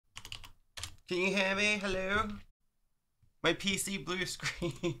Can you hear me? Hello? My PC blue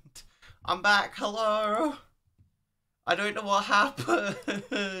screened. I'm back. Hello? I don't know what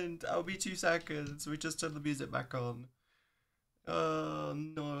happened. I'll be 2 seconds. We just turned the music back on. Oh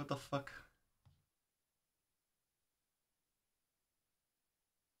no, what the fuck?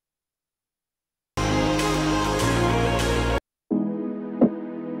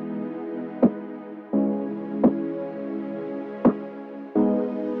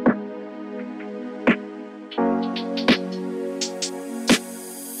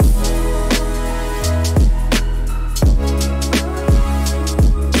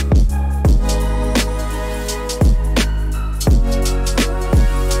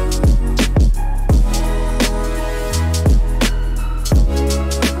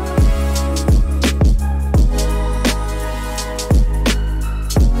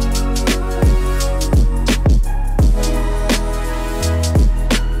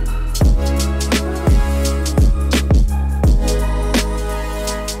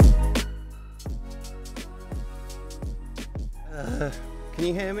 Can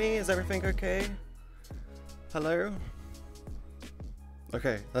you hear me? Is everything okay? Hello?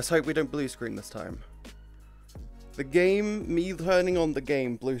 Okay, let's hope we don't blue screen this time. The game, me turning on the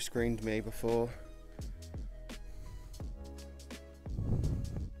game blue screened me before.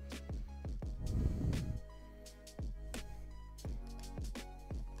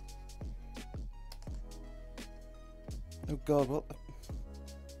 Oh god, what?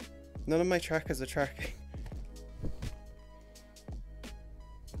 None of my trackers are tracking.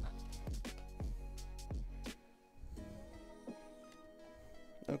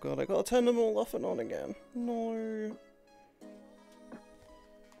 Oh god, I gotta turn them all off and on again. No.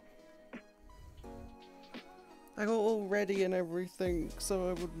 I got all ready and everything so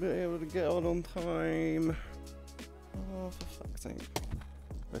I would be able to get on time. Oh, for fuck's sake.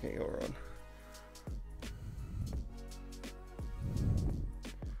 Okay, you're on.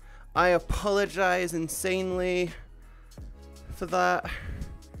 I apologize insanely for that.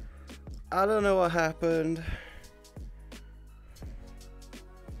 I don't know what happened.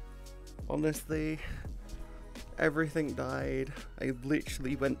 Honestly, everything died. I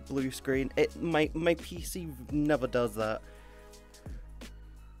literally went blue screen. My PC never does that.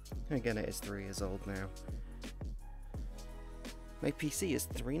 Again, it is 3 years old now. My PC is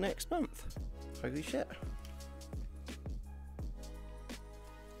 3 next month. Holy shit.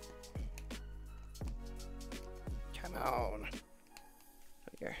 Come on. There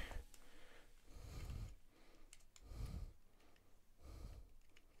we go.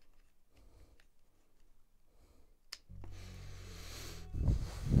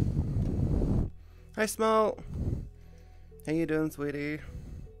 Hi Smalt! How you doing, sweetie?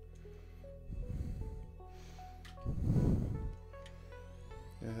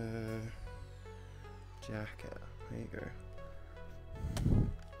 Jacket. There you go.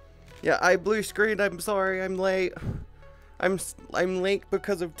 Yeah, I blue screened. I'm sorry. I'm late. I'm late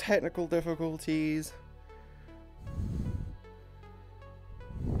because of technical difficulties.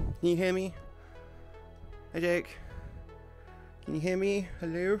 Can you hear me? Hi Jake. Can you hear me?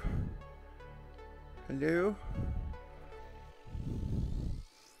 Hello? Hello?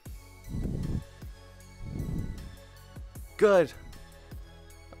 Good!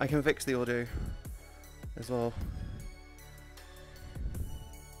 I can fix the audio as well.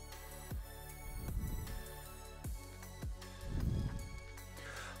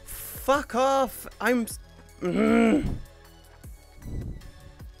 Fuck off! I'm...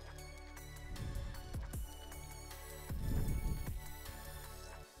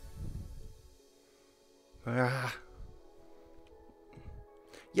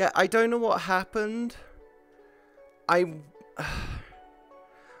 Yeah, I don't know what happened. I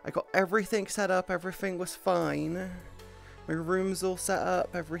got everything set up, everything was fine. My room's all set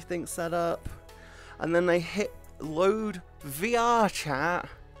up, everything's set up. And then I hit load VRchat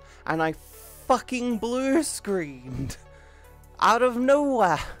and I fucking blue screened. Out of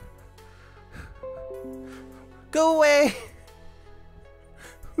nowhere. Go away!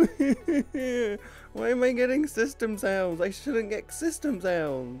 Why am I getting system sounds? I shouldn't get system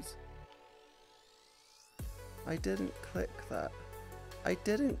sounds. I didn't click that. I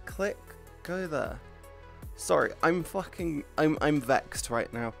didn't click go there. Sorry, I'm vexed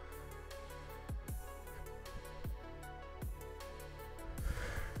right now.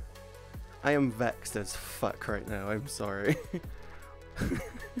 I am vexed as fuck right now, I'm sorry.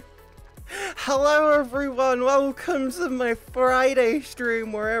 Hello everyone, welcome to my Friday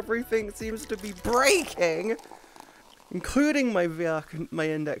stream where everything seems to be breaking, including my my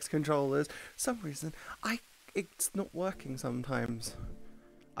index controllers. For some reason, it's not working sometimes.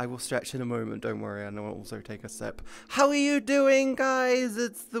 I will stretch in a moment, don't worry, and I'll also take a sip. How are you doing, guys?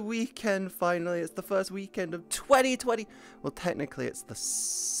 It's the weekend, finally. It's the first weekend of 2020. Well, technically, it's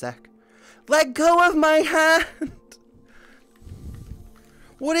the Let go of my hand!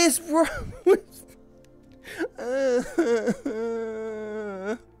 What is wrong with...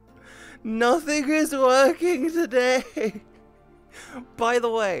 Nothing is working today. By the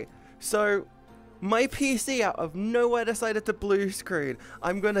way, so... my PC out of nowhere decided to blue screen.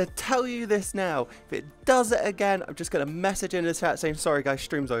 I'm gonna tell you this now. If it does it again, I'm just gonna message in the chat saying, sorry guys,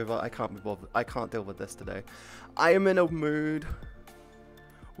 stream's over. I can't be bothered. I can't deal with this today. I am in a mood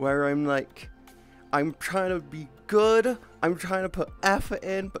where I'm like, I'm trying to be good. I'm trying to put effort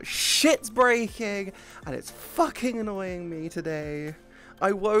in, but shit's breaking and it's fucking annoying me today.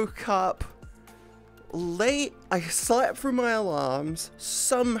 I woke up late. I slept through my alarms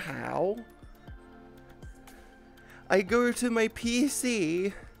somehow. I go to my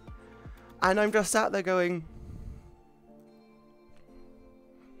PC, and I'm just sat there going,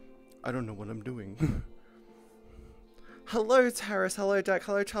 I don't know what I'm doing. Hello, Teras. Hello, Jack.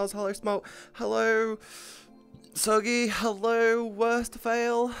 Hello, Charles. Hello, Smoke. Hello, Soggy. Hello, Worst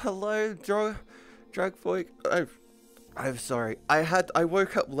Fail. Hello, Dragboy. Oh, I'm sorry. I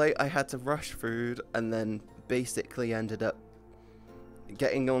woke up late. I had to rush food, and then basically ended up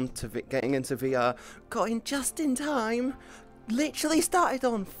getting into VR, got in just in time, literally started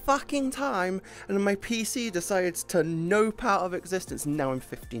on fucking time, and then my PC decides to nope out of existence. Now I'm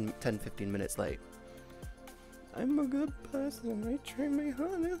 10-15 minutes late. I'm a good person, I try my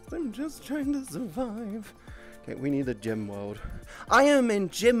hardest, I'm just trying to survive. Okay, we need a gym world. I am in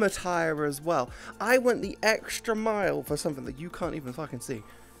gym attire as well. I went the extra mile for something that you can't even fucking see.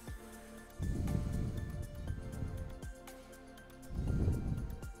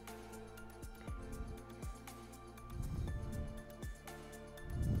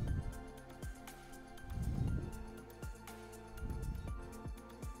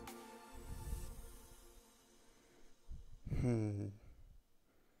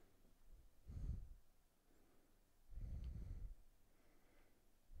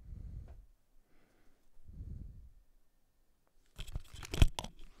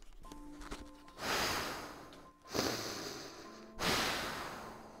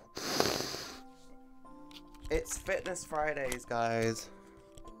 It's Fitness Fridays, guys.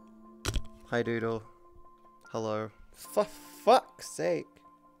 Hi, Doodle. Hello. For fuck's sake.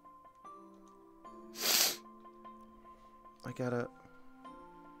 I get it.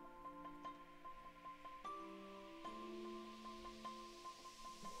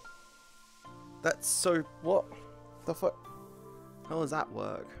 That's so... what the fuck? How does that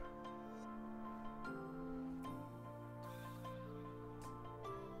work?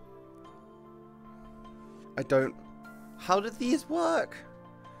 I don't... how did these work?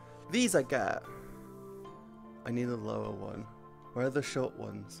 These I get. I need a lower one. Where are the short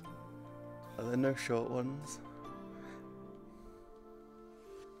ones? Are there no short ones?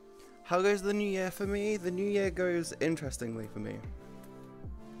 How goes the new year for me? The new year goes interestingly for me.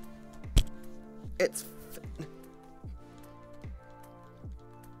 It's...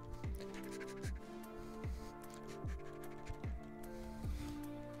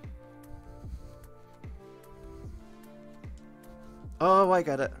 oh, I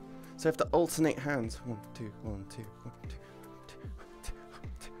get it. So I have to alternate hands. 1, 2, 1, 2, 1, 2, 1, 2, 1, 2, 1,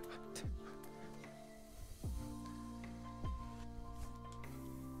 2, 1, 2.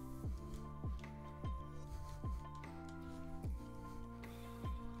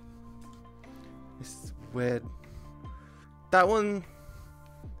 This is weird. That one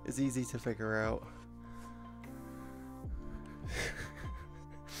is easy to figure out.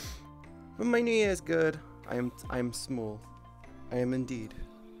 But my new year is good. I am small. I am indeed.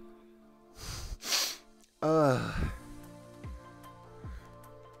 I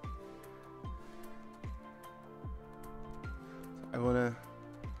wanna...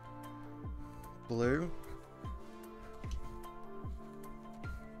 blue?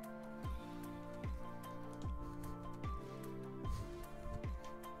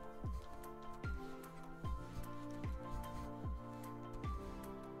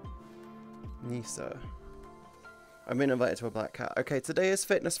 Nisa. I've been invited to a black cat. Okay, today is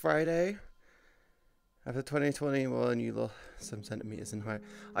Fitness Friday. After 2020, well, I knew some centimeters in height.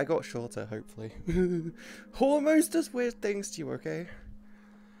 I got shorter, hopefully. Hormones does weird things to you, okay?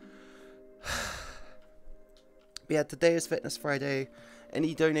 But yeah, today is Fitness Friday.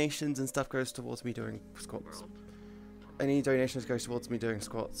 Any donations and stuff goes towards me doing squats. Any donations goes towards me doing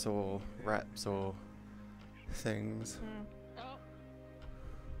squats or reps or things. Oh.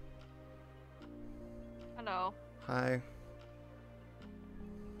 Hello. Hi.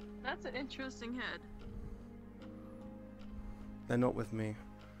 That's an interesting head. They're not with me.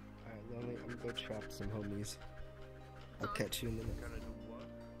 Alright, Lonely, I'm gonna go trap some homies. I'll catch you in the next. I'm gonna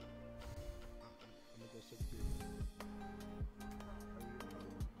go sit here.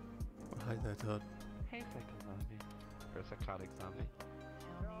 Oh, hi there, Todd. Hey, psycho zombie. Or psychotic zombie.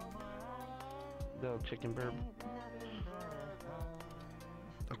 Little chicken burp.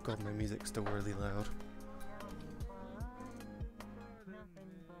 Oh god, my music's still really loud.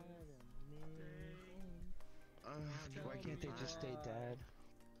 Why can't they just stay dead?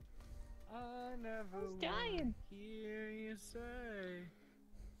 I never dying. Hear you say.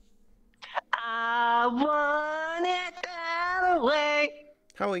 I want it that way.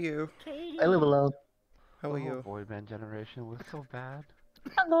 How are you? I live alone. How are you? Boy band generation was so bad.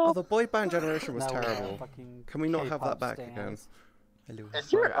 Hello. Oh, the boy band generation was Now we have terrible. fucking Can we not have that K-pop back stands. again? Hello.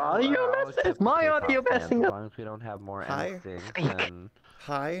 Is your audio messing? Is my audio messing As up? long as we don't have more Hi. NSYNC, then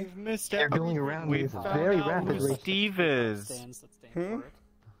Hi. Missed They're going around me very rapidly. Steve is. Hmm?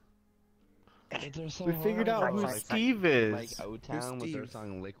 We figured out who Steve is. like O-Town with their Steve?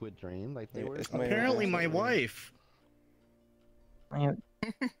 song Liquid Dream, like they Yeah, were it's my Apparently audio. my wife. Ow.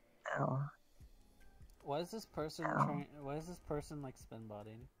 Why is this person Ow. trying? Why is this person like spin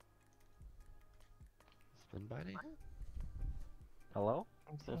botting? spin biting. Hello?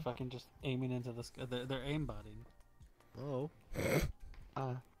 They're fucking just aiming into the sky. They're aim botting. Oh.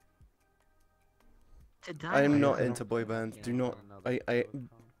 I'm not into boy bands. Do not.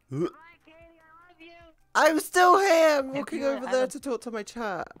 I'm still here. I'm walking over there to talk to my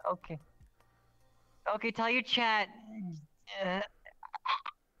chat. Okay. Okay, tell your chat. And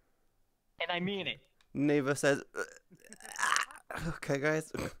I mean it. Neva says. Okay,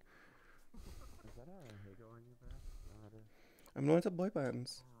 guys. I'm not into boy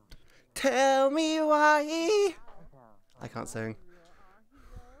bands. Tell me why. I can't sing.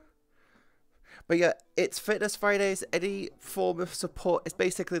 But yeah, it's Fitness Fridays. Any form of support is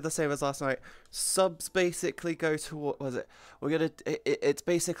basically the same as last night. Subs basically go to what was it? We're gonna. It's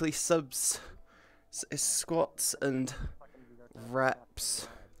basically subs, it's squats and reps.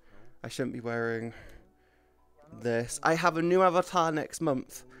 I shouldn't be wearing this. I have a new avatar next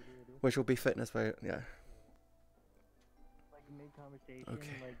month, which will be Fitness Friday. Yeah. Like make conversation.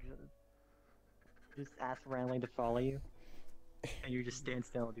 Okay. Like just ask randomly to follow you, and you just stand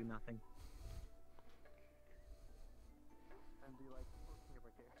still and do nothing. And be like, "Okay,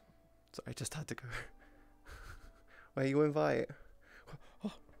 right here." So I just had to go. Where you invite?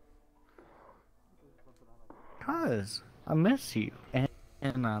 Cause I miss you and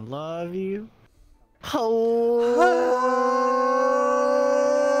I love you.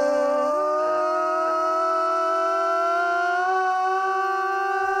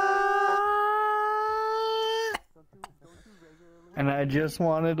 And I just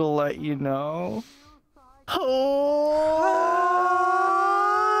wanted to let you know.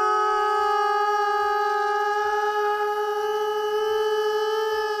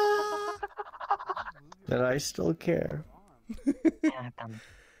 That I still care. Yeah, dumb.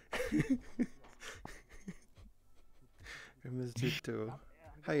 Miss Tutu.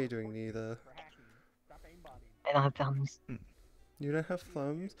 How you doing, Neither? I don't have thumbs. You don't have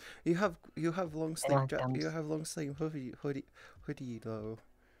thumbs. You have long I sleeve. don't have thumbs. You have long sleeve hoodie though.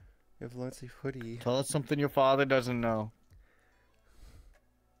 You have long sleeve hoodie. Tell us something your father doesn't know.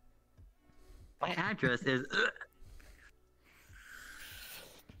 My address is.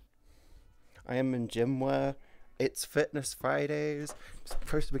 I am in gym wear. It's Fitness Fridays. I'm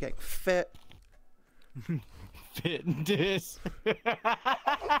supposed to be getting fit. Fitness.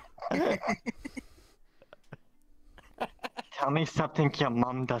 Tell me something your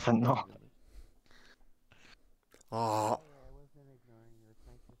mom doesn't know. Oh.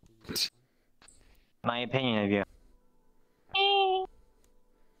 My opinion of you.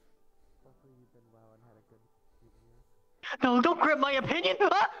 No, don't grab my opinion!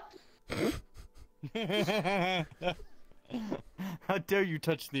 How dare you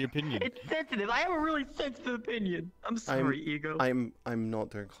touch the opinion? It's sensitive. I have a really sensitive opinion. I'm sorry, Ego. I'm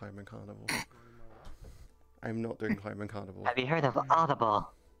not doing Climbing Carnival. I'm not doing Climbing Carnival. Have you heard of Audible?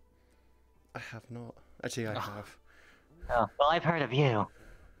 I have not. Actually, I have. Oh, well, I've heard of you.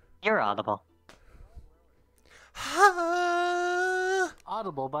 You're Audible.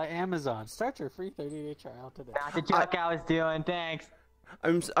 Audible by Amazon. Start your free 30-day trial today. Not the joke I was doing, thanks.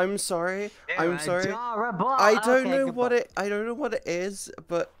 I'm sorry. I'm sorry. Adorable. I don't Okay, know goodbye. what it is,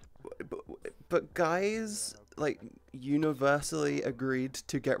 but guys like universally agreed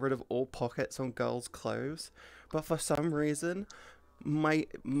to get rid of all pockets on girls' clothes, but for some reason, my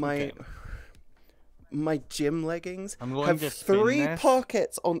my gym leggings I'm going have to spin 3 this.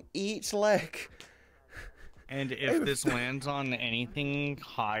 pockets on each leg. And if this lands on anything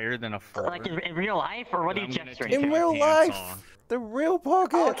higher than a 4, Like in real life, or what are you I'm gonna gesturing take to? In my real pants life, off. the real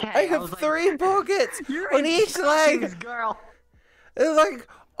pockets. Okay, I I have was like- 3 pockets You're on each leg. instructions, girl. It's like,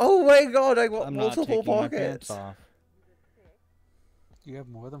 oh my god, I got I'm not multiple taking my pants pockets. off. You have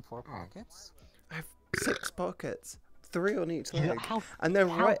more than 4 pockets? I have 6 pockets, 3 on each You- leg, how and they're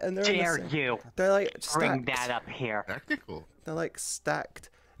how right, and they're in the dare same- you They're like bring stacked. that up here? Tactical. They're like stacked.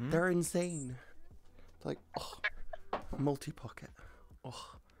 They're insane. Like, oh, multi-pocket.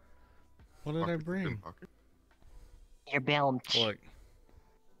 Oh, What did I Pocket bring? within pocket. You're bound. Look.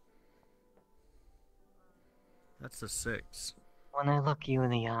 That's a 6. When I look you in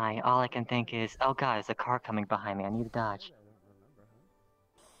the eye, all I can think is, oh god, there's a car coming behind me. I need to dodge.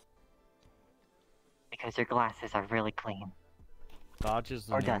 Because your glasses are really clean. Dodge is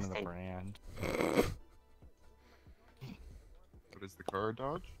the Or name of the Dusty. brand. What is the car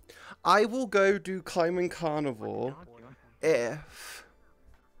dodge? I will go do Climbing Carnival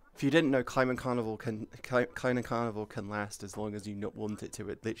if you didn't know, Climbing Carnival can last as long as you not want it to.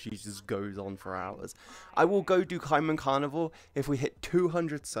 It literally just goes on for hours. I will go do Climbing Carnival if we hit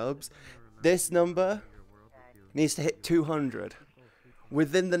 200 subs. This number needs to hit 200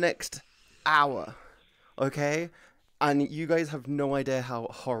 within the next hour, okay? And you guys have no idea how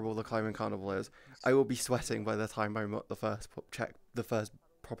horrible the Climbing Carnival is. I will be sweating by the time I'm at the first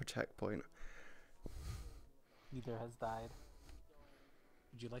proper checkpoint. Neither has died.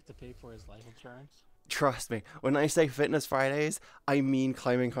 Would you like to pay for his life insurance? Trust me, when I say Fitness Fridays, I mean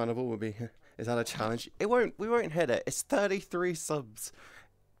Climbing Carnival will be. Is that a challenge? We won't hit it. It's 33 subs.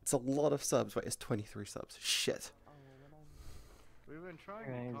 It's a lot of subs. Wait, it's 23 subs. Shit. We've been trying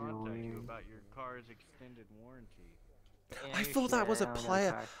Crazy to contact you weed. about your car's extended warranty. I thought that was a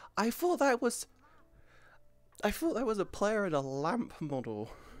player. I thought that was a player in a lamp model.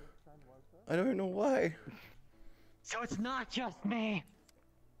 I don't know why. So it's not just me!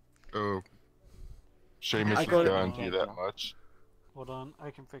 Oh. Shame if I you got it. guarantee that much. Hold on,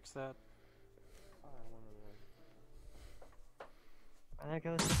 I can fix that. There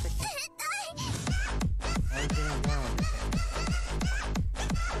goes the fitness. I was doing well.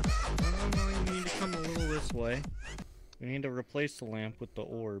 No, you need to come a little this way. We need to replace the lamp with the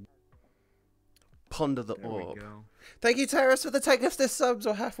orb. Ponder the There orb. we go. Thank you, Teras, for the 10 gifted subs.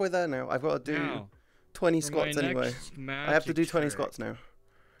 We're halfway there now. I've got to do Now, 20 for my squats anyway. next I have to do magic 20 trick, squats now.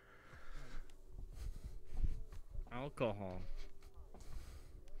 Alcohol.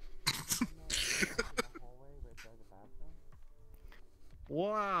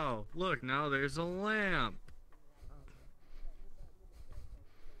 Wow! Look, now there's a lamp.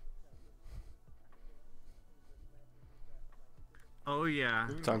 Oh yeah.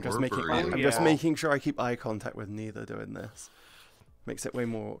 So I'm just Orb making. or I'm alien? just Yeah. making sure I keep eye contact with neither doing this. Makes it way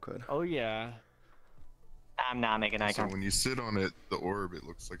more awkward. Oh yeah. I'm not making eye So contact. when you sit on it, the orb, it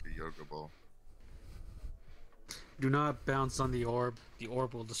looks like a yoga ball. Do not bounce on the orb. The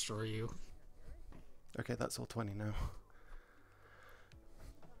orb will destroy you. Okay, that's all 20 now.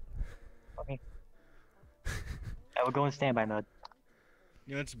 Okay. I will go in standby mode.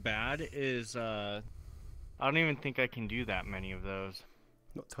 You know what's bad is I don't even think I can do that many of those.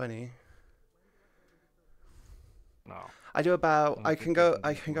 Not 20. No. I do about. don't I think can I go. can do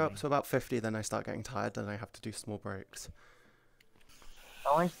I can go up 20. to about 50. Then I start getting tired. Then I have to do small breaks.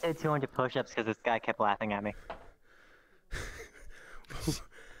 I only did 200 push-ups because this guy kept laughing at me.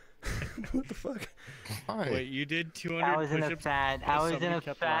 What the fuck? Hi. Wait, you did 200 I was in a push-ups fat. because I was in somebody a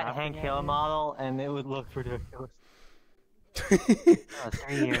kept fat laughing Hank at Hill you? model, and it would look ridiculous. That was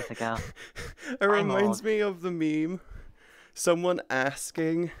 3 years ago. It reminds old. me of the meme. Someone asked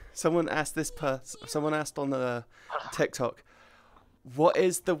this person. Someone asked on the TikTok, "What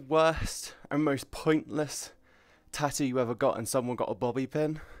is the worst and most pointless tattoo you ever got?" And someone got a bobby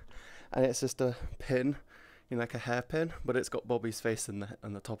pin, and it's just a pin, like a hairpin, but it's got Bobby's face on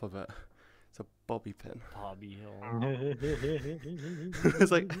the top of it. It's a bobby pin. Bobby Hill.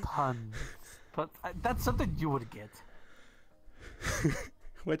 It's like, Pun. But that's something you would get.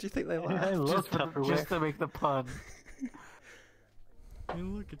 where do you think they I laugh? love Tupperware. Just to make the pun. Hey,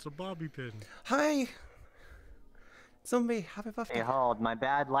 look, it's a bobby pin. Hi, zombie. Happy birthday. Behold, my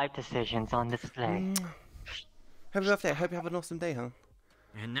bad life decisions on display. Happy birthday. I hope you have an awesome day, huh?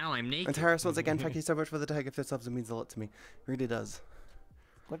 And now I'm naked. And Teras, once again, thank you so much for the tag of 5 subs. It means a lot to me. It really does.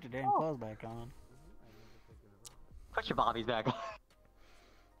 Put your damn clothes back on. Put your bobbies back on.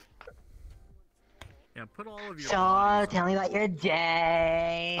 Yeah, put all of your So, bodies tell me about your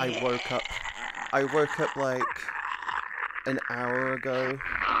day. I woke up like an hour ago.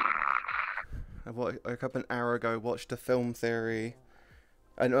 woke up an hour ago, watched a film theory.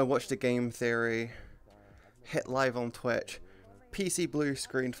 I watched a game theory. Hit live on Twitch. PC blue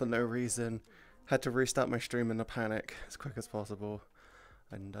screen for no reason. Had to restart my stream in a panic as quick as possible.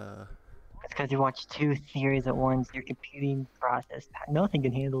 And It's because you watch 2 theories at once. Your computing process, nothing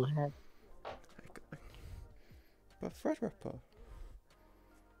can handle that. But Fred Ripper.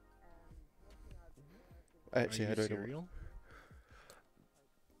 Actually, I don't know. Cereal?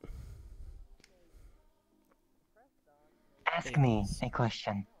 Ask me a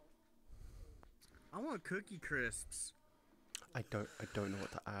question. I want Cookie Crisps. I don't know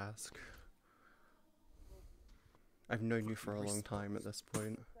what to ask. I've known you for a long time at this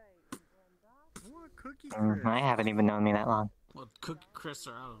point. I want Cookie Crisps. I haven't even known me that long. Well, Cookie Crisps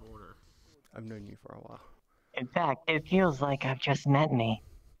are out of order. I've known you for a while. In fact, it feels like I've just met me.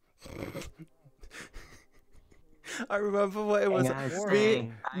 I remember what it was. I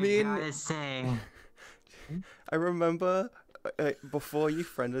remember before you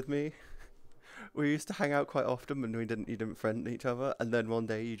friended me, we used to hang out quite often and you didn't friend each other, and then one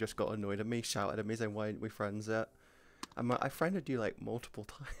day you just got annoyed at me, shouted at me saying, "Why aren't we friends yet?" I'm like, I friended you like multiple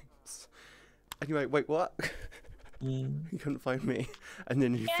times. And you're like, "Wait, what?" You couldn't find me, and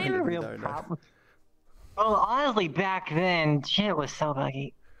then you friended me there. Well, honestly, back then, shit was so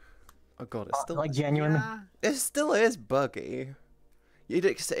buggy. Oh god, it still like genuinely. Yeah. It still is buggy. You'd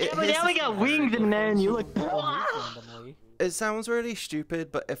Yeah, but now we got wings and then you look. It sounds really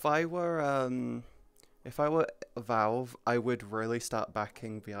stupid, but if I were Valve, I would really start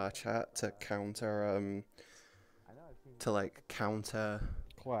backing VRchat to counter counter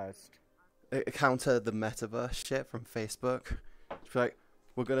the metaverse shit from Facebook. It's like,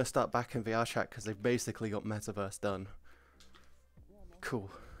 we're gonna start backing VRchat because they've basically got metaverse done.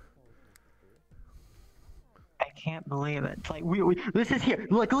 Cool. I can't believe it. It's like this is here.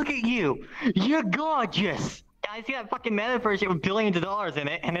 Look at you. You're gorgeous. I see that fucking metaverse shit with billions of dollars in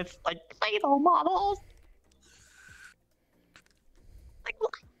it, and it's like Play-Doh models. Like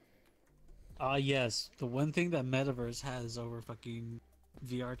what? Yes. The one thing that Metaverse has over fucking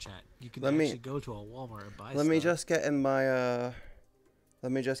VRchat, you can actually go to a Walmart and buy stuff. Let me just get in my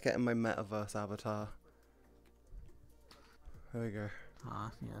metaverse avatar. There we go.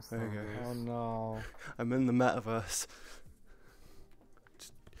 Yes. There we go. Oh no. I'm in the metaverse.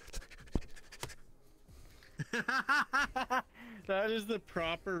 That is the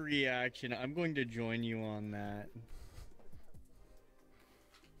proper reaction. I'm going to join you on that.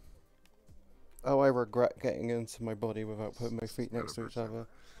 Oh, I regret getting into my body without putting my feet next to each other.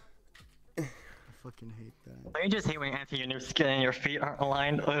 I fucking hate that. Don't you just hate when Anthony and your skin and your feet aren't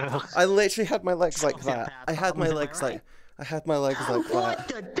aligned? Ugh. I literally had my legs like that. I had my legs like that. What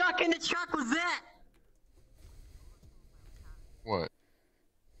the duck in the truck was that? What?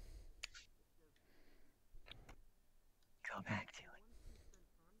 Go back to it.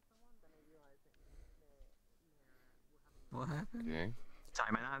 What happened? Okay.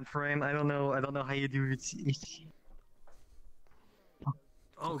 Sorry, man, I'm frame. I don't know how you do it.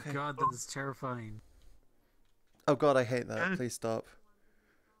 Oh Okay. god, that is terrifying. Oh god, I hate that. Please stop.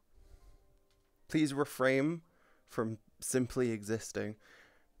 Please refrain from simply existing.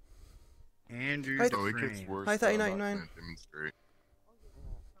 Andrew Hi, So it gets Dufresne. worse. Hi, though, I'm not 3099. gonna demonstrate.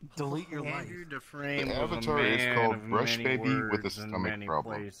 Delete your life. Andrew Dufresne The was a avatar is man called of Brush many Baby with a words and stomach many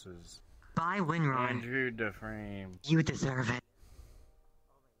problem. places. Bye, Winron. Andrew Dufresne. You deserve it.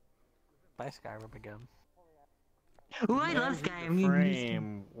 Buy Skyrim again. Ooh, I love Andrew Skyrim.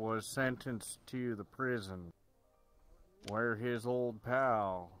 Dufresne was sentenced to the prison where his old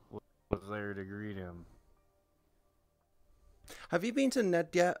pal was there to greet him. Have you been to Ned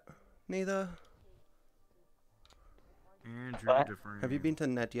yet? Neither. Andrew What? Dufresne. Have you been to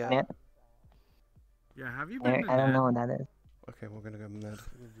Ned yet? Ned? Yeah, have you been to I don't Ned? know what that is. Okay, we're gonna go Ned.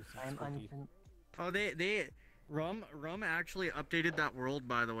 I'm unfin- Oh, Rum actually updated that world,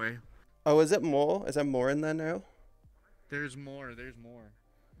 by the way. Oh, is it more? Is there more in there now? There's more. Neither.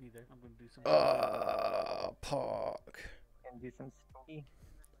 I'm gonna do some. Park. and do some spooky.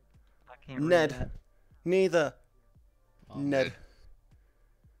 I can't read Ned. that. Neither. Oh, Ned.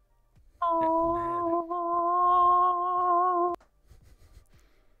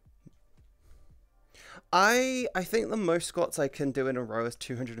 I think the most squats I can do in a row is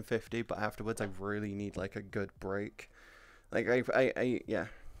 250, but afterwards I really need like a good break. Like yeah.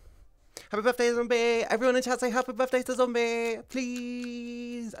 Happy birthday, Zombie! Everyone in chat say happy birthday to Zombie,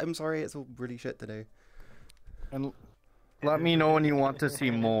 please. I'm sorry, it's all really shit today. And let me know when you want to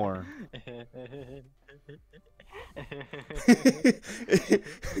see more.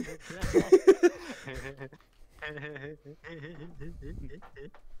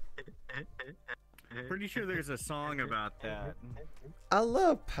 Pretty sure there's a song about that. I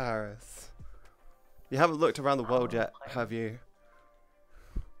love Paris. You haven't looked around the world yet, have you?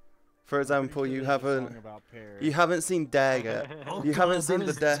 For example, you haven't seen Dare yet. Oh, You God, haven't seen that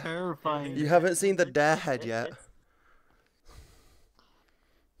the is Dare. terrifying. You haven't seen the Dare head yet.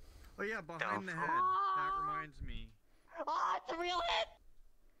 Oh yeah, behind the head. That reminds me. Oh, it's a real hit!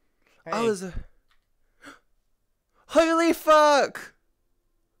 Oh, there's a... Holy fuck!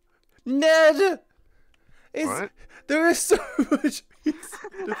 Ned! What? There is so much...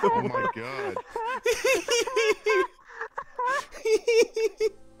 Oh my god.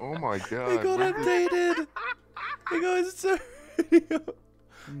 Oh my god. I got updated. I got so...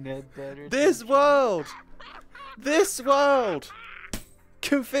 Ned better. This world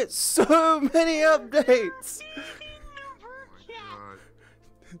can fit so many updates.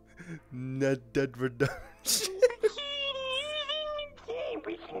 Ned Dead Redemption.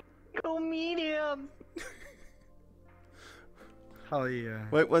 We can go meet him. Hell yeah.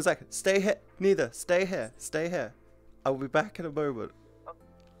 Wait 1 second. Stay here. Neither. Stay here. Stay here. I'll be back in a moment.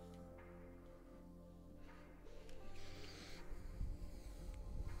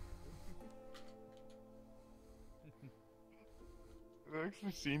 I've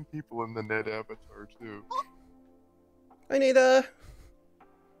actually seen people in the Ned avatar too. Hi, Neither.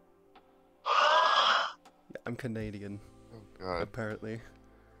 Yeah, I'm Canadian, Oh god. apparently.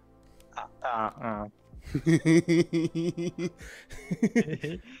 I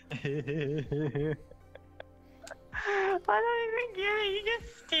don't even get it. You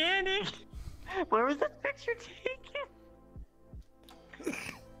just standing. Where was this picture taken?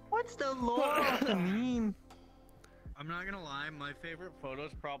 What's the lore of the meme? I'm not gonna lie, my favorite photo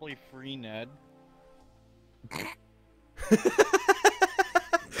is probably Free Ned.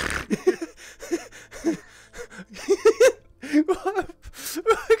 What?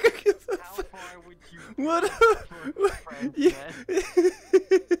 How far would you What? friends, Yeah.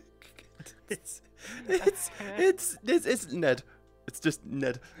 Ned? It's Ned. It's just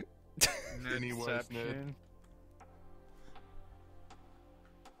Ned. Pennywise Ned.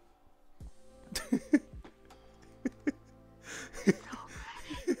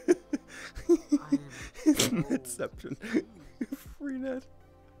 Nedception. Free Ned.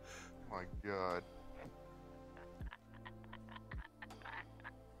 Oh my god.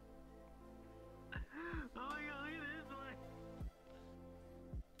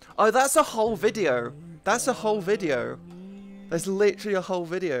 Oh, that's a whole video. That's a whole video. There's literally a whole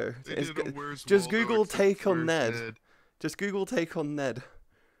video. They It's did a go- Where's just Waldo Google except take on Where's Ned. Just Google take on Ned.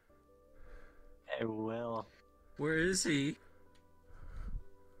 I will. Where is he?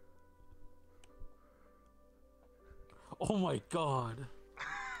 Oh my god.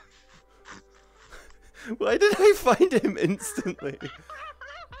 Why did I find him instantly?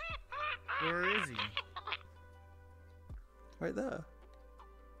 Where is he? Right there.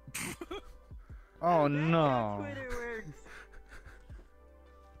 Oh no. Twitter works.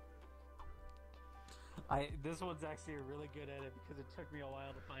 This one's actually a really good edit because it took me a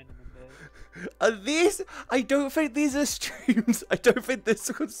while to find him in this. Are these? I don't think these are streams. I don't think this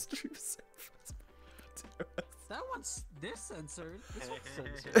one's stream safe. That one's censored. This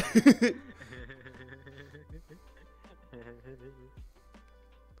one's censored.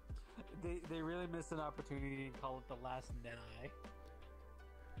 They really missed an opportunity to call it the last Ned Eye.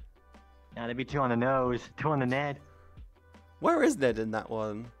 Now that'd be two on the nose, two on the Ned. Where is Ned in that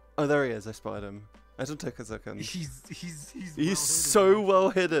one? Oh, there he is. I spotted him. It'll take a second. He's So well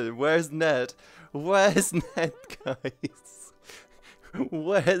hidden. Where's Ned? Where's Ned, guys?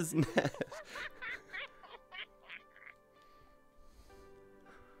 Where's Ned?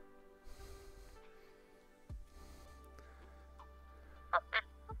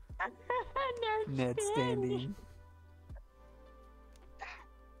 Ned standing.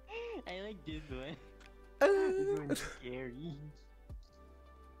 I like this one. Uh, This one's scary.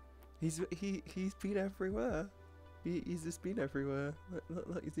 he's been everywhere. He's just been everywhere.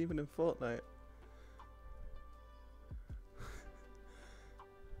 Look, he's even in Fortnite.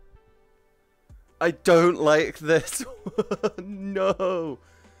 I don't like this one. No.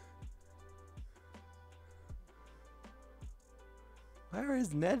 Where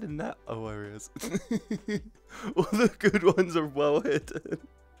is Ned in that? Oh, where he is. All the good ones are well hidden.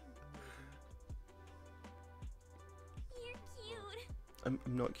 You're cute. I'm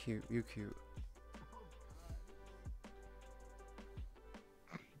not cute. You're cute.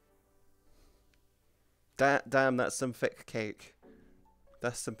 Damn, that's some thick cake.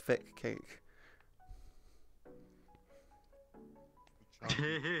 That's some thick cake.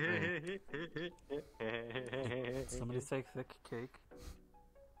 Somebody say thick cake.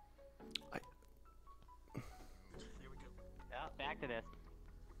 back to this.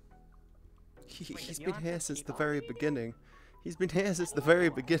 Wait, He's you been have here to since keep the on very reading? beginning. He's been here since the very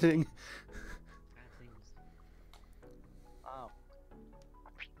beginning. Oh.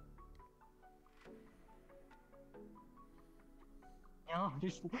 No,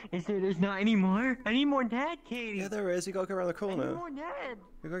 there's not any more? I need more Ned, Katie! Yeah, there is. You gotta go around the I need corner. more Ned!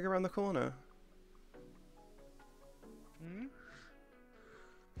 You gotta go around the corner. Hmm?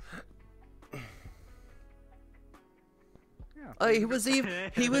 Yeah. Oh, he was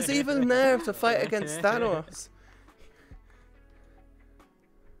even there to fight against Thanos.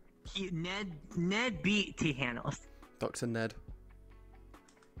 Ned beat T-Hanos. Dr. Ned.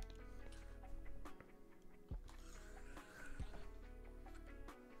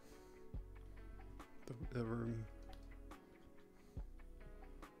 The room.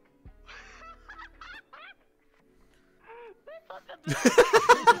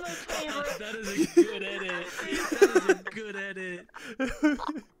 That is a good edit. That is a good edit.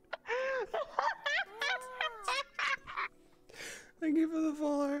 Thank you for the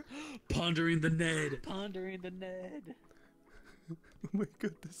follow. Pondering the Ned. Pondering the Ned. Oh my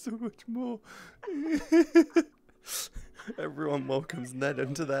god, there's so much more. Everyone welcomes Ned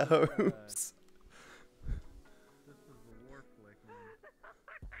into their homes. This is the war flick, man.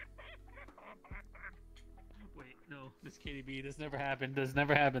 Wait, no, this KDB, this never happened. This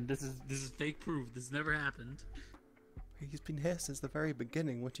never happened. This is fake proof. This never happened. He's been here since the very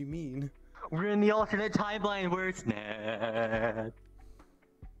beginning. What do you mean? We're in the alternate timeline where it's Ned.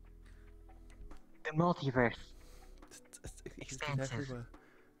 The multiverse. He's been Expansive. everywhere.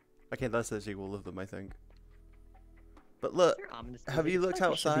 Okay, that's actually all of them, I think. But look, Ominous have music. you looked I feel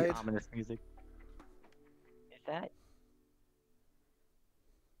like there should be outside? Ominous music. Is that?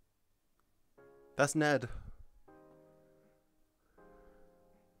 That's Ned.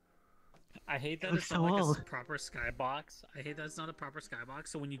 I hate that looks it's not so like old. a proper skybox. I hate that it's not a proper skybox,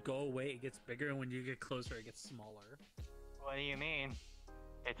 so when you go away, it gets bigger, and when you get closer, it gets smaller. What do you mean?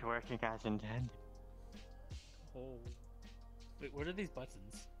 It's working as intended. Oh. Wait, what are these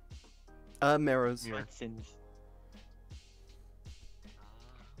buttons? Mirrors. Buttons.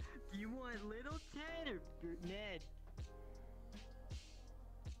 Do you want little Ted or Ned?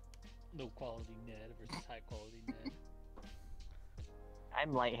 Low quality Ned versus high quality Ned.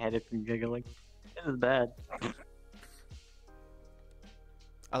 I'm lightheaded from giggling. This is bad.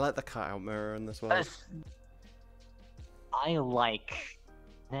 I like the cutout mirror in this one. I like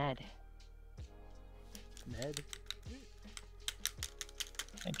Ned. Ned?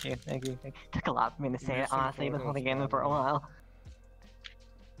 Thank you, thank you. Took a lot for me to say it, Missing honestly. I've been holding photos, in for a by the way. while.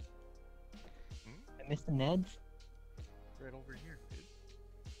 I missed the Neds. Right over here,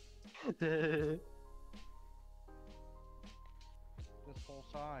 dude. This This whole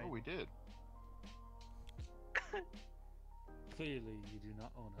side. Oh, we did. Clearly, you do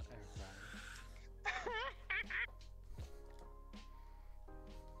not own an air fryer.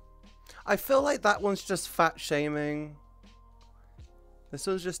 I feel like that one's just fat shaming. This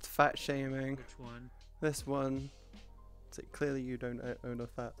one's just fat shaming. Which one? This one. So clearly you don't own a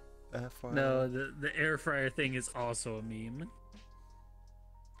fat air fryer. No, the air fryer thing is also a meme.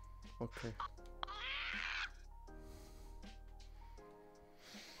 Okay.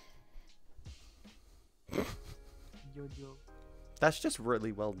 Jojo. That's just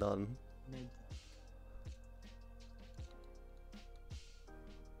really well done. Ned.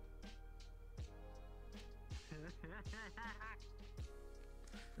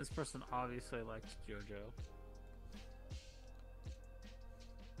 This person obviously likes JoJo.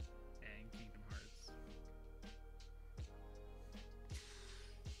 And Kingdom Hearts.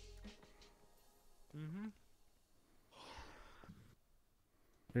 Mm-hmm.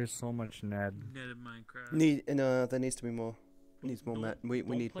 There's so much Ned. Ned in Minecraft. There needs to be more. Needs more Ned. We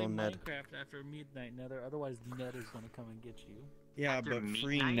Don't need play more Ned. Minecraft after midnight, Nether. Otherwise, Ned is gonna come and get you. Yeah, After but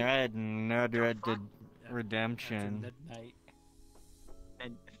free midnight? Ned and Ned Red fuck? Dead Redemption. After midnight.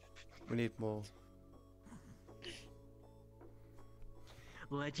 Ned. We need more.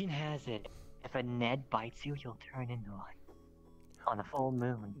 Legend has it, if a Ned bites you, you'll turn into one. On a full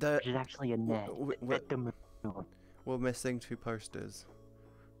moon, The- which is actually a Ned. At the moon. We're missing 2 posters.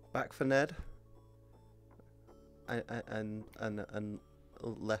 Back for Ned. And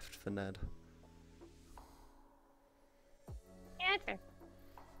left for Ned. Answer.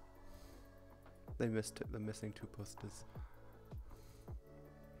 They missed it. They're missing 2 posters.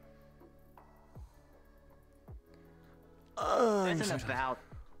 Oh, I'm There's so an tired. about.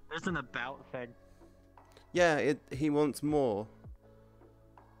 There's an about thing. Yeah, he wants more.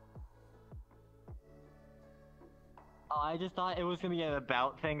 Oh, I just thought it was gonna be an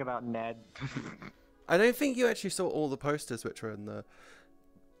about thing about Ned. I don't think you actually saw all the posters which were in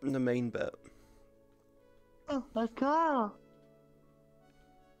the main bit. Oh, let's go.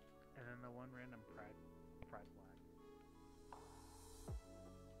 And then the one random pride flag.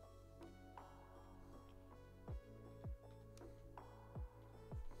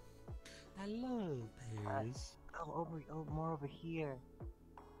 Hello, Teras. More over here.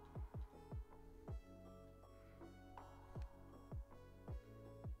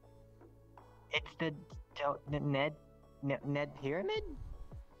 It's the Ned Pyramid?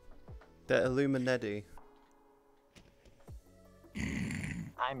 The Illuminati.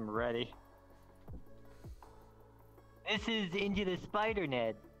 I'm ready. This is Into the Spider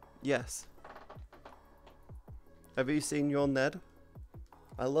Ned. Yes. Have you seen Your Ned?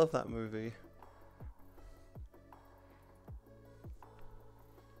 I love that movie.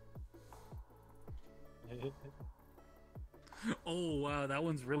 Oh wow, that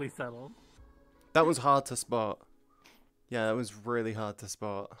one's really subtle. That was hard to spot. Yeah, that was really hard to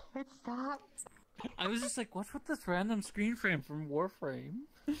spot. It's that. I was just like, what's with this random screen frame from Warframe?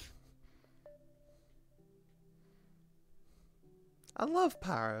 I love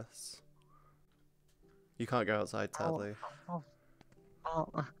Paris. You can't go outside, sadly.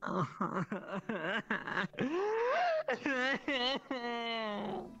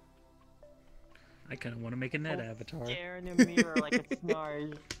 I kind of want to make a Ned avatar. Stare in the mirror like it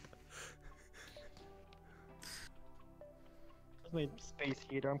snarls. Where's my space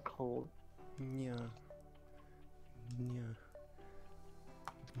heater? I'm cold. Yeah. Yeah.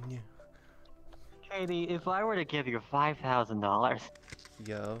 Yeah. Katie, if I were to give you $5,000,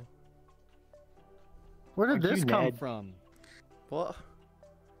 Yo. Where did Aren't this you come Ned? from? What?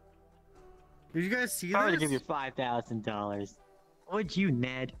 Did you guys see if I were to this? give you $5,000, would you,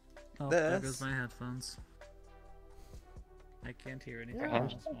 Ned? Oh, there This. goes my headphones. I can't hear anything, Yeah.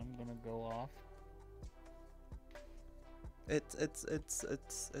 so I'm gonna go off. It's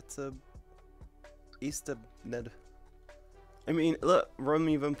a Easter Ned. I mean, look, Rum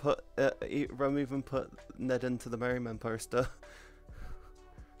even put Ned into the Merryman poster.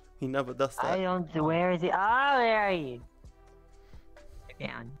 He never does that. I don't. Where is he? Oh, there he is.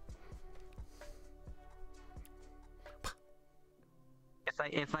 Down.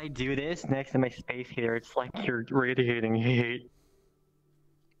 If I do this next to my space heater, it's like you're radiating hate.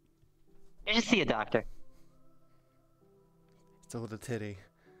 You just see a doctor. It's all the titty.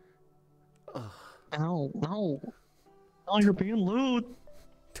 Ugh. No, no. Oh, you're being lewd.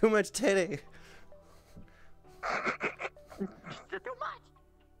 Too much titty. Too much.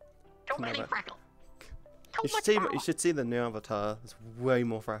 Too many Never. freckles. You should see the new avatar. There's way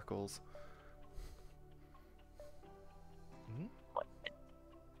more freckles.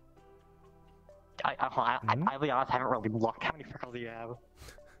 I'll be honest, I haven't really looked. How many freckles do you have?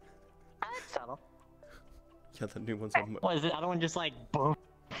 That's subtle. Yeah, the new ones are. What is it? Other one just like boom.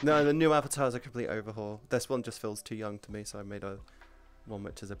 No, the new avatar is a complete overhaul. This one just feels too young to me, so I made a one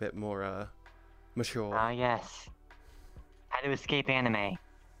which is a bit more mature. Ah, yes. How to escape anime.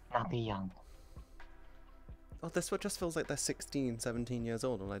 Not be young. Oh, this one just feels like they're 16, 17 years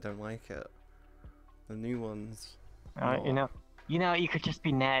old, and I don't like it. The new ones. You know, you could just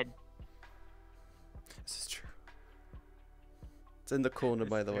be Ned. This is true. It's in the corner,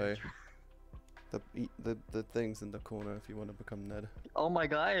 by the way. The thing's in the corner if you want to become Ned. Oh my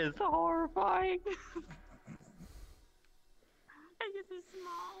god, it's horrifying. It's just a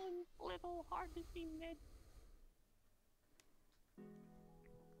small and little hard to see Ned.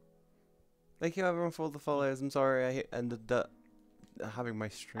 Thank you everyone for all the follows. I'm sorry I ended up having my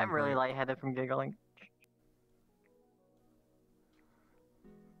stream. I'm really break. lightheaded from giggling.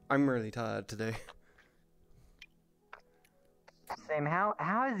 I'm really tired today. Sam,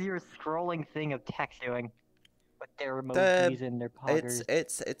 how is your scrolling thing of text doing? With their emojis and their poggers.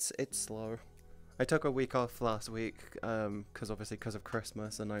 It's slow. I took a week off last week, because of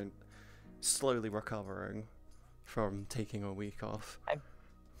Christmas, and I'm slowly recovering from taking a week off.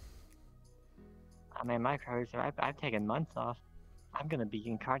 I mean, my pros, I've taken months off. I'm gonna be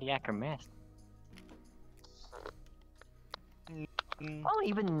in cardiac arrest. I don't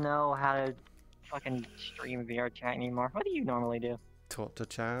even know how to fucking stream VRchat anymore. What do you normally do? Talk to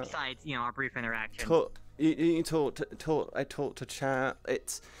chat. Besides, our brief interaction. I talk to chat.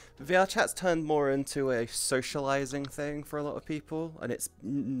 It's VRchat's turned more into a socializing thing for a lot of people, and it's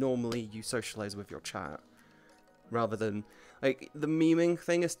normally you socialize with your chat rather than like the memeing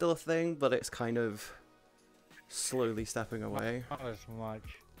thing is still a thing, but it's kind of slowly stepping away. Not as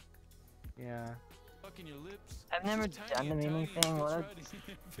much. Yeah. I've never done the miming thing.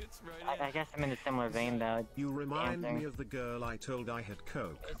 I guess I'm in a similar vein though. You remind Dancing. me of the girl I told I had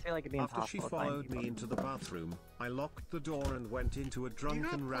coke. I just feel like it'd be After she impossible to find followed me people. into the bathroom, I locked the door and went into a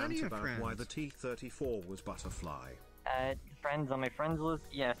drunken rant about why the T-34 was butterfly. Friends on my friends list?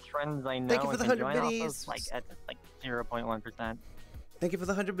 Yes, friends I know. Thank you for the and can 100 join also, biddies. like at like 0.1%. Thank you for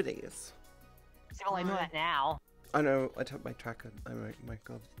the 100 biddies. See, well, I know that now. I know, I took my tracker, my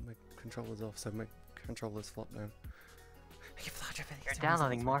controller's off, so my controller's flopped down. Thank you for the 100 biddies. You're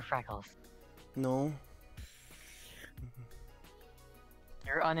downloading more freckles. No.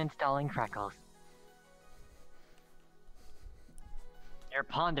 You're uninstalling freckles. You're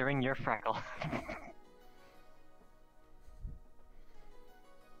pondering your freckle.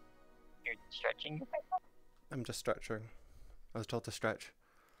 You're stretching your freckle? I'm just stretching. I was told to stretch.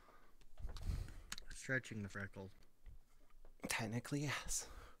 Stretching the freckle. Technically, yes.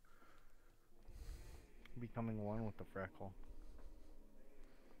 Becoming one with the freckle.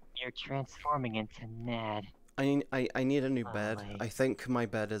 You're transforming into Ned. I need a new bed. Ollie. I think my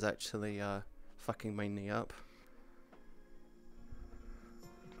bed is actually fucking my knee up.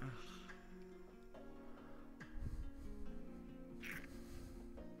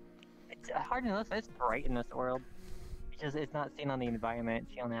 It's hard to notice that it's bright in this world. Because it's not seen on the environment,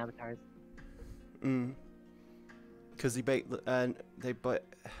 it's seen on the avatars. Because he baked they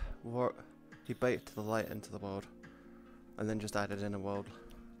baked the light into the world, and then just added in a world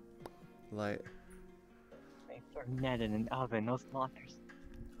light. They throw Ned in an oven, those lothers.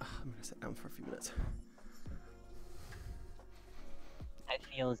 I'm gonna sit down for a few minutes. How it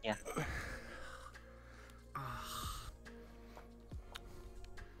feels, yeah.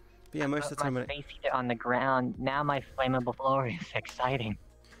 But yeah, most of the time my face heater on the ground, now my flammable floor is exciting.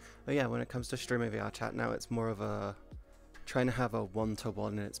 Oh yeah, when it comes to streaming VRchat now, it's more of a trying to have a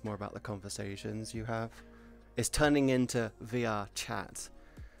one-to-one, and it's more about the conversations you have. It's turning into VRchat.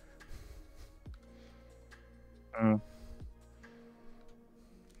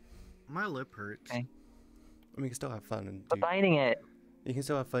 My lip hurts. Okay. I mean, you can still have fun and But biting it. You can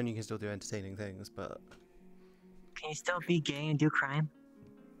still have fun. You can still do entertaining things, but Can you still be gay and do crime?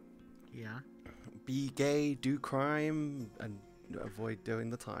 Yeah. be gay, do crime, and avoid doing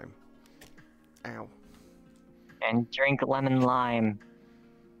the time. Ow. And drink lemon lime.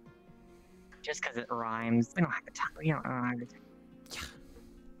 Just because it rhymes. We don't have to talk. We don't have to talk.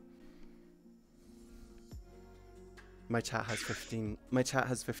 My chat has 15. My chat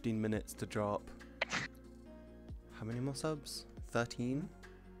has 15 minutes to drop. How many more subs? 13.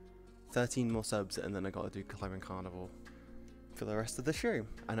 13 more subs, and then I gotta do Climbing Carnival for the rest of the stream.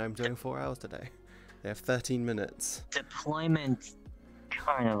 And I'm doing 4 hours today. They have 13 minutes. Deployment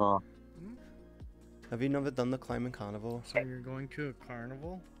Carnival. Have you never done the Climbing Carnival? So you're going to a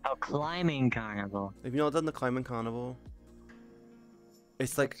carnival? Oh, climbing carnival. Have you not done the Climbing Carnival?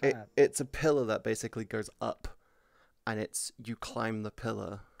 It's like What's that? it's a pillar that basically goes up, and you climb the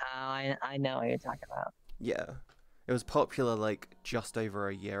pillar. Oh, I know what you're talking about. Yeah, it was popular like just over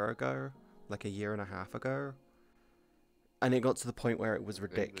a year ago, like a year and a half ago, and it got to the point where it was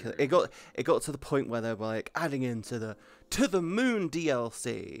ridiculous. It got to the point where they were like adding into the To the Moon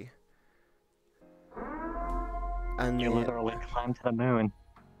DLC. And You literally climb to the moon.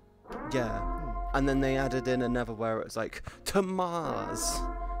 yeah, and then they added in another where it was like to Mars.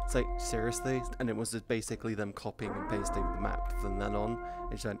 It's like, seriously? And it was just basically them copying and pasting the map from then on.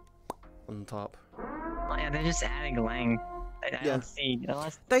 It just went on top. Oh, yeah, they're just adding lang. I don't see.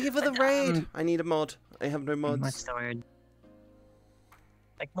 Unless, Thank you for the raid! I need a mod. I have no mods. Much so weird.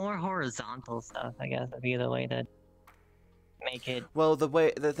 Like more horizontal stuff, I guess, would be the way to make it. Well, the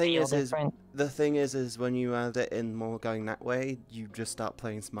thing feel is different. the thing is when you add it in more going that way, you just start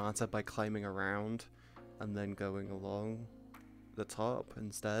playing smarter by climbing around, and then going along the top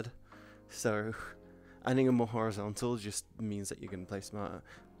instead. So, adding a more horizontal just means that you can play smarter.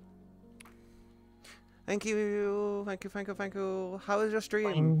 Thank you, thank you, thank you, thank you. How is your stream?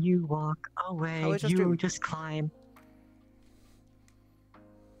 When you walk away, How is your you stream? just climb.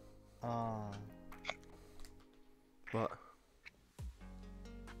 What?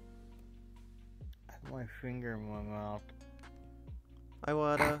 I have my finger in my mouth. Hi,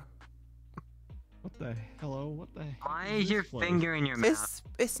 Wada. What the hello? What the? Why is your finger in your mouth?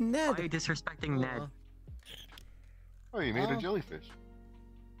 It's Ned. Why are you disrespecting Ned? Oh, you made a jellyfish.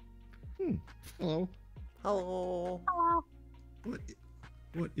 Hello. Hello. Hello.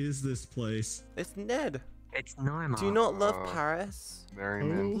 What is this place? It's Ned. It's normal. Do you not love Paris?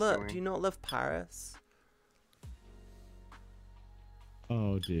 Merriman. Look, do you not love Paris?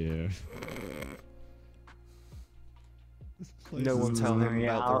 Oh dear. place No is one tell him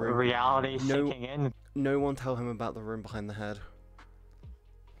about the room. Reality No, sinking in. no one tell him about the room behind the head.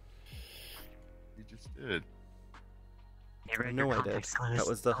 You just did. No, I did. That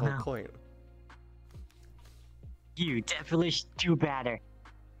was the whole point. You definitely should do better.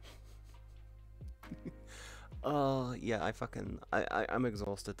 Oh, yeah, I'm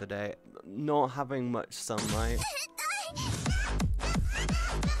exhausted today. Not having much sunlight.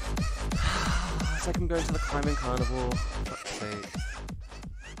 It's like I'm going to the climbing carnival. Fuck's sake.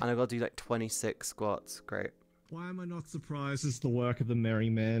 And I gotta do like 26 squats. Great. Why am I not surprised it's the work of the merry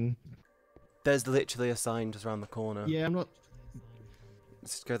men? There's literally a sign just around the corner. Yeah, I'm not...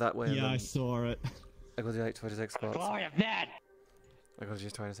 Let's just go that way. Yeah, I saw it. I gotta do like 26 squats. Glory of Ned! I gotta do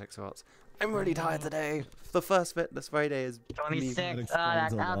 26 squats. I'm really tired today. The first Fitness Friday is 26. me.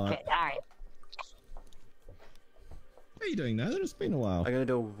 Okay, alright. How are you doing now? It's been a while. I'm gonna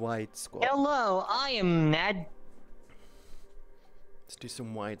do a wide squat. Hello, I am Ned. Let's do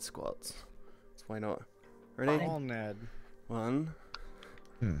some wide squats. So why not? Ready? All Ned. 1,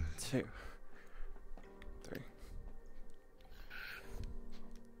 2, 3.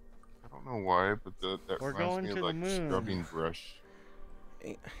 I don't know why, but that We're reminds going me of to the like moon. scrubbing brush.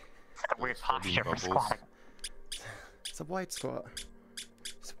 Weird posture for bubbles. squatting. It's a wide squat.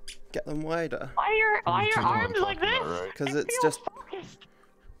 Just get them wider. Why are your You know what I'm arms like talking this? about, right? Because it's just... Focused.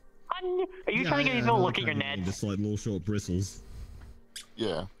 Are you trying to get people to look at your Ned? Just like little short bristles.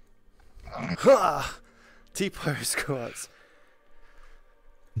 Yeah. Ha! T-pose squats.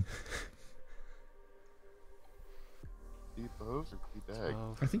 T-pose or T-bag?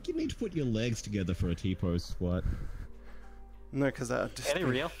 I think you need to put your legs together for a T-pose squat. No, because that just... Are they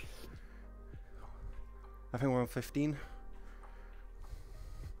real? I think we're on 15.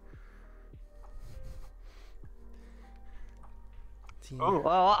 Oh,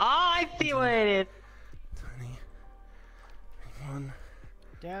 well, I see what it is. 20, 21,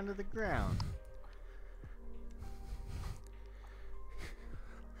 Down to the ground.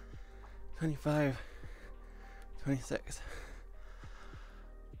 25, 26.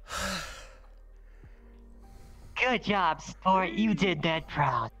 Good job, sport. You did that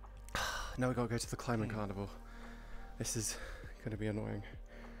proud. Now we gotta go to the climbing carnival. This is gonna be annoying.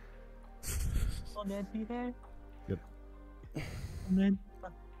 Will Ned be there? Yep. Ned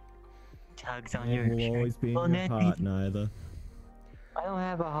tugs on Ned your will shirt. always be in Will your Ned heart, be... neither. I don't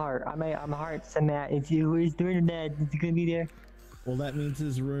have a heart. I'm hearts and that. It's you. Who's doing Ned? Is he gonna be there? Well, that means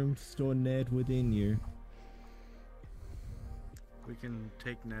there's room to store Ned within you. We can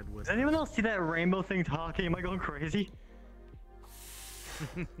take Ned with Does anyone else see that rainbow thing talking? Am I going crazy?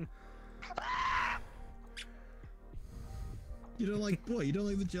 You don't like what? You don't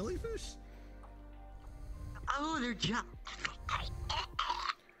like the jellyfish? Oh, they're just.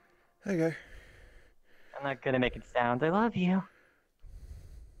 There you go. I'm not gonna make it sound. I love you.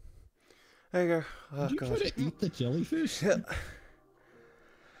 There you go. Oh, Did you God. try to eat the jellyfish? Yeah.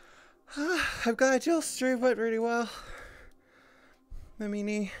 I've got a Jill stream, went really well.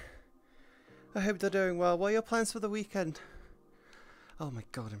 Mimini. I hope they're doing well. What are your plans for the weekend? Oh my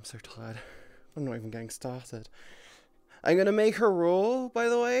God, I'm so tired. I'm not even getting started. I'm gonna make a rule, by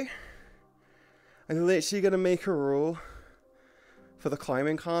the way. I'm literally gonna make a rule for the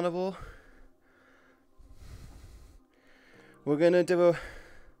climbing carnival. We're gonna do a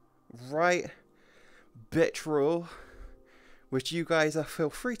right bitch rule, which you guys feel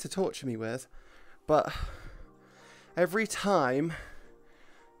free to torture me with, but every time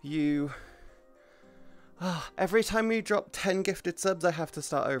you drop 10 gifted subs, I have to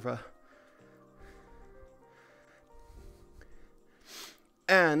start over.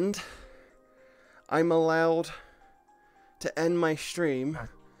 And I'm allowed to end my stream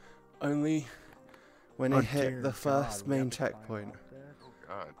only when I hit the first main checkpoint. Oh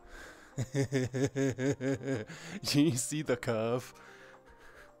God. Do you see the curve?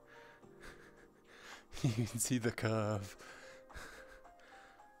 You can see the curve.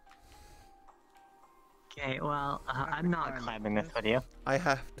 Okay, well, I'm not climbing this with you. I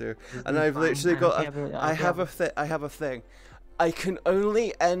have to, and I've literally got. I have a thing. I can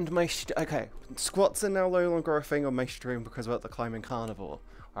only end my. Okay, squats are now no longer a thing on my stream because we're at the climbing carnival.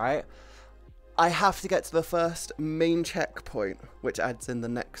 All right. I have to get to the first main checkpoint, which adds in the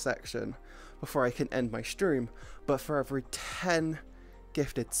next section, before I can end my stream. But for every 10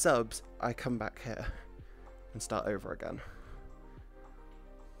 gifted subs, I come back here and start over again.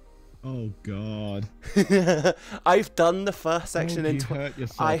 Oh God. I've done the first section in.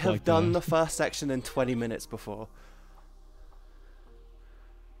 I have like done that. the first section in 20 minutes before.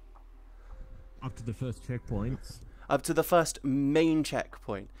 Up to the first checkpoints. up to the first main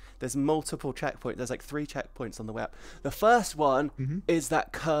checkpoint. There's multiple checkpoints. There's like 3 checkpoints on the way up. The first one is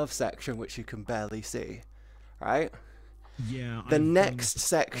that curve section, which you can barely see, right? Yeah. The I've next gone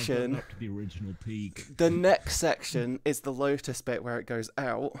section. up to the original peak. The next section is the lotus bit where it goes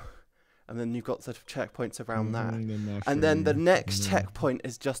out, and then you've got the checkpoints around that. And then the next checkpoint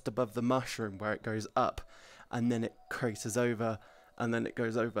is just above the mushroom where it goes up, and then it craters over, and then it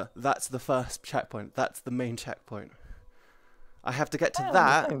goes over. That's the first checkpoint. That's the main checkpoint. I have to get to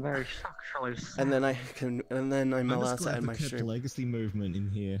that, and then I'm allowed to end my stream. Legacy movement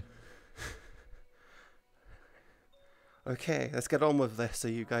in here. Okay, let's get on with this so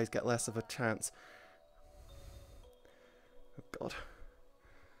you guys get less of a chance. Oh god.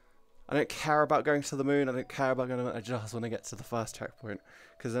 I don't care about going to the moon, I don't care about going to the moon, I just want to get to the first checkpoint,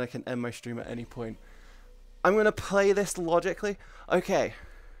 because then I can end my stream at any point. I'm going to play this logically. Okay.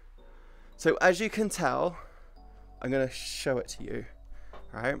 So as you can tell, I'm going to show it to you.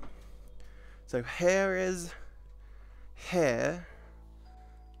 Right? So here is... Here.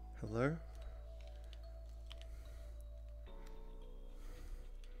 Hello?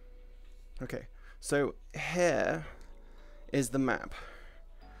 Okay. So here is the map.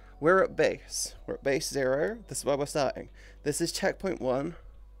 We're at base. We're at base 0. This is where we're starting. This is checkpoint 1.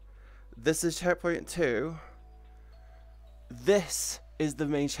 This is checkpoint 2. This is the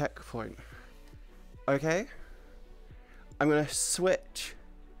main checkpoint. Okay? I'm going to switch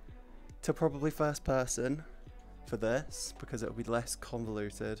to probably first person for this, because it'll be less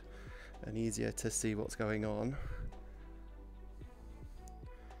convoluted and easier to see what's going on.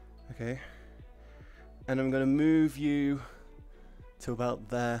 Okay. And I'm going to move you to about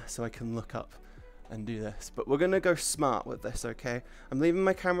there so I can look up and do this. But we're going to go smart with this, okay? I'm leaving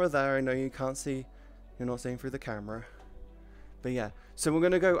my camera there. I know you can't see. You're not seeing through the camera. But yeah. So we're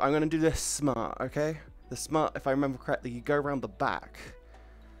going to go. I'm going to do this smart, okay? The smart, if I remember correctly, you go around the back.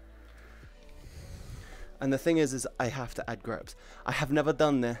 And the thing is I have to add grips. I have never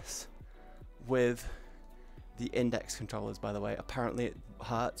done this with the index controllers, by the way. Apparently it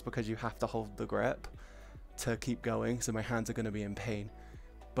hurts because you have to hold the grip to keep going, so my hands are going to be in pain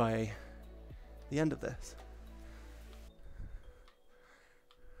by the end of this.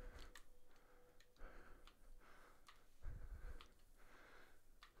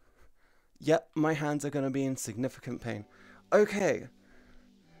 Yep, my hands are going to be in significant pain. Okay.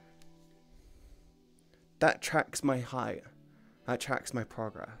 That tracks my height. That tracks my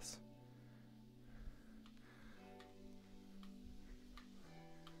progress.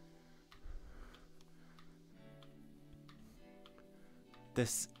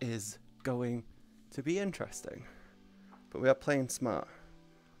 This is going to be interesting. But we are playing smart.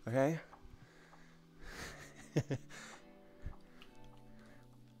 Okay?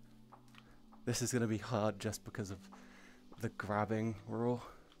 This is going to be hard just because of the grabbing rule.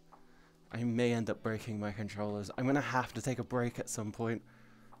 I may end up breaking my controllers. I'm going to have to take a break at some point.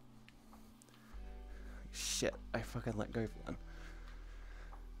 Shit, I fucking let go then.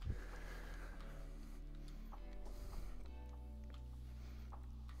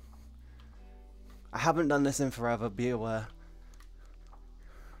 I haven't done this in forever, be aware.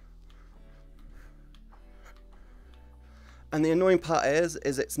 And the annoying part is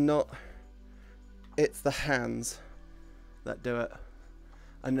it's not, it's the hands that do it.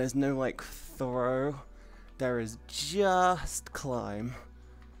 And there's no like throw, there is just climb.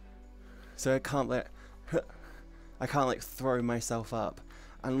 So I can't like throw myself up.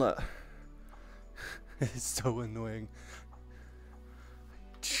 And look, it's so annoying.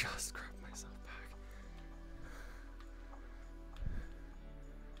 I just grab myself back.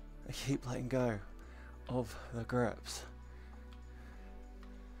 I keep letting go of the grips.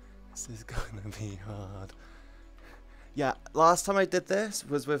 This is gonna be hard. Yeah, last time I did this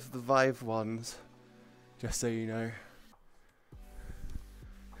was with the Vive ones, just so you know.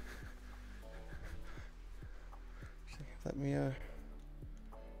 Let me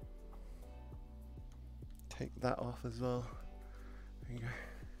take that off as well. There you go.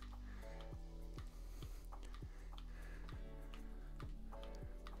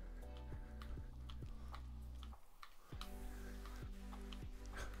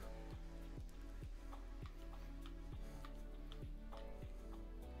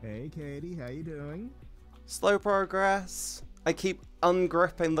 Hey Katie, how you doing? Slow progress. I keep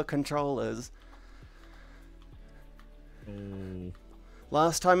ungripping the controllers. Oh.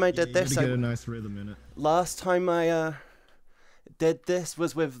 Last time I did this, get a nice rhythm in it. Last time I did this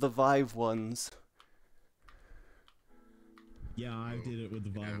was with the Vive ones. Yeah, I did it with the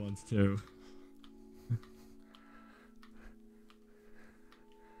Vive ones too.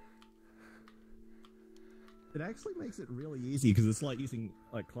 It actually makes it really easy because it's like using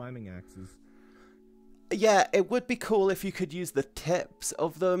like climbing axes. Yeah, it would be cool if you could use the tips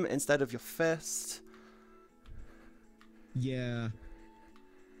of them instead of your fist. Yeah.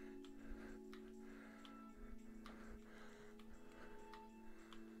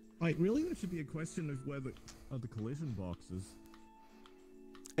 Like, really, there should be a question of where the collision boxes.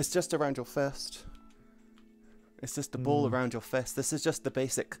 It's just around your fist. It's just a ball around your fist. This is just the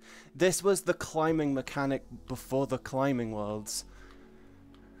basic. This was the climbing mechanic before the climbing worlds.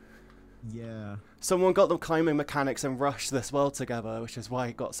 Yeah. Someone got the climbing mechanics and rushed this world together, which is why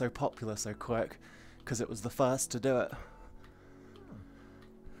it got so popular so quick. Because it was the first to do it.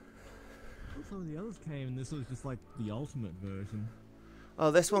 Some of the others came and this was just like the ultimate version. Oh,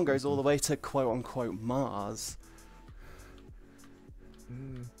 this one goes all the way to quote-unquote Mars.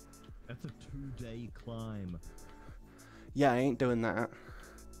 That's a 2-day climb. Yeah, I ain't doing that.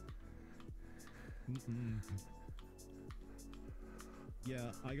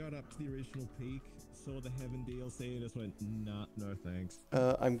 Yeah, I got up to the original peak, saw the Heaven DLC, and just went, nah, no thanks.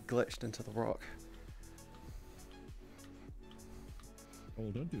 I'm glitched into the rock.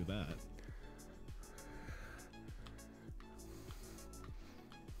 Oh, don't do that.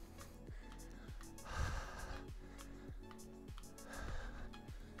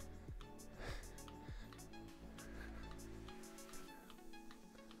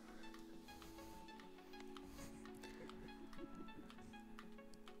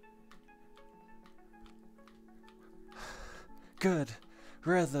 Good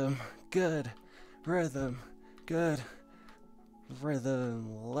rhythm, good rhythm, good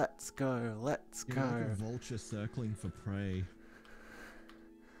rhythm. Let's go, let's You're go. like a vulture circling for prey.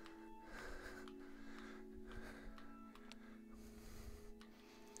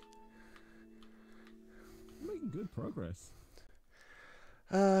 You're making good progress.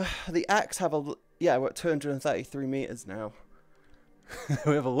 The axe have a... Yeah, we're at 233 meters now.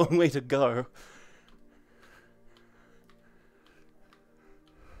 We have a long way to go.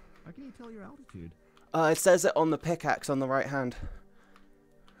 How can you tell your altitude? It says it on the pickaxe on the right hand.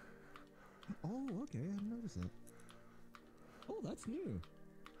 Oh, okay, I didn't notice that. Oh, that's new.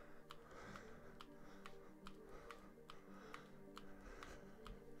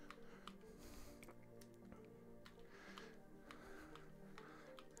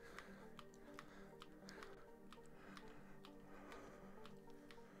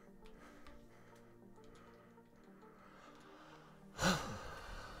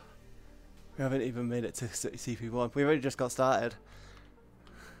 We haven't even made it to CP1. We've only just got started.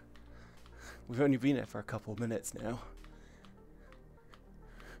 We've only been here for a couple of minutes now.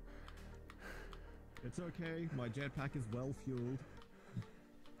 It's okay, my jetpack is well fueled.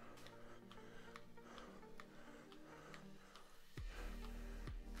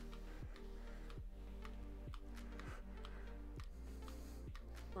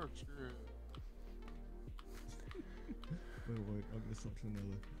 Wait, I'm gonna swap to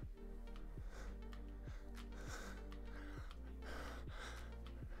another.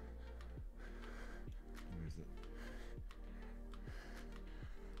 Where is it?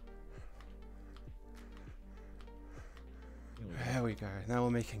 There we go. Now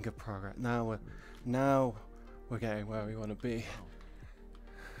we're making good progress. Now we're getting where we want to be.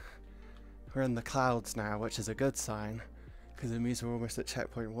 We're in the clouds now, which is a good sign, because it means we're almost at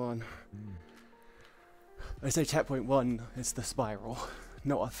checkpoint 1. I say checkpoint 1 is the spiral,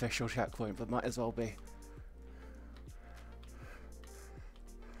 not official checkpoint, but might as well be.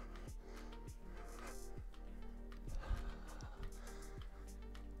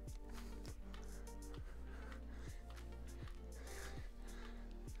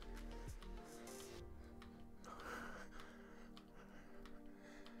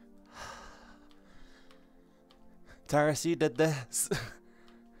 Teras, you did this.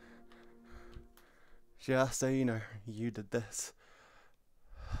 Just so you know, you did this.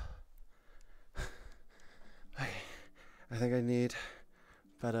 I think I need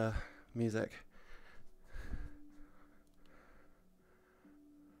better music.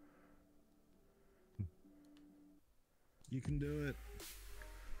 You can do it.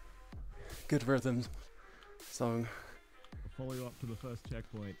 Good rhythm song. I'll follow you up to the first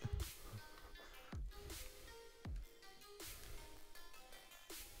checkpoint.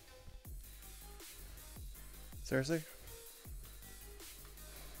 Seriously?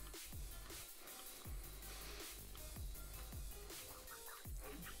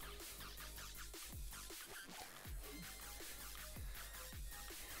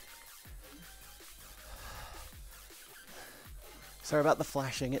 Sorry about the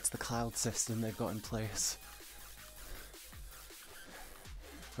flashing, it's the cloud system they've got in place.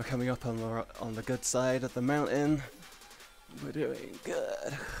 We're coming up on the good side of the mountain. We're doing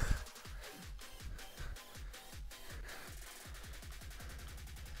good.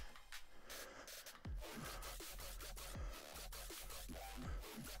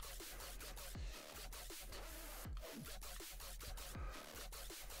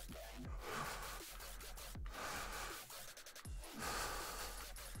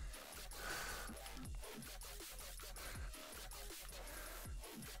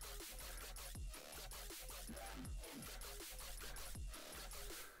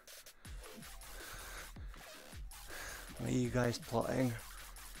 What are you guys plotting?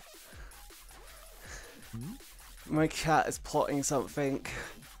 My cat is plotting something.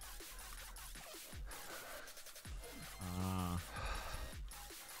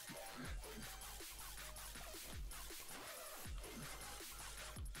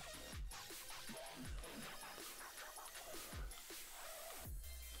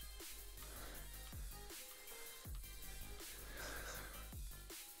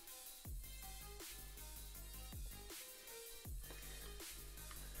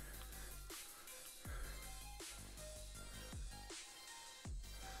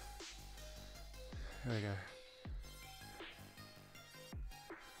 Here we go.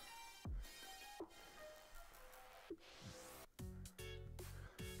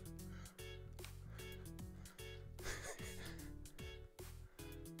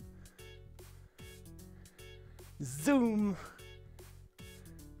 Zoom!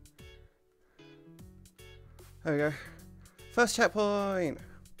 There we go. First checkpoint!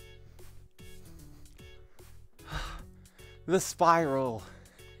 The spiral.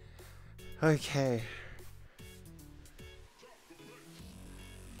 Okay.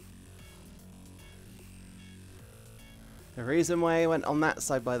 The reason why I went on that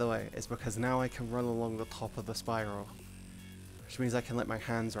side, by the way, is because now I can run along the top of the spiral. Which means I can let my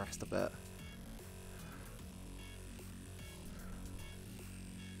hands rest a bit.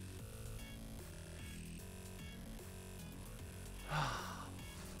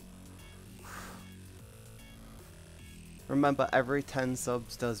 Remember, every 10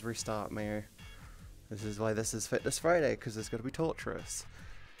 subs does restart me. This is why this is Fitness Friday, because it's going to be torturous.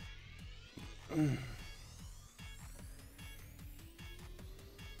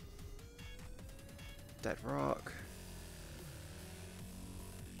 Dead rock.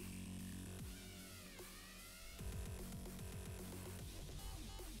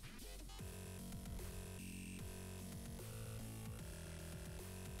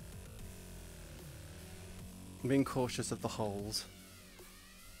 I'm being cautious of the holes.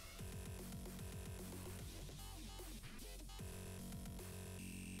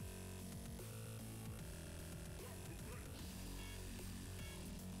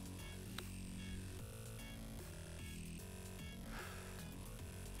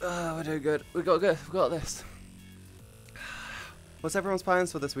 We're doing good. We got this. What's everyone's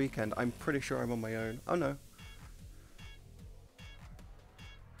plans for this weekend? I'm pretty sure I'm on my own. Oh no.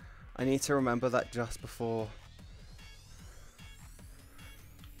 I need to remember that just before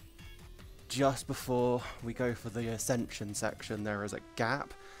we go for the ascension section, there is a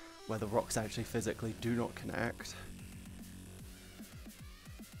gap where the rocks actually physically do not connect.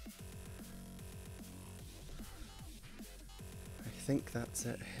 I think that's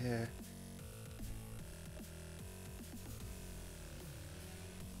it here.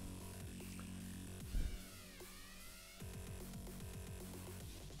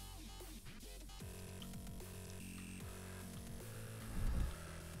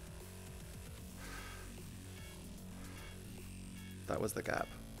 That was the gap.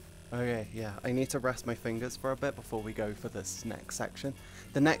 Okay, yeah, I need to rest my fingers for a bit before we go for this next section.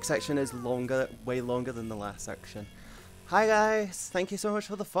 The next section is longer, way longer than the last section. Hi guys, thank you so much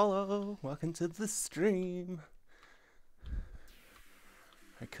for the follow. Welcome to the stream.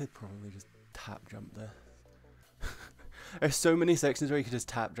 I could probably just tap jump this. There's so many sections where you can just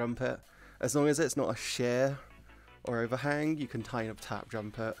tap jump it. As long as it's not a shear or overhang, you can kind of tap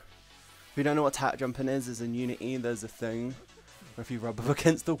jump it. If you don't know what tap jumping is in Unity, there's a thing where if you rub up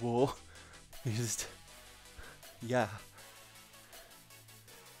against the wall, you just, yeah.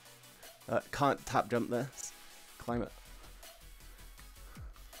 Can't tap jump this. Climb it.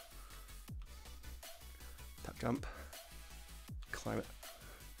 Tap jump. Climb it.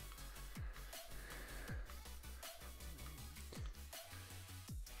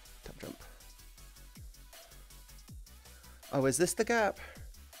 Tap jump. Oh, is this the gap?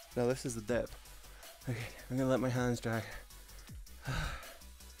 No, this is the dip. Okay, I'm gonna let my hands dry.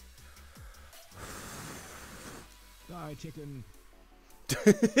 Die, chicken.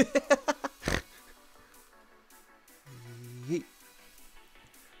 Yeet.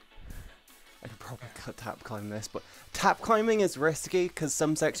 tap climb this, but tap climbing is risky because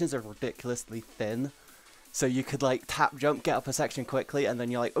some sections are ridiculously thin. So you could like tap jump, get up a section quickly, and then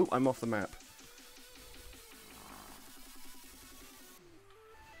you're like, oh, I'm off the map.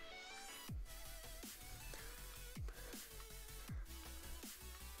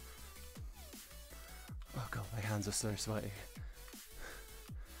 Oh god, my hands are so sweaty.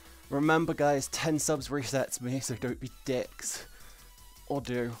 Remember guys, 10 subs resets me, so don't be dicks. Or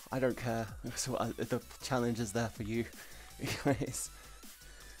do, I don't care. So the challenge is there for you guys.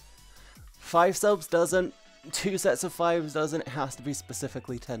 5 subs doesn't, 2 sets of 5s doesn't, it has to be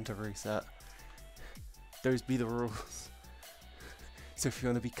specifically 10 to reset. Those be the rules. So if you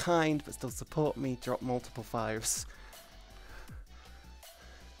want to be kind but still support me, drop multiple 5s.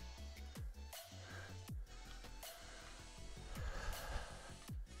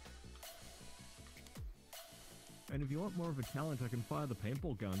 And if you want more of a challenge, I can fire the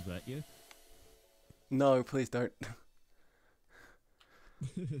paintball guns at you. No, please don't.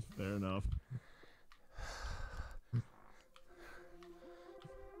 Fair enough.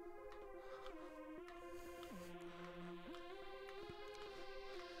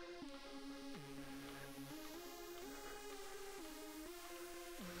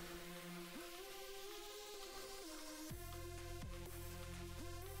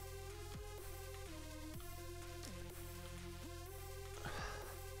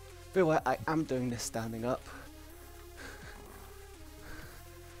 But wait, I am doing this standing up.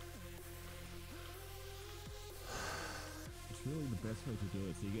 It's really the best way to do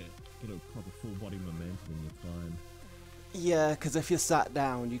it, so you get a proper full body momentum in your climb. Yeah, because if you're sat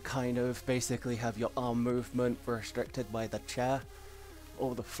down, you kind of basically have your arm movement restricted by the chair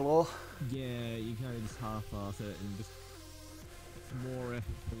or the floor. Yeah, you kind of just half-ass it and just more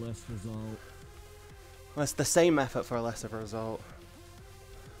effort for less result. Well, it's the same effort for a lesser result.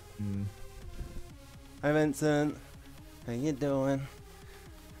 Hi Vincent, how you doing?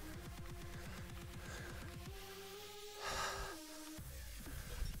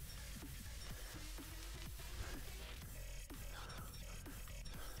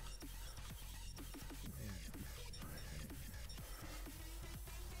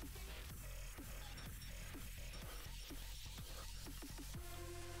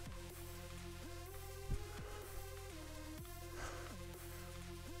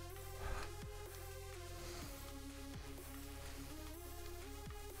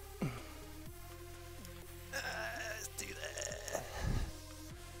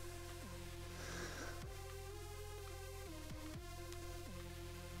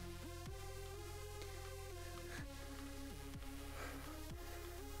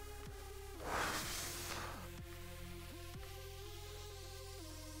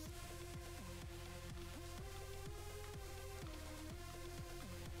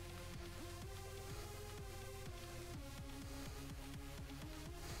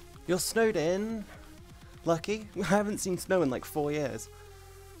 You're snowed in? Lucky? I haven't seen snow in like 4 years.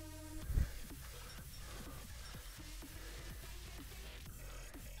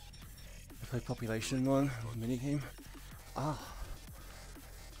 I play population one, minigame. Ah.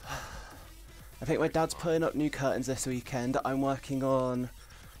 I think my dad's putting up new curtains this weekend. I'm working on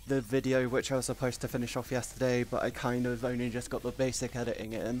the video which I was supposed to finish off yesterday, but I kind of only just got the basic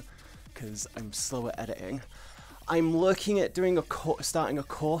editing in because I'm slow at editing. I'm looking at doing starting a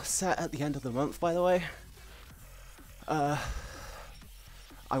course set at the end of the month, by the way. I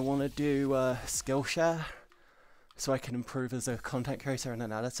want to do Skillshare so I can improve as a content creator and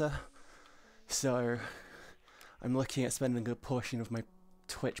an editor. So I'm looking at spending a good portion of my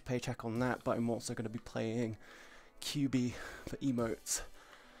Twitch paycheck on that, but I'm also going to be playing QB for emotes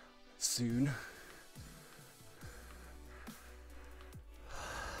soon.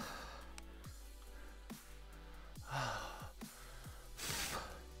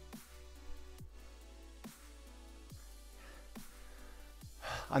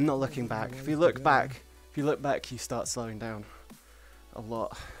 I'm not looking back. If you look back, you start slowing down a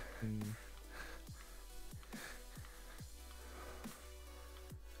lot.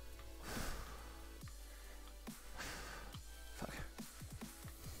 Fuck.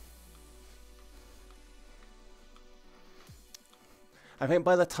 I think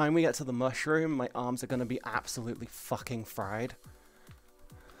by the time we get to the mushroom, my arms are going to be absolutely fucking fried.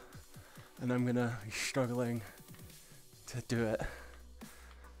 And I'm going to be struggling to do it.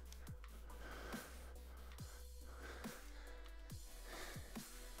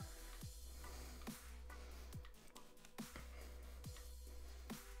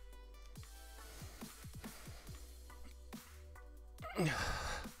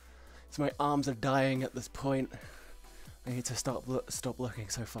 So my arms are dying at this point. I need to stop looking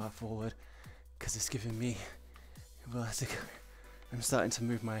so far forward. because it's giving me vertigo. I'm starting to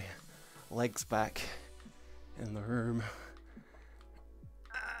move my legs back in the room.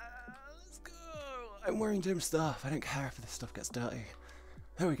 Let's go. I'm wearing gym stuff. I don't care if this stuff gets dirty.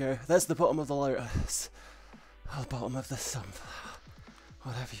 There we go. There's the bottom of the lotus. Or the bottom of the sunflower.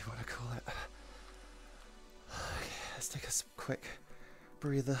 Whatever you want to call it. Okay, let's take a quick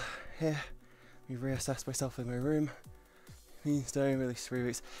breather here. Let me reassess myself in my room. He's doing really 3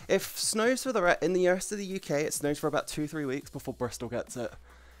 weeks. If snows for in the rest of the UK, it snows for about 2-3 weeks before Bristol gets it.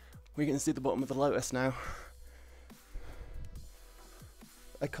 We can see the bottom of the lotus now.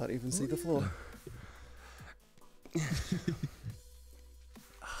 I can't even see the floor. I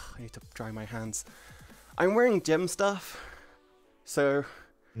need to dry my hands. I'm wearing gym stuff, so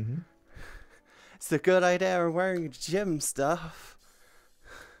it's a good idea. I'm wearing gym stuff.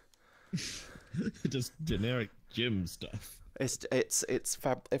 Just generic gym stuff. It's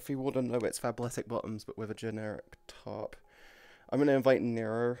fab. If you want to know, it's Fabletics bottoms, but with a generic top. I'm gonna invite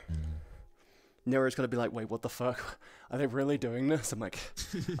Nero. Nero's gonna be like, wait, what the fuck? Are they really doing this? I'm like,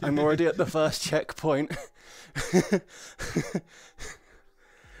 I'm already at the first checkpoint.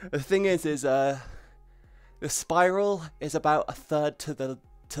 The thing is the spiral is about a third to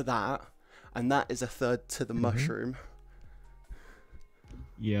that, and that is a third to the mushroom.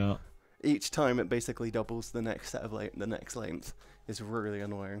 Yeah. Each time it basically doubles the next set of the next length. Is really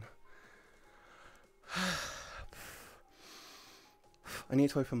annoying. I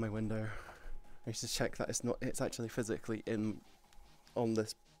need to open my window. I need to check that it's actually physically on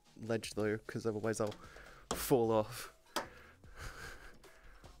this ledge though, because otherwise I'll fall off.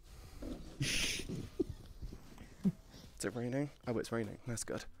 Is it raining? Oh, it's raining. That's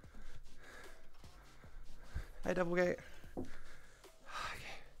good. Hey, Doublegate.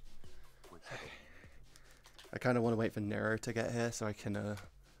 I kind of want to wait for Nero to get here so I can,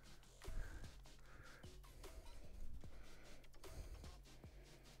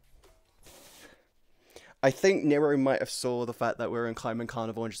 I think Nero might have saw the fact that we're in Climbing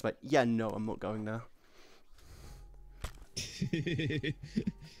Carnival and just like, yeah, no, I'm not going there.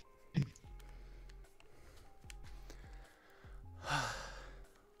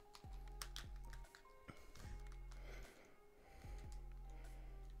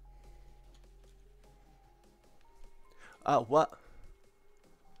 What?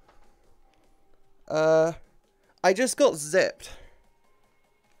 I just got zipped.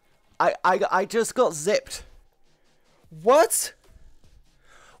 I just got zipped. What?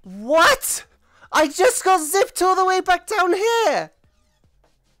 What? I just got zipped all the way back down here.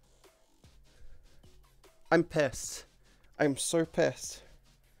 I'm pissed. I'm so pissed.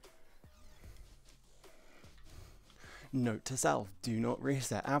 Note to self, do not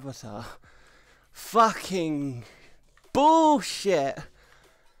reset avatar. Fucking bullshit.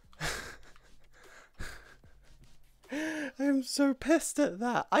 I'm so pissed at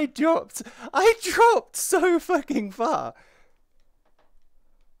that. I dropped so fucking far.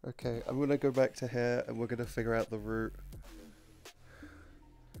 Okay, I'm gonna go back to here and we're gonna figure out the route.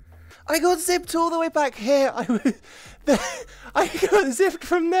 I got zipped all the way back here. I got zipped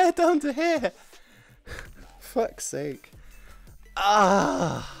from there down to here. Fuck's sake.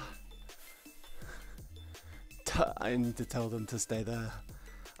 I need to tell them to stay there.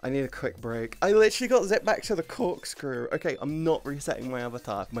 I need a quick break. I literally got zipped back to the corkscrew. Okay, I'm not resetting my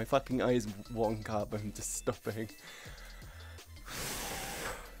avatar. My fucking eyes wonk up. I'm just stopping.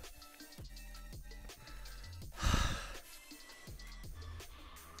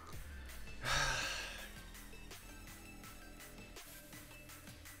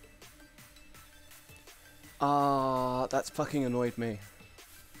 That's fucking annoyed me.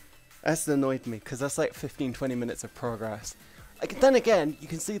 That's annoyed me, because that's like 15-20 minutes of progress. Like, then again, you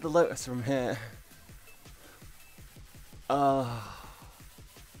can see the lotus from here. I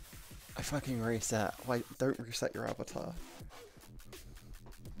fucking reset. Why, don't reset your avatar.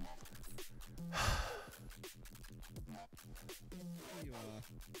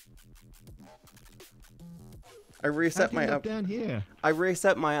 I reset my down here. I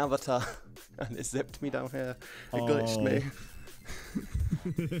reset my avatar and it zipped me down here. It glitched me.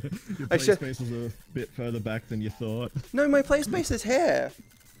 Your play space was a bit further back than you thought. No, my play space is here.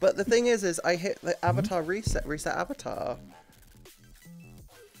 But the thing is I hit the avatar reset avatar.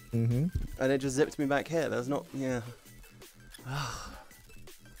 And it just zipped me back here. There's not, yeah.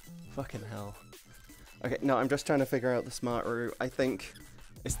 Fucking hell. Okay, no, I'm just trying to figure out the smart route. I think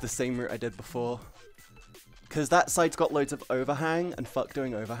it's the same route I did before. Because that side's got loads of overhang, and fuck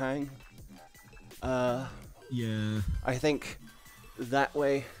doing overhang. Yeah. I think that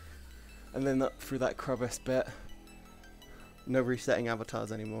way, and then through that crevice bit. No resetting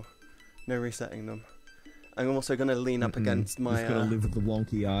avatars anymore. No resetting them. I'm also gonna lean up against my. Just gotta live with the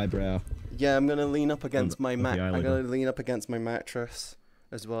wonky eyebrow. Yeah, I'm gonna lean up against my okay, I'm gonna lean up against my mattress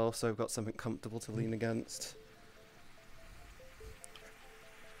as well, so I've got something comfortable to lean against.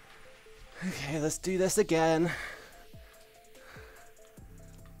 Okay, let's do this again.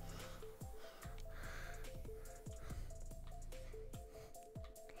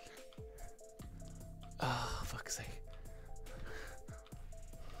 Oh, fuck's sake.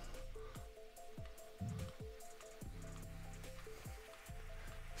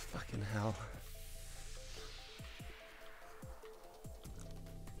 Fucking hell.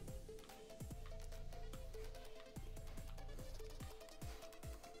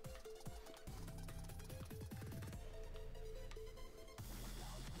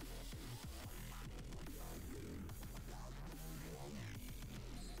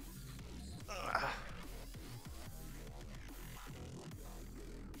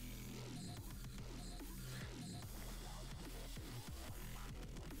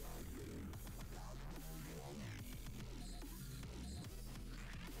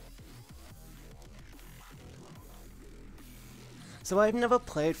 So I've never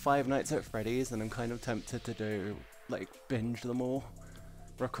played Five Nights at Freddy's, and I'm kind of tempted to do, like, binge them all,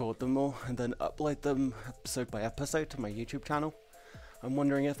 record them all, and then upload them episode by episode to my YouTube channel. I'm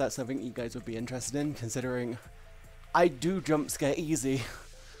wondering if that's something you guys would be interested in, considering I do jump scare easy.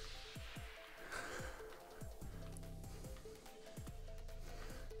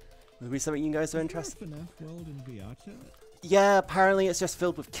 Would it be something you guys are interested in? FNAF world in VRchat? Yeah, apparently it's just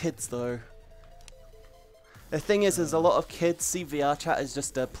filled with kids though. The thing is a lot of kids see VRchat as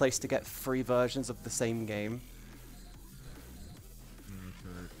just a place to get free versions of the same game.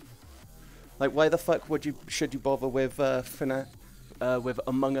 Like, why the fuck should you bother with with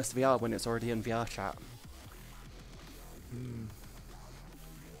Among Us VR when it's already in VRchat?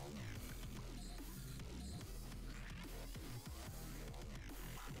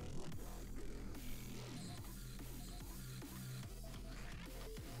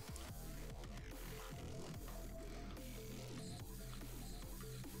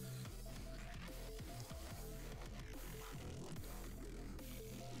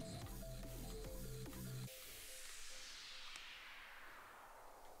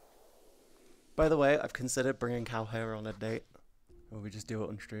 By the way, I've considered bringing Cow Hair on a date, or we just do it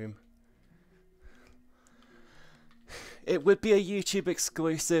on stream. It would be a YouTube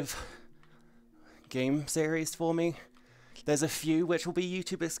exclusive game series for me. There's a few which will be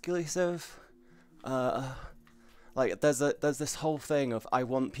YouTube exclusive. Like there's this whole thing of I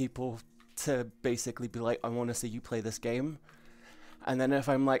want people to basically be like, I want to see you play this game, and then if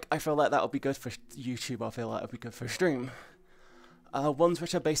I'm like, I feel like that'll be good for YouTube, I feel like it'll be good for stream. Ones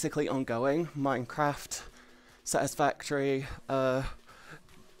which are basically ongoing, Minecraft, Satisfactory,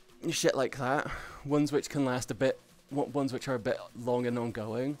 shit like that. Ones which can last a bit, ones which are a bit long and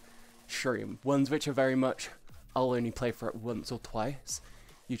ongoing, stream. Ones which are very much, I'll only play for it once or twice,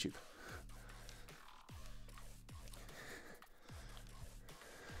 YouTube.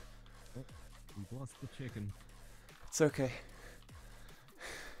 Oh, we've lost the chicken. It's okay.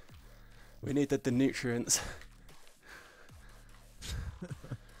 We needed the nutrients.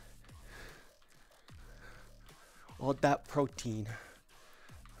 All that protein.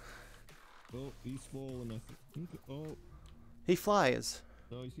 Oh, he's fallen, I think. Oh. He flies.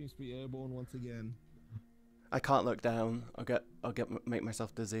 No, he seems to be airborne once again. I can't look down. Make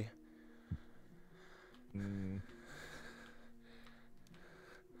myself dizzy.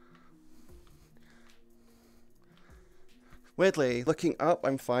 Weirdly, looking up,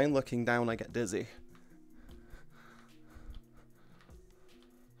 I'm fine. Looking down, I get dizzy.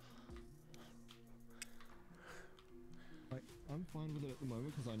 I'm fine with it at the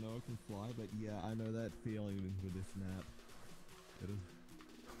moment because I know I can fly, but yeah, I know that feeling with this nap.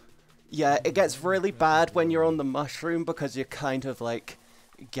 Yeah, it gets really bad when you're on the mushroom because you're kind of like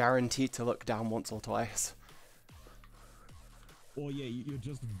guaranteed to look down once or twice. Or yeah, you're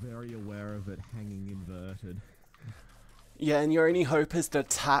just very aware of it hanging inverted. Yeah, and your only hope is to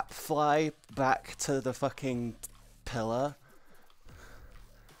tap fly back to the fucking pillar.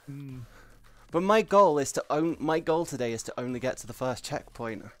 But my goal today is to only get to the first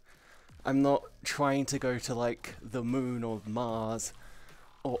checkpoint. I'm not trying to go to like the moon or Mars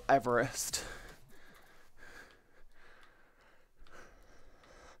or Everest.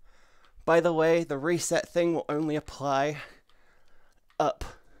 By the way, the reset thing will only apply up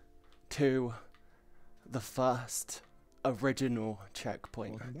to the first original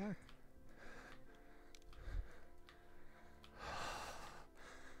checkpoint. Welcome back.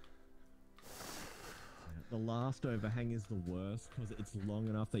 The last overhang is the worst because it's long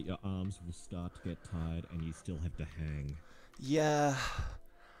enough that your arms will start to get tired and you still have to hang. Yeah,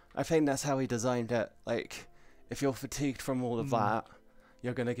 I think that's how he designed it. Like, if you're fatigued from all of that,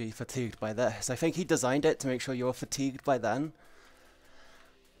 you're gonna get fatigued by this. I think he designed it to make sure you're fatigued by then,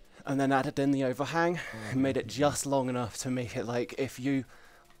 and then added in the overhang and made it just long enough to make it like if you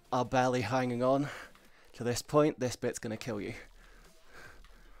are barely hanging on to this point, this bit's gonna kill you.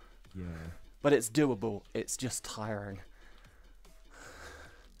 Yeah. But it's doable. It's just tiring.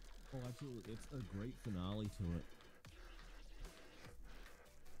 Oh, absolutely. It's a great finale to it.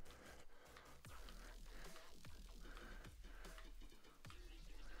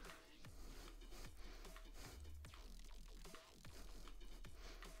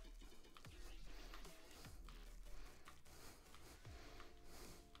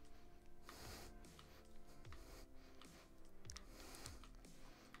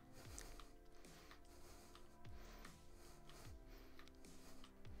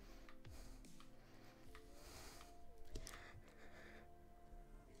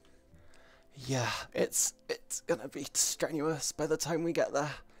 Yeah, it's gonna be strenuous by the time we get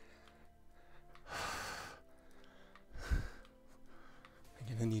there.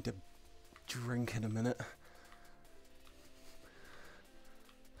 I'm gonna need a drink in a minute.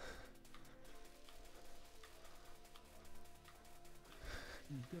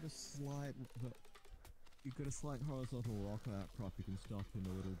 You've got a slight horizontal rock outcrop you can stop in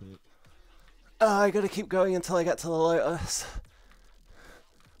a little bit. I gotta keep going until I get to the lotus.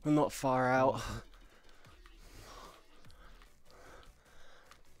 We're not far out.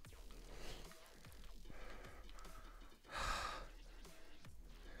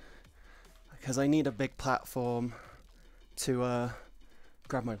 Because I need a big platform to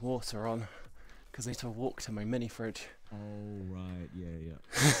grab my water on. Because I need to walk to my mini fridge. Oh, right,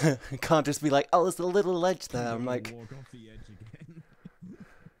 yeah. I can't just be like, oh, there's a little ledge there. I'm like, walk off the edge again.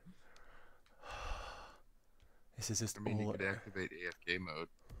 this is just I mean, you all could activate AFK mode.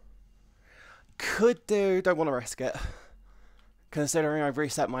 Could do, don't want to risk it. Considering I've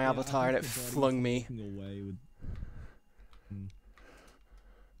reset my avatar and it the body's flung me. walking away with...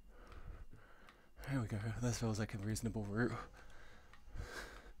 There we go, this feels like a reasonable route.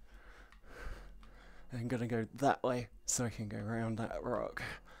 I'm gonna go that way so I can go around that rock.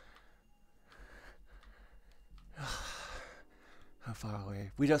 How far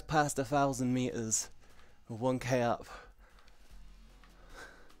away? We just passed 1,000 meters. We're 1k up.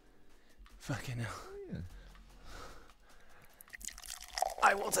 Fucking hell. Oh, yeah.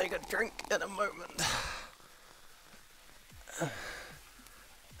 I will take a drink in a moment.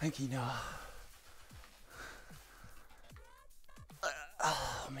 Thank you, Noah.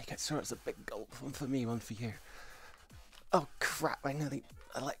 I'll make it sure it's a big gulp. One for me, one for you. Oh crap, I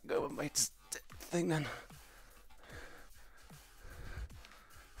let go of my thing then.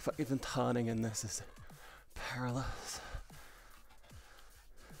 Even turning in this is perilous.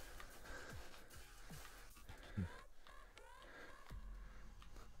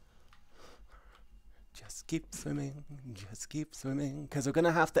 Just keep swimming, just keep swimming. Because we're going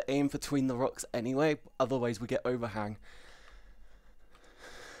to have to aim between the rocks anyway, otherwise we get overhang.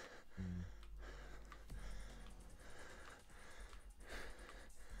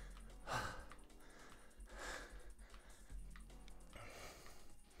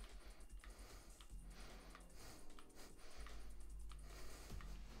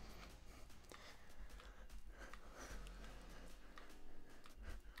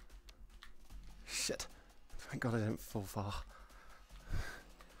 Shit. Thank God I didn't fall far.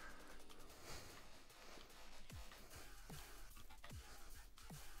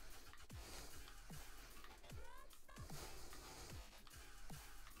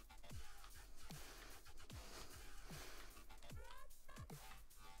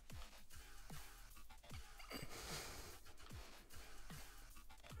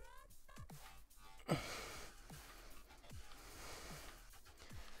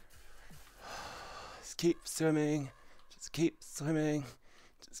 Just keep swimming, just keep swimming,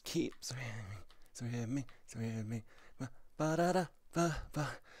 just keep swimming, swimming, swimming. Ba da da ba ba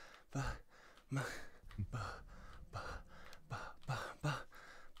ba ba ba ba ba ba ba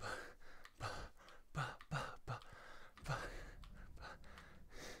ba ba ba ba ba.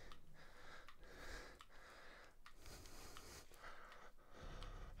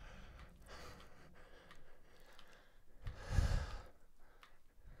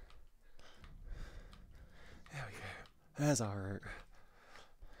 There we go. There's our route.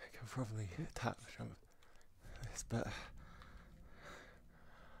 I can probably tap some of this, but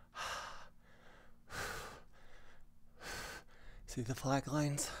see the flag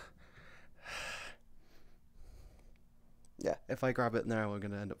lines? if I grab it now, I'm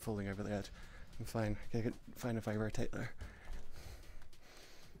gonna end up falling over the edge. I'm fine. Okay, fine if I rotate there.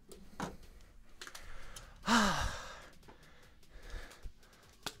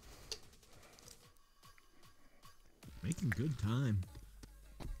 Making good time.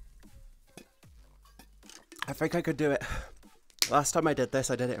 I think I could do it. Last time I did this,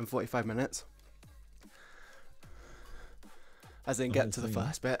 I did it in 45 minutes. As in, get to the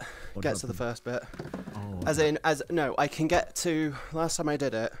first bit. Get to the first bit. As in, no, I can get to, last time I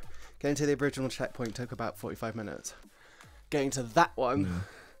did it, getting to the original checkpoint took about 45 minutes. Getting to that one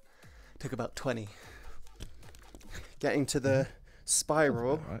took about 20. Getting to the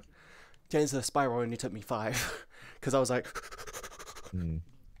spiral, getting to the spiral only took me 5. Because I was like,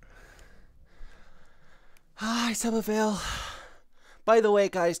 Hi, Somerville. By the way,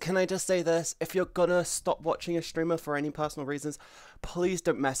 guys, can I just say this? If you're gonna stop watching a streamer for any personal reasons, please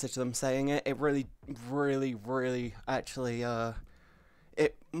don't message them saying it. It really, really, really actually,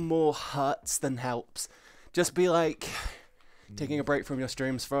 it more hurts than helps. Just be like, taking a break from your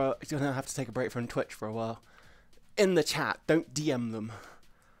streams for, you're gonna have to take a break from Twitch for a while. In the chat, don't DM them.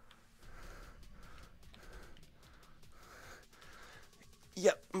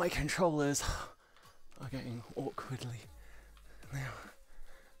 Yep, my controllers are getting awkwardly now.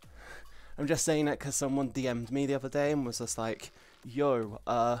 I'm just saying it because someone DM'd me the other day and was just like, yo,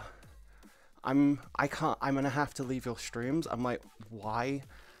 I'm gonna have to leave your streams. I'm like, why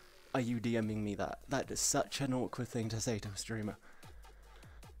are you DMing me that? That is such an awkward thing to say to a streamer.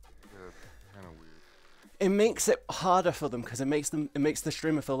 Yeah, kind of weird. It makes it harder for them because it makes the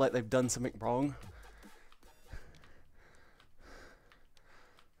streamer feel like they've done something wrong.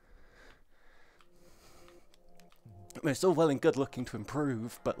 I mean, it's all well and good looking to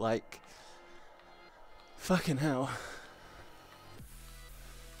improve, but like, fucking hell.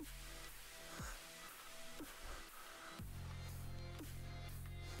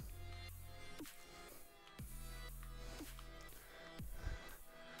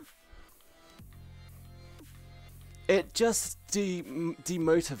 It just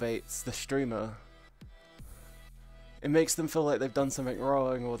demotivates the streamer. It makes them feel like they've done something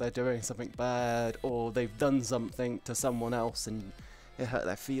wrong, or they're doing something bad, or they've done something to someone else and it hurt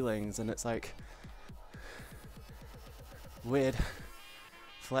their feelings, and it's like, weird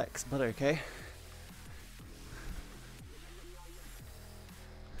flex, but okay.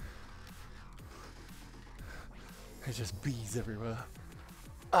 There's just bees everywhere.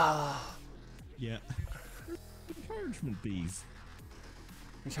 Ah. Yeah. Encouragement bees.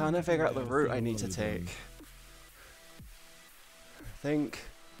 I'm trying to figure out the route I need to take. I think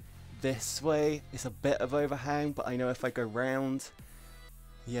this way is a bit of overhang, but I know if I go round,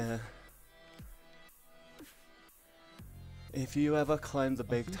 yeah. If you ever climb the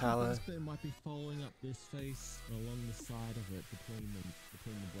big tower, The best bit might be following up this face along the side of it between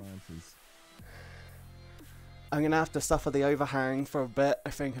the branches. I'm gonna have to suffer the overhang for a bit. I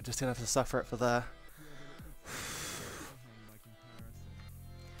think I'm just gonna have to suffer it for there.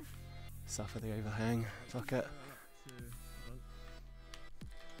 Suffer the overhang. Fuck it.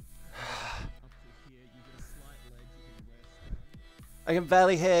 I can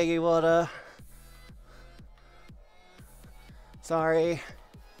barely hear you, Water. Sorry.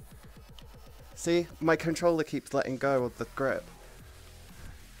 See, my controller keeps letting go of the grip.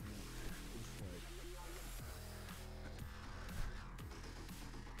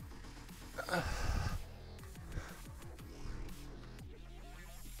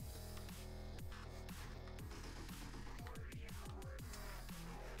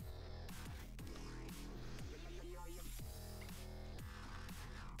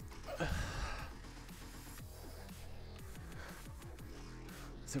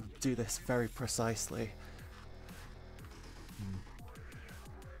 So do this very precisely.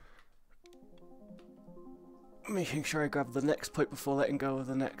 Making sure I grab the next point before letting go of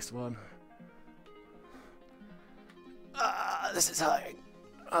the next one. Ah, this is hurting.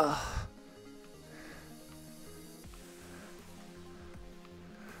 Ah.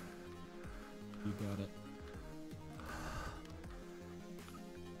 You got it.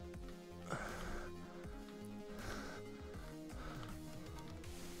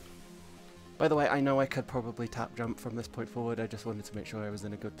 By the way, I know I could probably tap jump from this point forward. I just wanted to make sure I was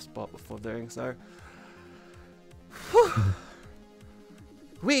in a good spot before doing so.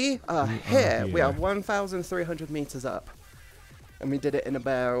 We are here. We are 1,300 meters up. And we did it in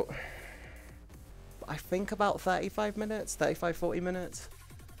about, I think about 35 minutes, 35, 40 minutes.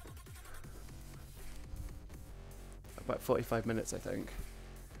 About 45 minutes, I think.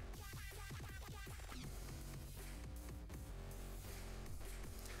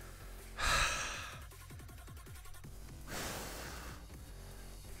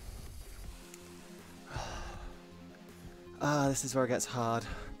 This is where it gets hard.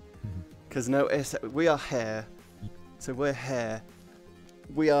 Because notice, we are here. So we're here.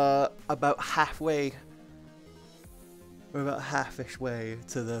 We are about halfway. We're about half-ish way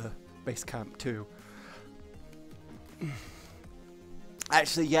to the base camp too.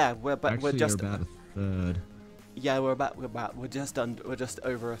 Actually, yeah, we're just you're about a third. Yeah, we're just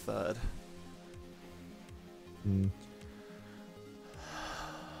over a third. Mm.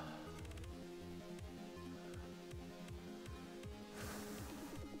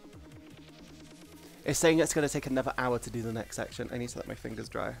 It's saying it's going to take another hour to do the next section. I need to let my fingers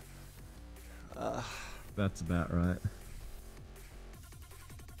dry. That's about right.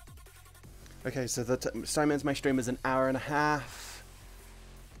 Okay, so the time ends my stream is an hour and a half.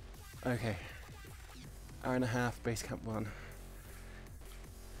 Okay. Hour and a half, base camp 1.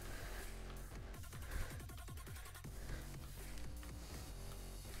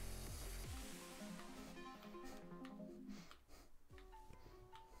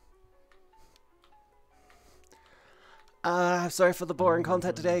 Sorry for the boring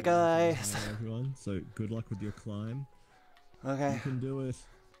content today, guys. Hi everyone, so good luck with your climb. Okay. You can do it.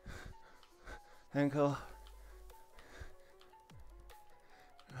 Ankle.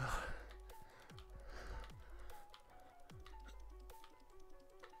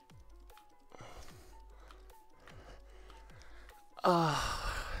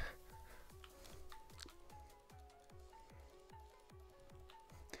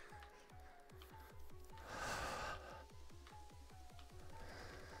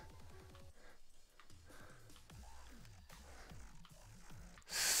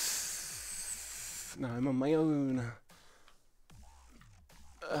 Now I'm on my own.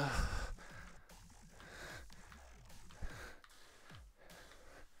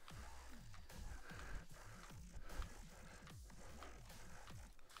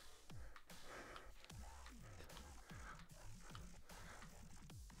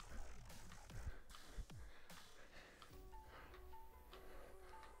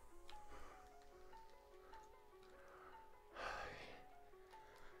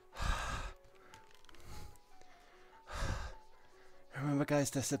 Remember guys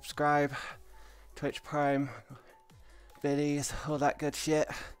to subscribe, Twitch Prime, biddies, all that good shit.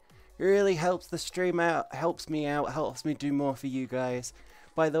 It really helps the stream out, helps me out, helps me do more for you guys.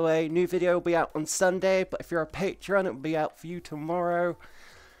 By the way, new video will be out on Sunday, but if you're a Patreon, it will be out for you tomorrow.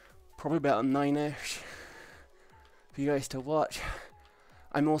 Probably about 9ish for you guys to watch.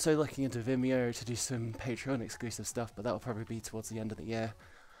 I'm also looking into Vimeo to do some Patreon exclusive stuff, but that will probably be towards the end of the year.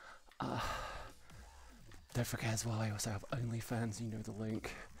 Don't forget as well, I also have OnlyFans, you know the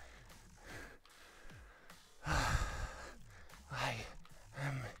link. I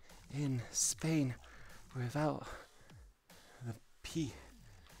am in Spain without the P.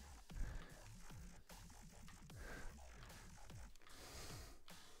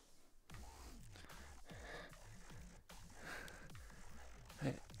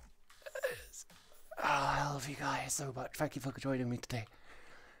 I love you guys so much. Thank you for joining me today.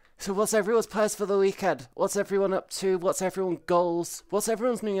 So what's everyone's plans for the weekend? What's everyone up to? What's everyone's goals? What's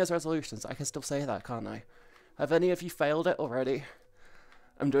everyone's New Year's resolutions? I can still say that, can't I? Have any of you failed it already?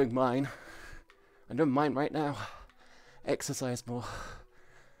 I'm doing mine. I'm doing mine right now. Exercise more.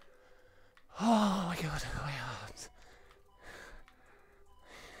 Oh my god, my arms.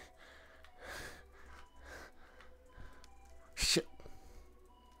 Shit.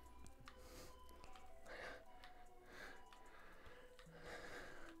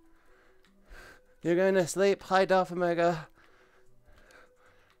 You're going to sleep? Hi, Darth Omega.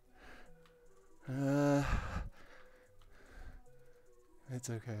 It's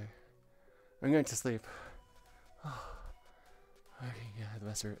okay. I'm going to sleep. Oh. Okay, yeah, the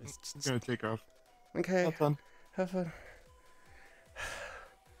rest of it is just... I'm gonna take off. Okay. Have fun. Have fun.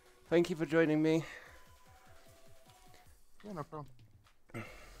 Thank you for joining me. Yeah, no problem.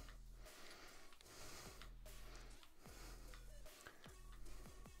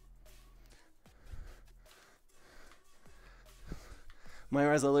 My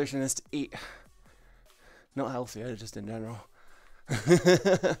resolution is to eat. Not healthy, just in general.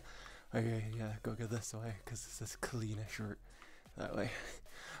 Okay, yeah, go this way, because it's this cleaner shirt. That way.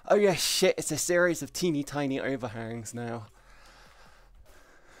 Oh yeah, shit, it's a series of teeny tiny overhangs now.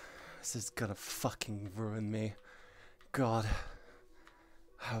 This is gonna fucking ruin me. God.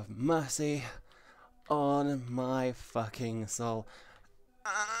 Have mercy on my fucking soul.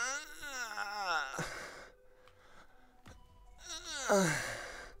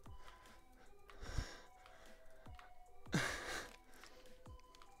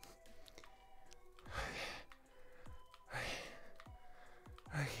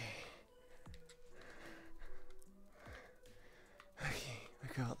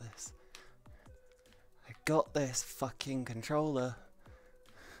 got this fucking controller.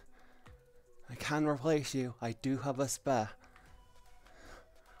 I can replace you. I do have a spare.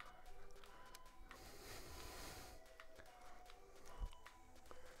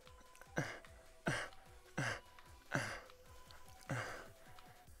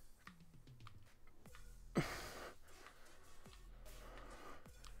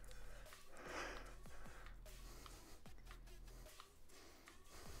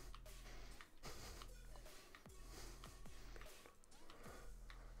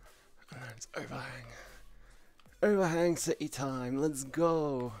 It's overhang. Overhang city time. Let's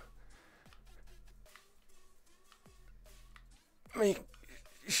go. Make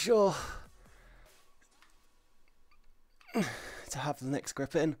sure to have the next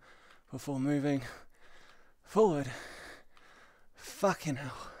grip in before moving forward. Fucking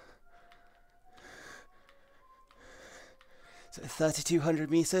hell. So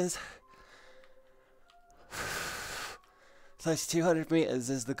 3,200 meters. 3,200 meters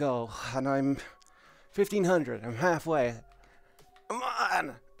is the goal, and I'm 1,500. I'm halfway. Come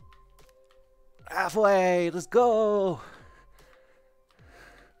on! Halfway! Let's go!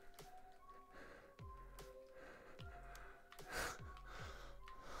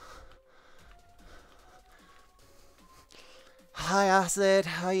 Hi, Acid.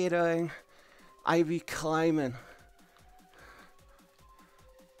 How you doing? I be climbing.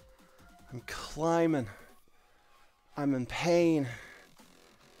 I'm climbing. I'm in pain.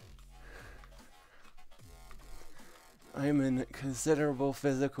 I'm in considerable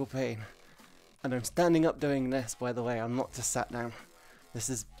physical pain. And I'm standing up doing this, by the way. I'm not just sat down. This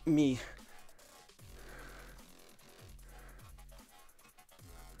is me.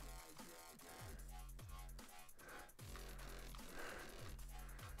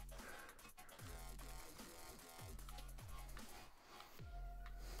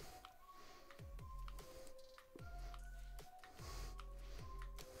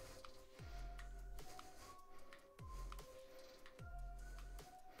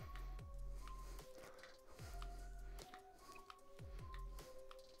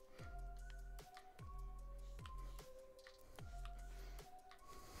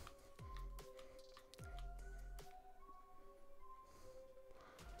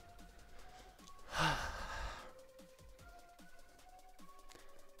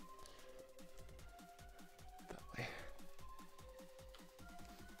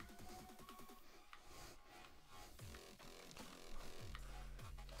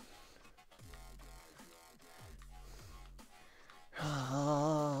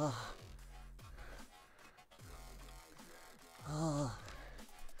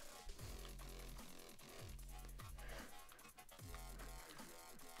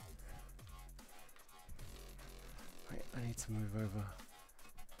 I need to move over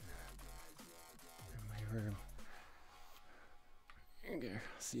in my room. There you go,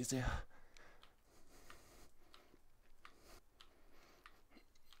 it's easier.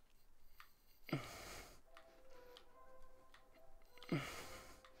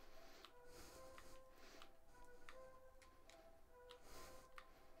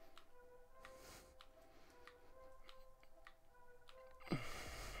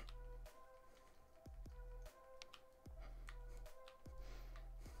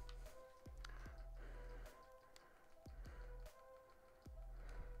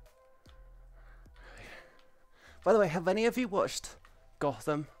 By the way, have any of you watched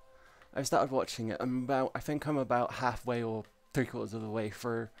Gotham? I've started watching it. I think I'm about halfway or 3/4 of the way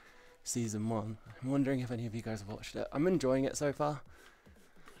through season 1. I'm wondering if any of you guys have watched it. I'm enjoying it so far.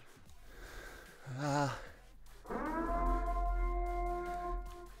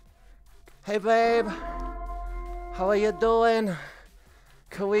 Hey babe, how are you doing?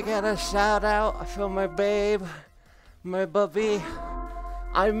 Can we get a shout out for my babe, my bubby?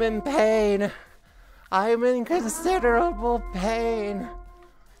 I'm in pain. I'm in considerable pain.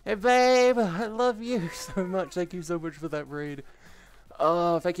 Hey babe, I love you so much. Thank you so much for that raid.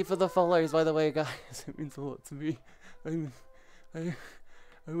 Oh, thank you for the follows, by the way, guys. It means a lot to me. I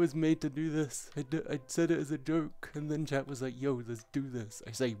was made to do this. I said it as a joke, and then chat was like, yo, let's do this.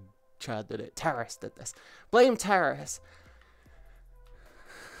 I say Chad did it. Teras did this. Blame Teras.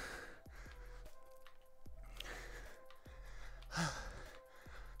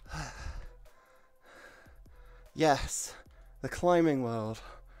 Yes, the climbing world.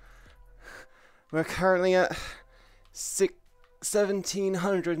 We're currently at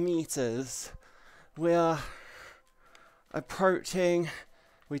 1,700 meters. We are approaching,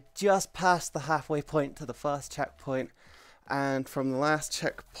 we just passed the halfway point to the first checkpoint, and from the last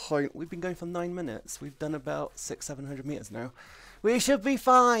checkpoint, we've been going for 9 minutes. We've done about 600-700 meters now. We should be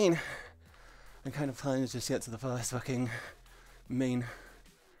fine. I'm kind of planning to just get to the first fucking main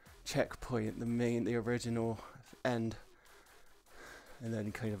checkpoint, the original end, and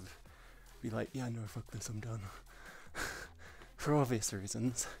then kind of be like, yeah, no, fuck this, I'm done. For obvious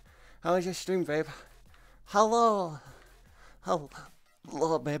reasons. How was your stream, babe? Hello! Hello,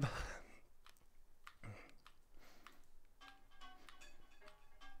 babe.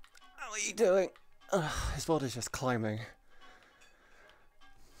 How are you doing? His water's just climbing.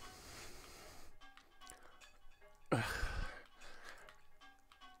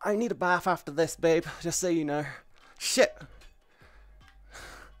 I need a bath after this, babe, just so you know. Shit!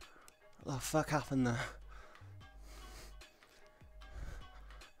 What the fuck happened there?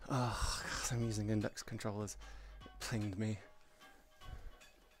 Oh, God, I'm using index controllers. It pinged me.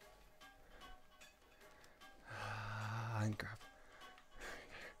 And grab.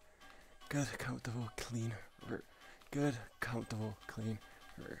 Good, comfortable, clean. Good, comfortable, clean.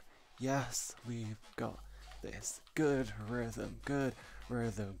 Yes, we've got this. Good rhythm, good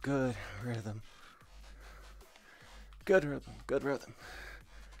rhythm, good rhythm. Good rhythm, good rhythm.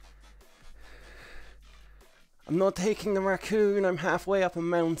 I'm not taking the raccoon, I'm halfway up a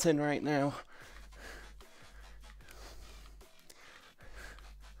mountain right now.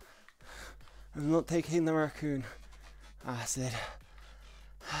 I'm not taking the raccoon. Acid.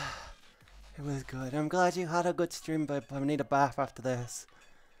 It was good. I'm glad you had a good stream, but I need a bath after this.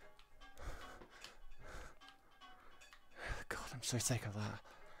 God, I'm so sick of that.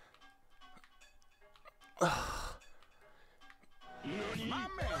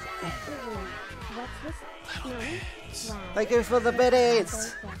 What's this? No? Wow. Thank you for the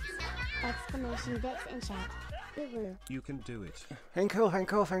biddies! Exclamation Dex in chat. Boo-boo. You can do it. Thank you,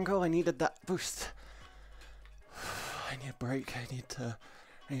 thank you, thank you. I needed that boost. I need a break. I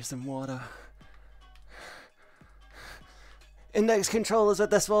need some water. Index controllers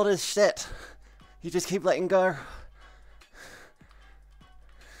with this water is shit. You just keep letting go.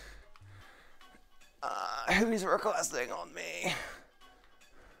 Who's requesting on me?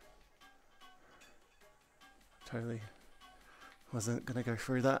 Totally wasn't gonna go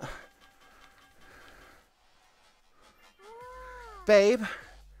through that. Babe,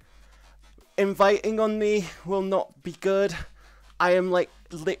 inviting on me will not be good. I am like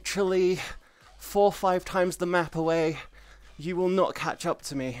literally 4 or 5 times the map away. You will not catch up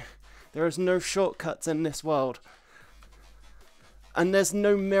to me. There is no shortcuts in this world. And there's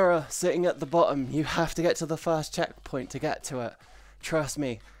no mirror sitting at the bottom. You have to get to the first checkpoint to get to it. Trust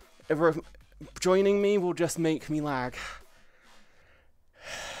me. Joining me will just make me lag.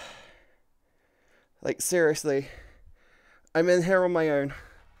 Like, seriously. I'm in here on my own.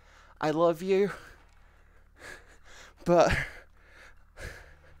 I love you. But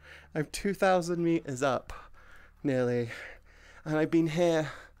I'm 2,000 meters up, nearly. And I've been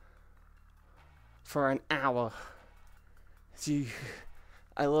here for an hour. Gee,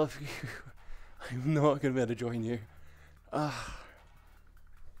 I love you. I'm not going to be able to join you.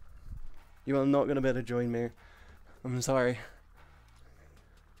 You are not going to be able to join me. I'm sorry.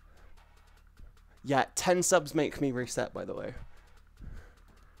 Yeah, 10 subs make me reset, by the way.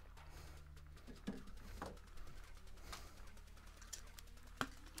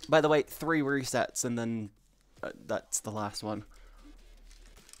 By the way, 3 resets, and then that's the last one.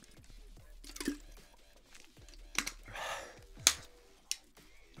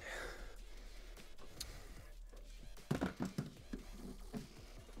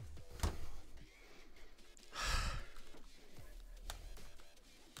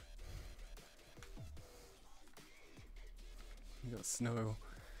 You got snow.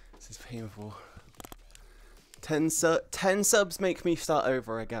 This is painful. 10 subs make me start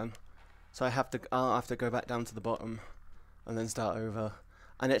over again, so I'll have to go back down to the bottom, and then start over.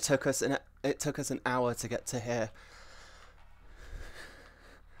 And it took us an hour to get to here.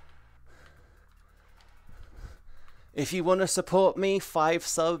 If you want to support me, 5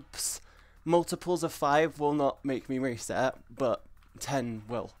 subs, multiples of 5 will not make me reset, but 10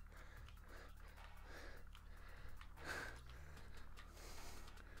 will.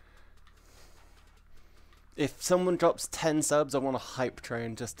 If someone drops 10 subs, I want a hype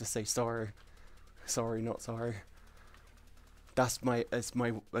train just to say sorry. Sorry, not sorry. That's my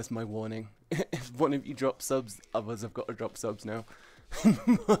warning. If one of you drops subs, others have got to drop subs now.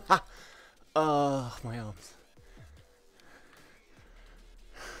 Oh, my arms.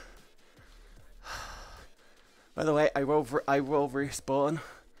 By the way, I will respawn,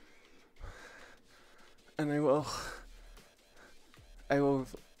 and I will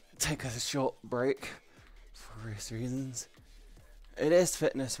take a short break for various reasons. It is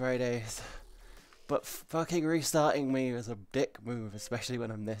Fitness Fridays, but fucking restarting me is a dick move, especially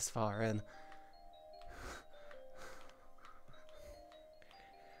when I'm this far in.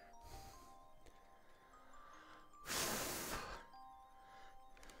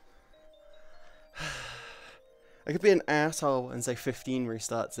 I could be an asshole and say 15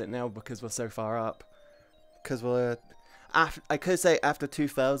 restarts it now because we're so far up. Because we're... I could say after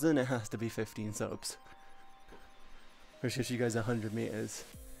 2,000 it has to be 15 subs. Which gives you guys 100 meters.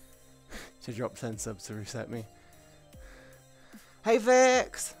 To drop 10 subs to reset me. Hey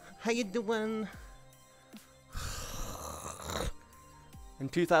Vex! How you doing?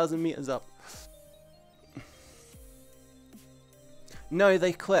 And 2,000 meters up. No,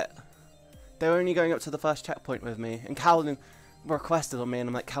 they quit. They were only going up to the first checkpoint with me. And Cal requested on me and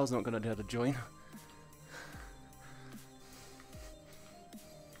I'm like, Cal's not going to be able to join.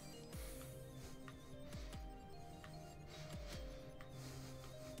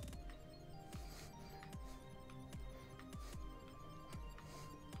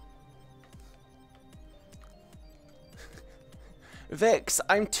 Vix,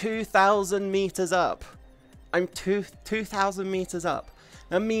 I'm 2,000 meters up. I'm 2,000 meters up.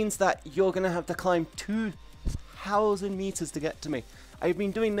 That means that you're going to have to climb 2,000 meters to get to me. I've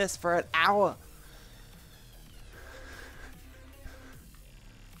been doing this for an hour.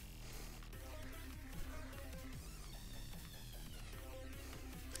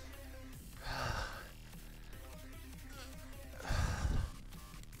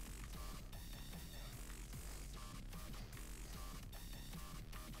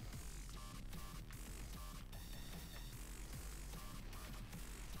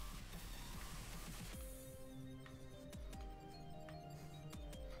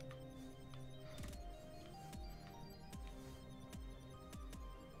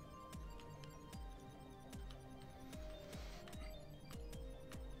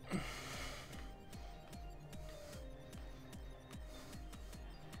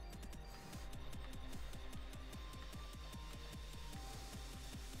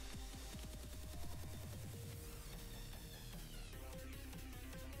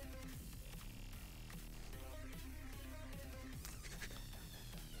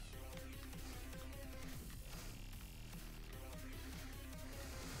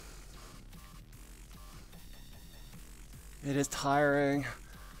 It is tiring.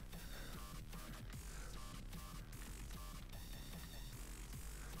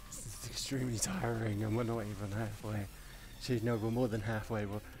 This is extremely tiring, and we're not even halfway. Actually, no, we're more than halfway.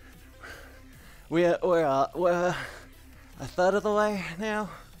 We're a third of the way now.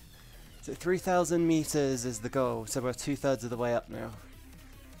 So 3,000 meters is the goal. So we're 2/3 of the way up now.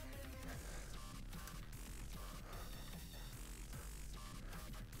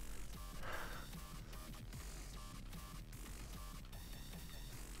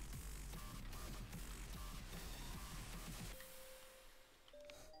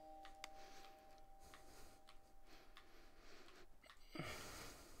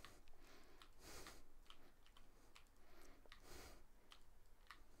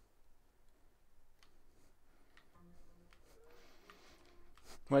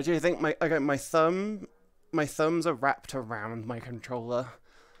 Why do you think my thumbs are wrapped around my controller,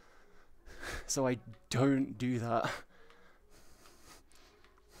 so I don't do that.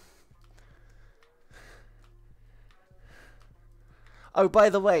 Oh, by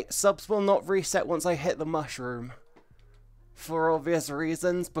the way, subs will not reset once I hit the mushroom. For obvious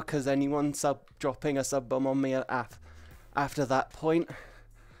reasons, because anyone dropping a sub bomb on me after that point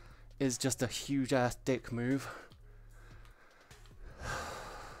is just a huge ass dick move.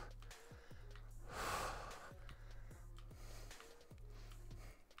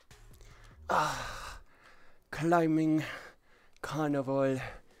 Climbing Carnival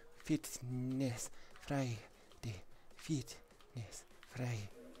Fitness Friday. Fitness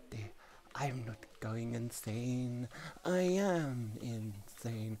Friday. I'm not going insane. I am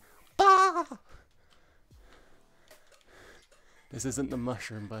insane. Bah! This isn't the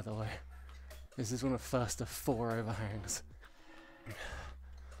mushroom, by the way. This is one of first of 4 overhangs.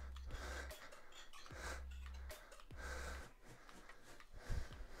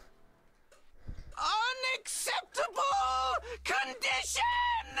 Unacceptable condition!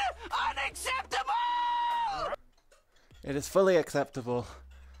 Unacceptable! It is fully acceptable.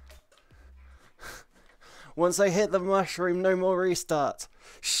 Once I hit the mushroom, no more restart.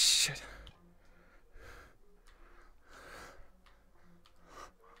 Shit.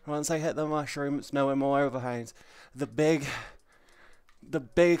 Once I hit the mushrooms, no more overhangs. The big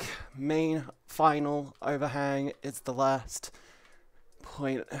main final overhang is the last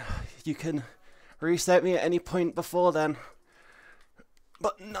point. You can reset me at any point before then,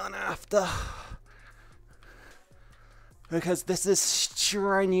 but none after. Because this is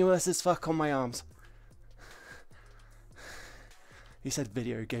strenuous as fuck on my arms. He said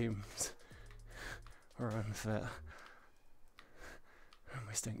video games are unfair.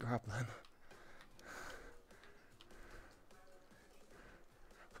 My stink grab then.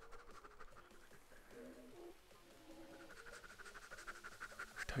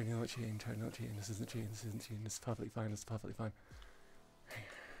 Totally not cheating, totally not cheating. This isn't cheating, this isn't cheating. This is perfectly fine, this is perfectly fine.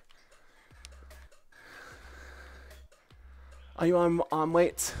 Are you on arm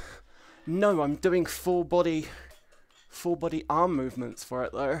weights? No, I'm doing full body arm movements for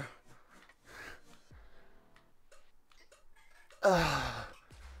it though.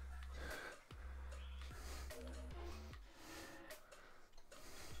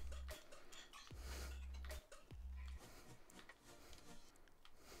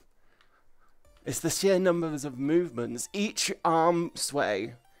 It's the sheer numbers of movements. Each arm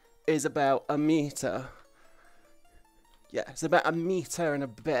sway is about a meter. Yeah, it's about a meter and a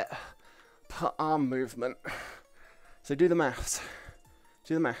bit per arm movement. So do the maths.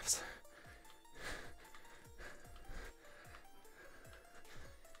 Do the maths.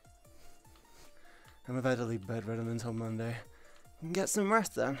 I'm about to leave bedridden until Monday. You can get some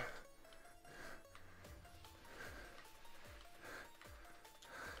rest then.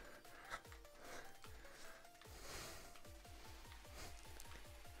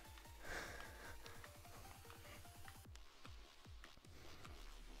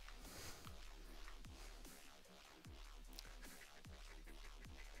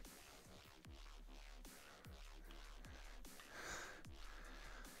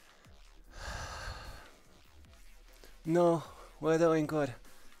 No, we're doing good.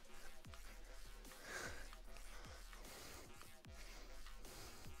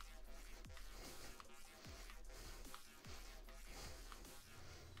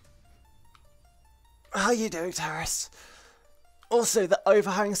 How you doing, Teras? Also, the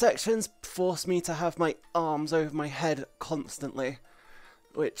overhang sections force me to have my arms over my head constantly,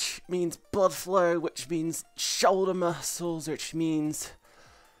 which means blood flow, which means shoulder muscles, which means...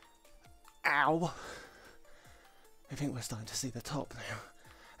 Ow. I think we're starting to see the top now.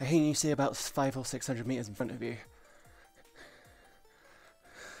 I think you see about 500 or 600 meters in front of you.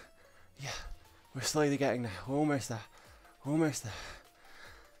 Yeah, we're slowly getting there. We're almost there. We're almost there.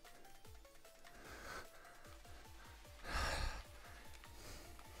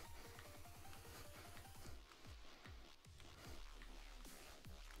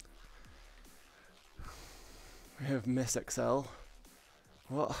 We have Miss Excel.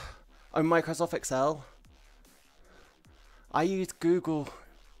 What? Oh, Microsoft Excel. I use Google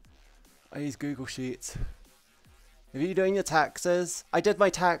Sheets. Are you doing your taxes? I did my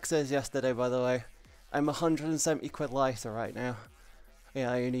taxes yesterday, by the way. I'm 170 quid lighter right now.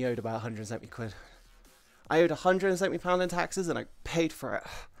 Yeah, I only owed about 170 quid. I owed £170 in taxes and I paid for it.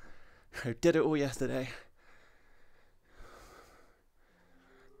 I did it all yesterday.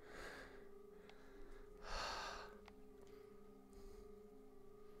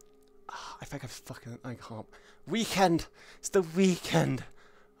 I think I can't. Weekend! It's the weekend!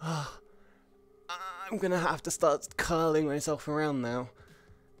 Oh, I'm gonna have to start curling myself around now.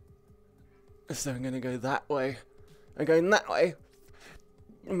 So I'm gonna go that way. I'm going that way.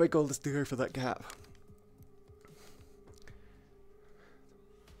 And my goal is to go for that gap.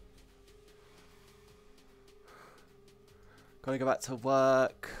 Gotta go back to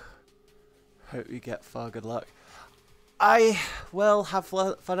work. Hope you get far good luck. I will have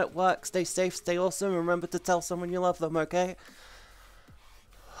fun at work. Stay safe, stay awesome. Remember to tell someone you love them, okay?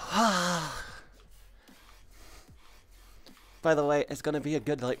 By the way, it's going to be a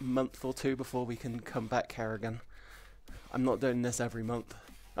good month or two before we can come back here again. I'm not doing this every month.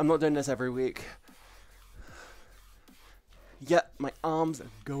 I'm not doing this every week. Yet, my arms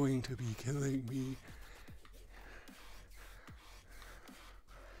are going to be killing me.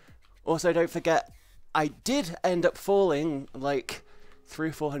 Also, don't forget, I did end up falling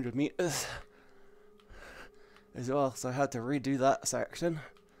 300-400 meters as well, so I had to redo that section.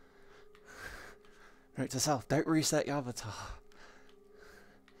 Note to self, don't reset your avatar.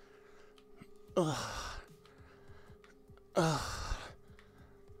 Ugh. Ugh.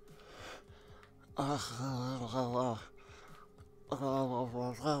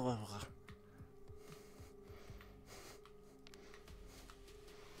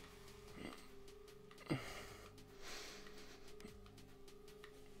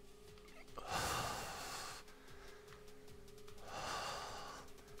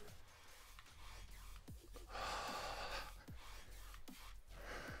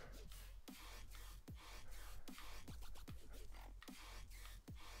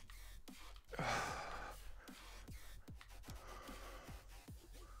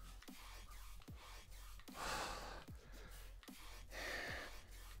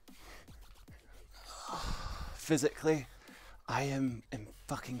 Physically, I am in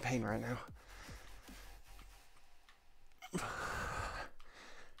fucking pain right now.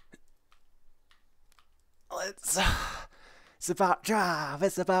 It's about drive,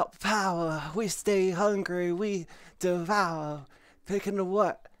 it's about power. We stay hungry, we devour. Picking the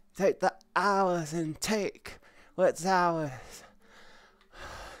what? Take the hours and take what's ours.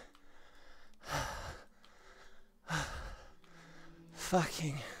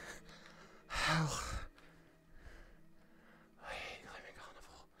 Fucking hell. I hate climbing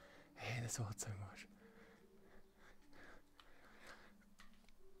carnival. I hate this world so much.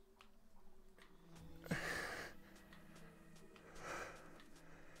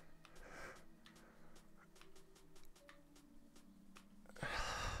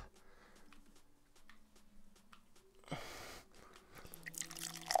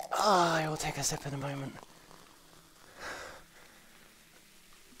 I will take a sip in a moment.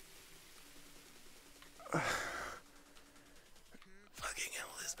 Fucking hell,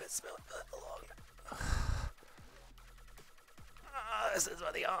 this bit smells long. This is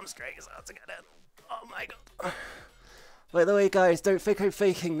where the arm strings are to get in. Oh my god. By the way, guys, don't think I'm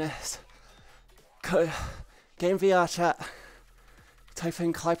faking this. Game VRchat. Type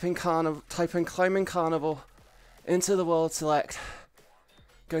in climbing carnival into the world select.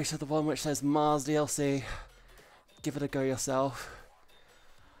 Go to the one which says Mars DLC. Give it a go yourself.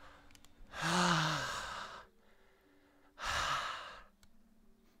 Oh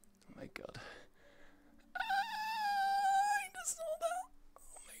my god. I just saw that.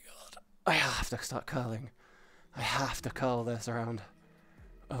 Oh my god. I have to start curling. I have to curl this around.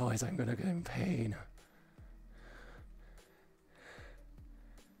 Otherwise I'm gonna go in pain.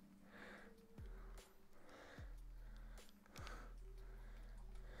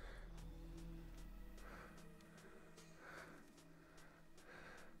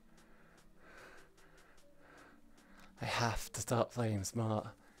 I have to start playing smart.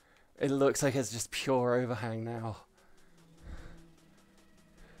 It looks like it's just pure overhang now.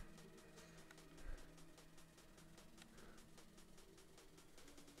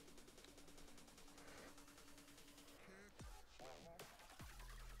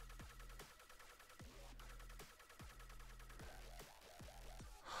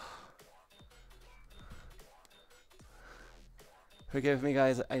 Forgive me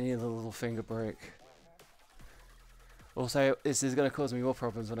guys, I need a little finger break. Also, this is going to cause me more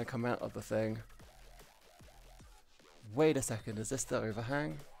problems when I come out of the thing. Wait a second, is this the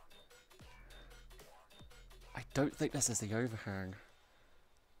overhang? I don't think this is the overhang.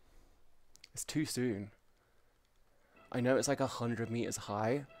 It's too soon. I know it's like 100 meters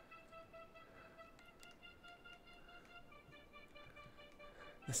high.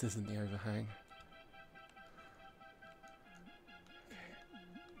 This isn't the overhang.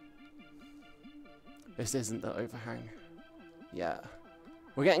 This isn't the overhang. Yeah.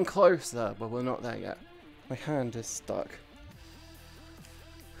 We're getting closer, but we're not there yet. My hand is stuck.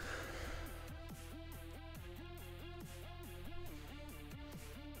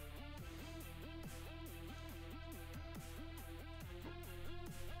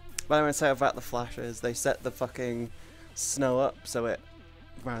 But I'm gonna say about the flashes, they set the fucking snow up so it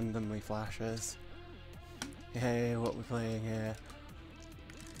randomly flashes. Hey, what we're playing here.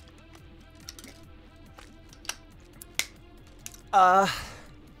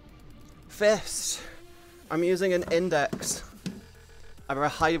 Fist. I'm using an index. I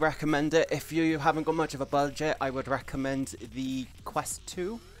highly recommend it. If you haven't got much of a budget, I would recommend the Quest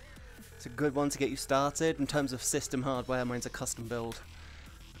 2. It's a good one to get you started. In terms of system hardware, mine's a custom build.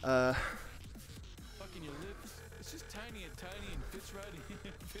 Fucking your lips. It's just tiny and fits right in.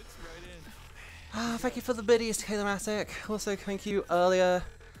 Fits right in. Thank you for the biddies, Kalematic. Also, thank you earlier.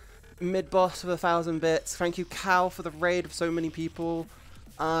 MidBoss for 1,000 bits. Thank you, Cal, for the raid of so many people.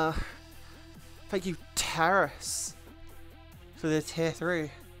 Thank you, Teras, for the tier 3.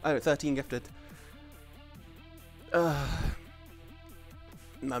 Oh, 13 gifted.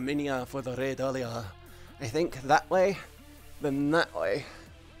 Maminia for the raid earlier. I think that way, then that way,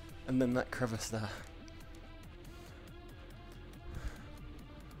 and then that crevice there.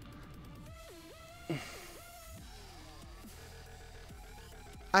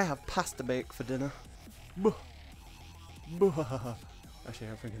 I have pasta bake for dinner. Buh. Buh. Actually,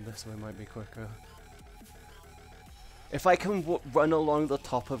 I'm thinking this way might be quicker. If I can run along the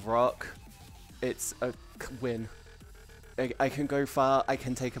top of rock, it's a win. I can go far. I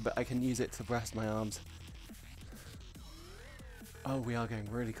can take a bit. I can use it to rest my arms. Oh, we are getting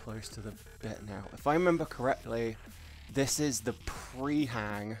really close to the bit now. If I remember correctly, this is the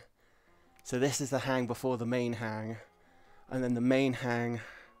pre-hang. So this is the hang before the main hang, and then the main hang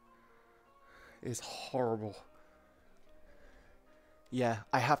is horrible. Yeah,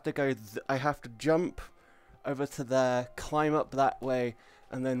 I have to go. I have to jump over to there, climb up that way,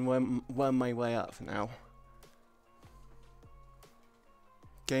 and then worm my way up now.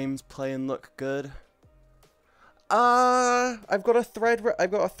 games play and look good. I've got a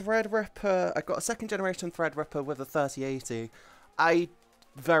Threadripper. I've got a second generation Threadripper with a 3080. I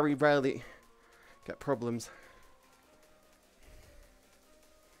very rarely get problems.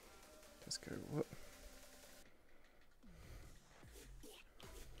 Just go. Whoop.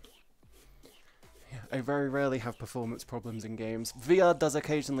 Yeah, I very rarely have performance problems in games. VR does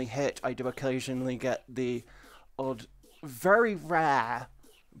occasionally hit. I do occasionally get the odd, very rare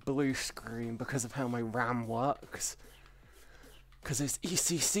blue screen because of how my RAM works. Because it's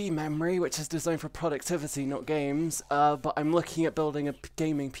ECC memory, which is designed for productivity, not games. But I'm looking at building a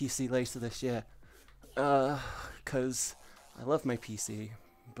gaming PC later this year. Because I love my PC,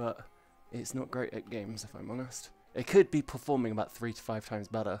 but it's not great at games, if I'm honest. It could be performing about 3 to 5 times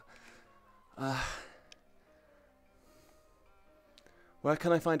better. Where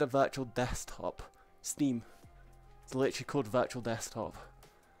can I find a virtual desktop? Steam. It's literally called virtual desktop.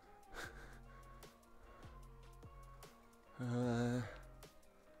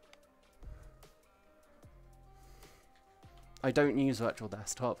 I don't use virtual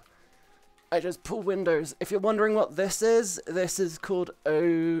desktop. I just pull Windows. If you're wondering what this is called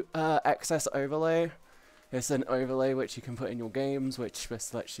Excess Overlay. It's an overlay which you can put in your games, which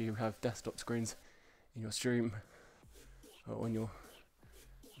just lets you have desktop screens in your stream or on your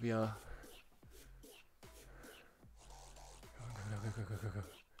VR. Go.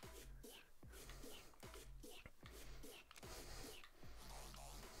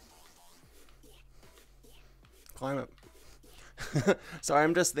 Climate. Sorry,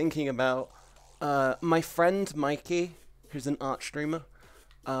 I'm just thinking about my friend Mikey, who's an art streamer.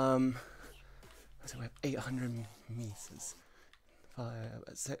 So we have 800 meters. 5,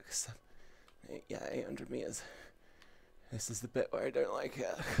 6, 7, 8, yeah, 800 meters. This is the bit where I don't like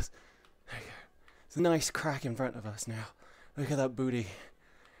it. There you go. There's a nice crack in front of us now. Look at that booty.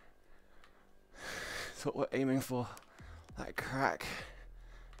 That's what we're aiming for. That crack.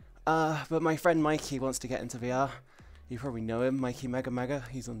 But my friend Mikey wants to get into VR. You probably know him, Mikey Mega.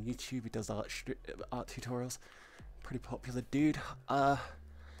 He's on YouTube. He does art tutorials. Pretty popular dude.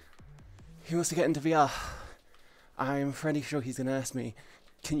 He wants to get into VR. I'm pretty sure he's gonna ask me,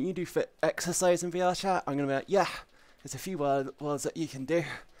 "Can you do fit exercise in VRchat?" I'm gonna be like, "Yeah, there's a few words that you can do."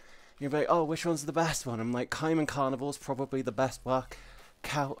 You're like, "Oh, which one's the best one?" I'm like, "Cayman Carnival's probably the best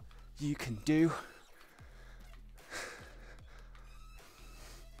workout you can do."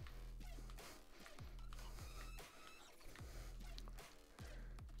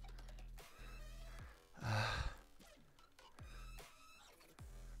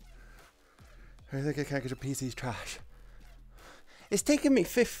 I think I can't get your PC's trash. It's taken me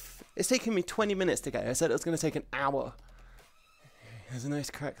 20 minutes to get. I said it was going to take an hour. There's a nice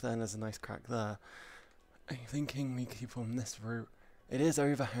crack there and there's a nice crack there. I'm thinking we keep on this route. It is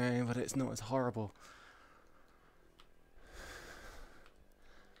overhang, but it's not as horrible.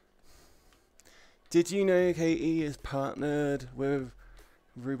 Did you know KE is partnered with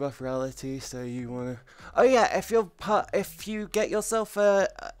Rebuff Reality? So you wanna? Oh yeah, if you get yourself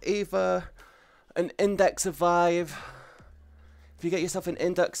either an Index Survive. If you get yourself an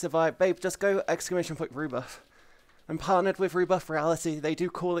Index Survive, babe, just go !Rebuff. I'm partnered with Rebuff Reality. They do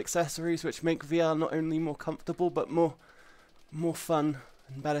cool accessories which make VR not only more comfortable but more fun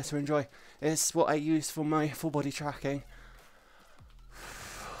and better to enjoy. It's what I use for my full body tracking.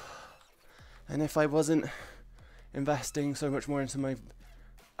 And if I wasn't investing so much more into my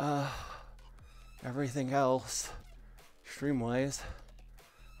everything else stream-wise,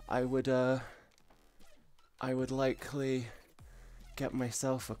 I would likely get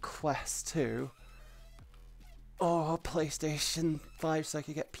myself a Quest 2 or a PlayStation 5 so I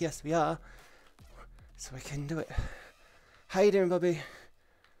could get PSVR so I can do it. How you doing, Bubby?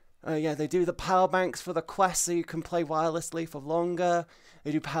 Yeah, they do the power banks for the Quest so you can play wirelessly for longer.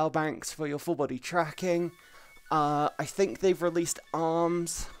 They do power banks for your full body tracking. I think they've released arm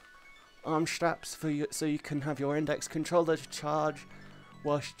straps for you so you can have your index controller to charge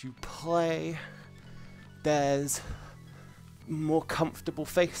whilst you play. There's more comfortable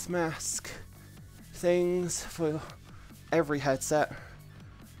face mask things for every headset.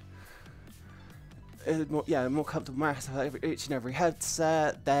 More comfortable mask for each and every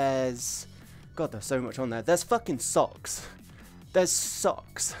headset. There's so much on there. There's fucking socks. There's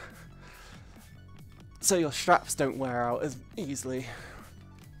socks. So your straps don't wear out as easily.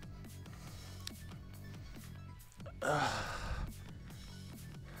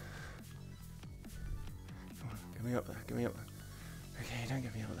 Get me up there, get me up there. Okay, don't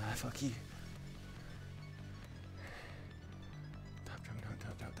get me up there, fuck you.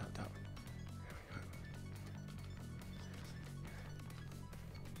 Tap.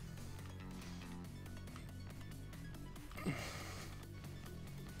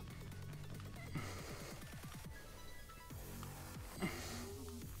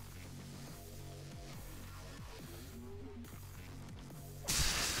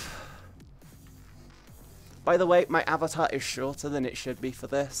 By the way, my avatar is shorter than it should be for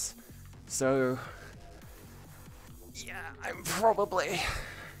this, so yeah, I'm probably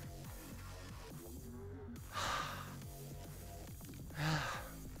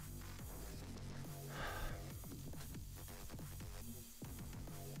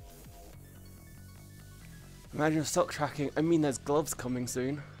imagine stock tracking. I mean, there's gloves coming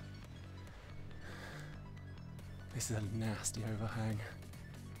soon. This is a nasty overhang.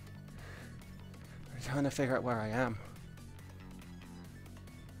 I'm trying to figure out where I am.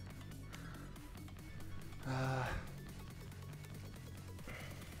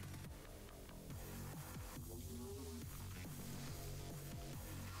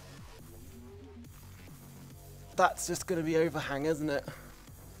 That's just going to be overhang, isn't it?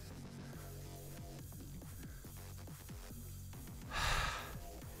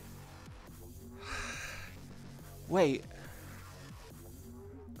 Wait.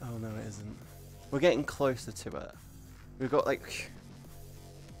 Oh no, it isn't. We're getting closer to it. We've got like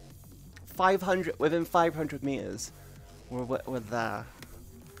 500, within 500 meters. We're there.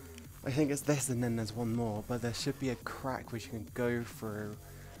 I think it's this and then there's one more, but there should be a crack which you can go through.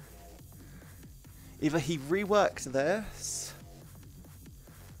 Either he reworked this.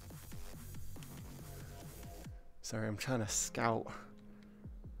 Sorry, I'm trying to scout.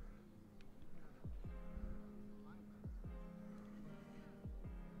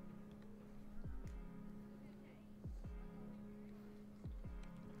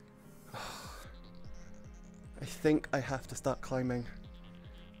 I think I have to start climbing.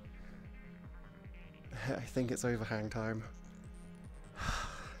 I think it's overhang time.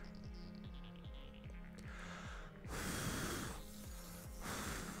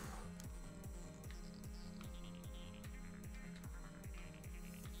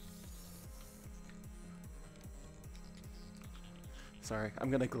 Sorry, I'm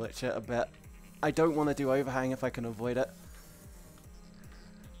gonna glitch it a bit. I don't want to do overhang if I can avoid it.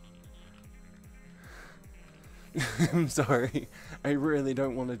 I'm sorry. I really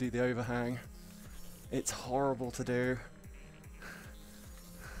don't want to do the overhang. It's horrible to do.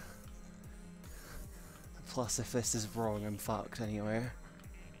 Plus, if this is wrong, I'm fucked anyway.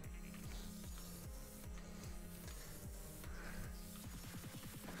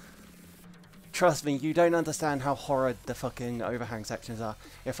 Trust me, you don't understand how horrid the fucking overhang sections are.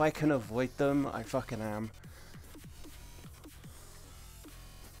 If I can avoid them, I fucking am.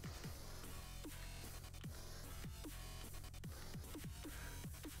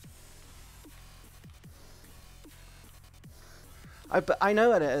 I know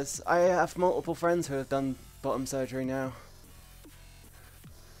what it is. I have multiple friends who have done bottom surgery now.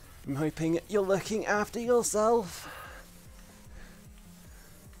 I'm hoping you're looking after yourself.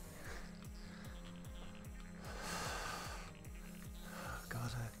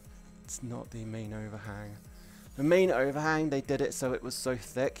 God, it's not the main overhang. The main overhang, they did it so it was so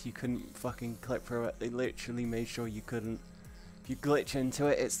thick you couldn't fucking clip through it. They literally made sure you couldn't. If you glitch into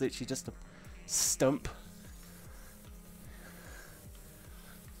it, it's literally just a stump.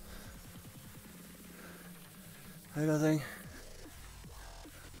 Hi, Buzzing.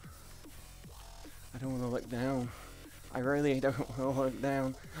 I don't want to look down. I really don't want to look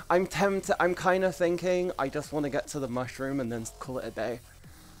down. I'm tempted. I'm kind of thinking I just want to get to the mushroom and then call it a day.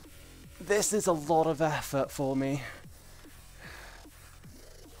 This is a lot of effort for me.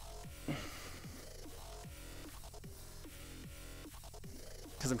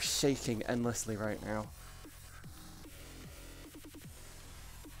 Because I'm shaking endlessly right now.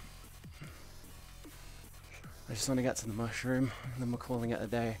 I just want to get to the mushroom, and then we're calling it a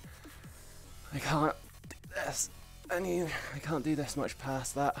day. I can't do this. I can't do this much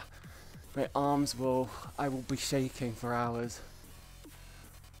past that. My arms I will be shaking for hours.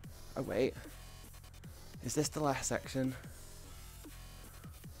 Oh wait. Is this the last section?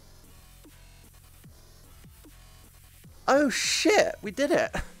 Oh shit! We did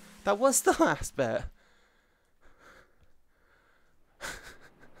it! That was the last bit.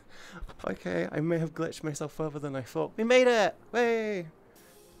 Okay, I may have glitched myself further than I thought. We made it! Hey!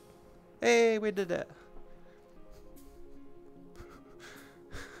 Hey, we did it!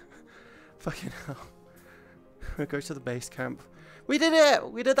 Fucking hell. We'll go to the base camp. We did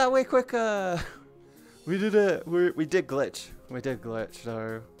it! We did that way quicker! We did it! We did glitch. We did glitch,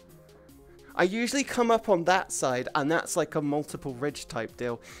 though. I usually come up on that side, and that's like a multiple ridge type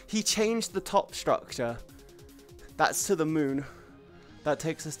deal. He changed the top structure. That's to the moon. That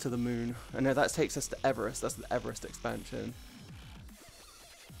takes us to the moon. Oh no, that takes us to Everest. That's the Everest expansion.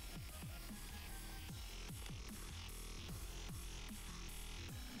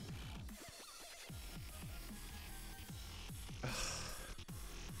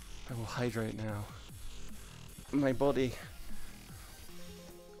 I will hydrate now. My body.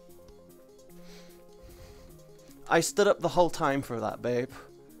 I stood up the whole time for that, babe.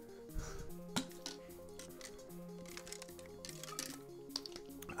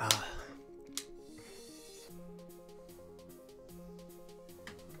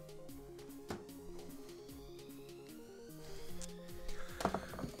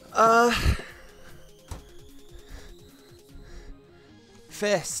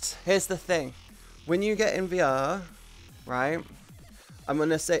 Fist, here's the thing. When you get in VR, right? I'm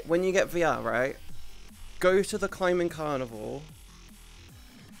gonna say, when you get VR, right? Go to the climbing carnival.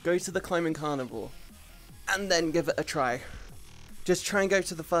 Go to the climbing carnival. And then give it a try. Just try and go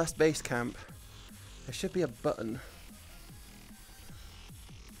to the first base camp. There should be a button.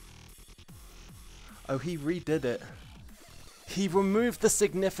 Oh, he redid it. He removed the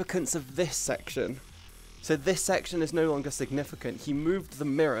significance of this section. So this section is no longer significant. He moved the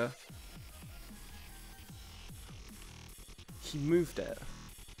mirror. He moved it.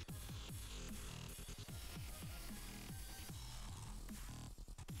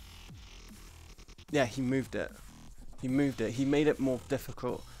 Yeah, he moved it. He moved it. He made it more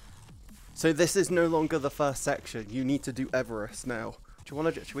difficult. So this is no longer the first section. You need to do Everest now. Do you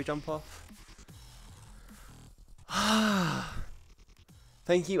want to? Should we jump off?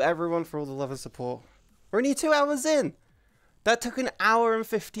 Thank you everyone for all the love and support. We're only 2 hours in. That took 1 hour and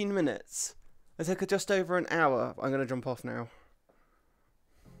 15 minutes. It took just over an hour. I'm gonna jump off now.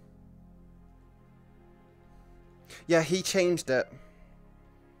 Yeah, he changed it.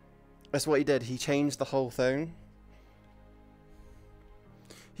 That's what he did. He changed the whole thing.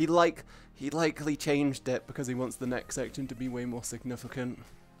 He likely changed it because he wants the next section to be way more significant.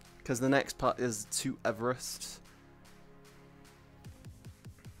 Because the next part is to Everest,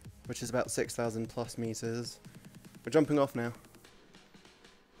 which is about 6,000 plus meters. We're jumping off now.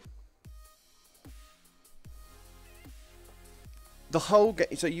 The whole game.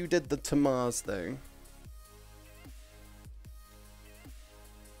 So you did the to Mars thing.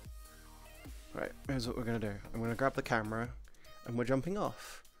 Right, here's what we're gonna do. I'm gonna grab the camera, and we're jumping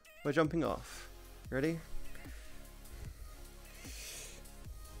off. We're jumping off. Ready?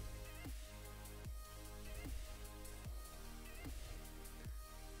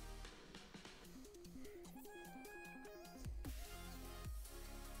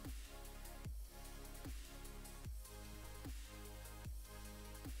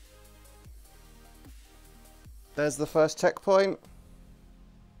 There's the first checkpoint.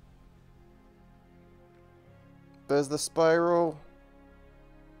 There's the spiral.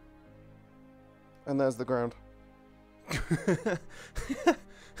 And there's the ground.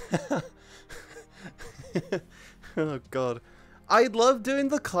 Oh god. I love doing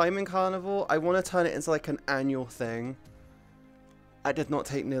the climbing carnival. I want to turn it into like an annual thing. It did not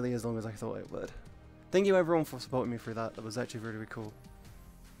take nearly as long as I thought it would. Thank you everyone for supporting me through that. That was actually really, really cool.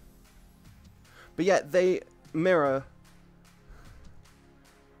 But yeah, they mirror.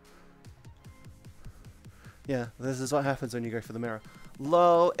 Yeah, this is what happens when you go for the mirror.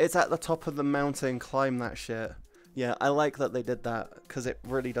 Lol, it's at the top of the mountain, climb that shit. Yeah, I like that they did that, because it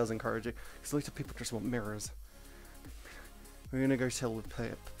really does encourage you. Because a lot of people just want mirrors. We're gonna go chill with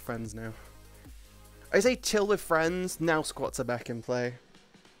friends now. I say chill with friends, now squats are back in play.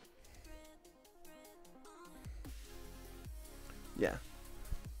 Yeah.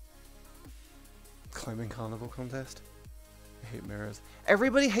 Climbing carnival contest. I hate mirrors.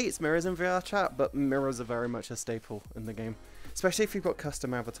 Everybody hates mirrors in VRchat, but mirrors are very much a staple in the game. Especially if you've got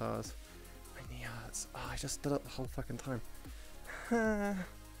custom avatars. My knee hurts. Oh, I just stood up the whole fucking time.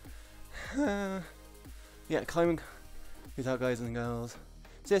 Yeah, climbing. Peace out, guys and girls.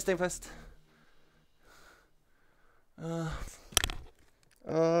 See you, Stingfest. Oh,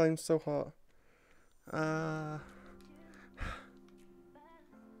 I'm so hot.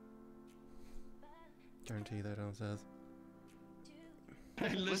 Guarantee they're downstairs.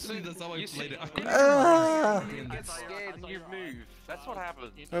 Literally, that's how I played it. I couldn't You get scared and you move. That's what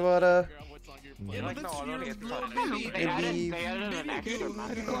happens. Hey, what, You're like, no, I don't get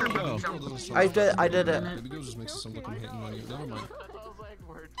I did it.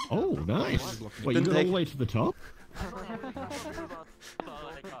 Oh, nice. Wait, you got all the way to the top?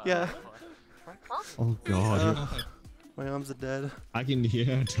 Yeah. Oh god. My arms are dead. I can hear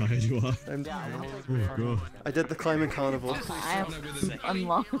how tired you are. I'm oh god. I did the climbing carnival. I'm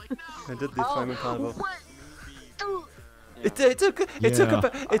lost. I did the climbing carnival. It took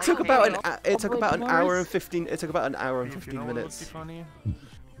about an hour and 15. It took about an hour and 15 minutes.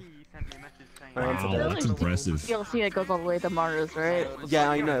 Wow, that's impressive. You'll see it goes all the way to Mars, right? Yeah,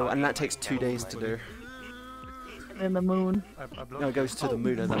 I know, and that takes 2 days to do. And the moon. No, it goes to the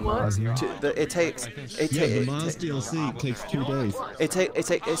moon and then Mars. It takes. The Mars DLC takes 2 days.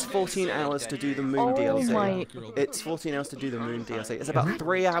 It's 14 hours to do the moon DLC. It's 14 hours to do the moon DLC. It's about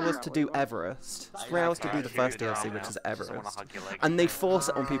 3 hours to do Everest. It's 3 hours to do the first DLC, which is Everest. And they force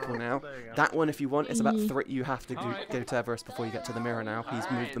it on people now. That one, if you want, it's about 3. You have to go to Everest before you get to the mirror now. He's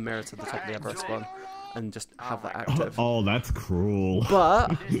moved the mirror to the top of the Everest one. And just have that active. Oh, that's cruel.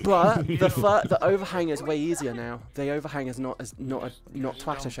 But the overhang is way easier now. The overhang is not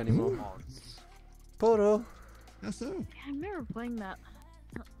twattish anymore. Portal. How so? Yeah, I remember playing that.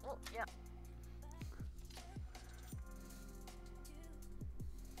 Oh, yeah.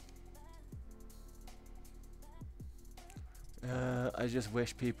 I just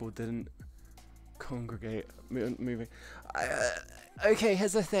wish people didn't congregate moving. Okay,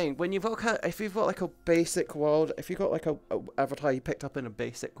 here's the thing. When you've got if you've got like a basic world, if you've got like a avatar you picked up in a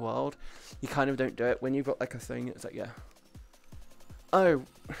basic world, you kind of don't do it. When you've got like a thing, it's like, yeah. Oh,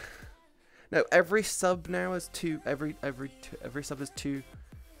 no. Every sub now is 2. Every sub is 2.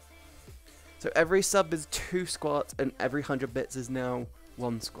 So every sub is 2 squats, and every 100 bits is now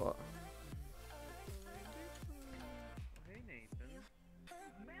 1 squat.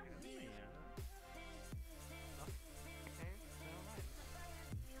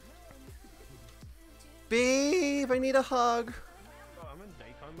 Beep, I need a hug. Oh, I'm in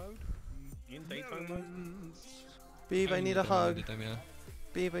daytime mode. You in daytime mode? Beep, I need a hug. Daytime, yeah.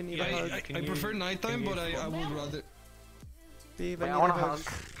 Beep, I need a hug. I prefer nighttime, but I would rather. Beep, I need a hug.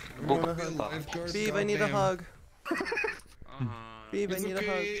 Beep, I need a hug. Beep, I need a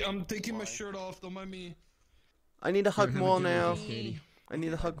hug. I'm taking my shirt off, don't mind me. I need a hug more now. I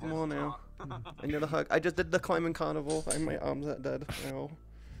need a hug more now. I need a hug. I just did the climbing carnival and my arms are dead now.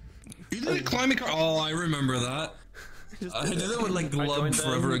 You did climbing car? Oh, I remember that. I did it with like Glove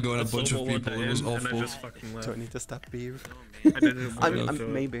forever ago and a bunch of people. It was awful. Do I need to stab Beav?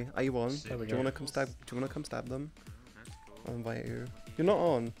 I'm maybe. Are you on? Do you wanna come stab? Do you wanna come stab them? I'll invite you. You're not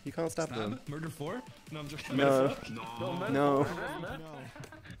on. You can't stab them. Murder 4? No, I'm joking. No.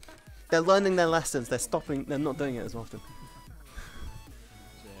 They're learning their lessons. They're stopping. They're not doing it as often.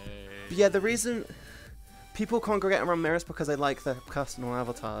 But yeah, the reason people congregate around mirrors because they like their personal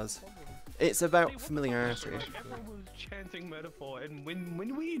avatars. It's about familiarity. Everyone was chanting metaphor, and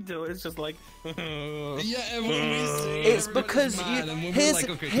when we do it, it's just like. Yeah, everyone was saying. It's because here's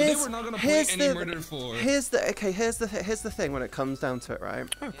the thing when it comes down to it, right?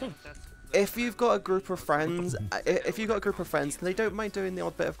 Oh, cool. If you've got a group of friends, they don't mind doing the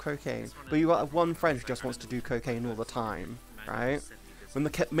odd bit of cocaine, but you've got one friend who just wants to do cocaine all the time, right? When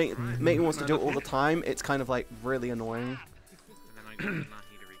the mate wants to do it all the time, it's kind of like really annoying.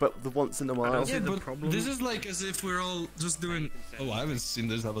 But the once in a while. Yeah, but this is like as if we're all just doing. Oh, I haven't seen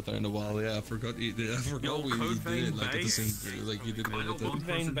this avatar in a while. Yeah, I forgot. I forgot we did it like at the same. Like you did it at the. Code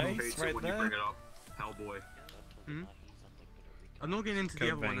base right there. Hellboy. I'm not getting into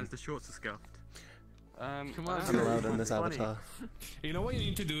the other one as the shorts are scuffed. Come on, I'm allowed in this avatar. You know what you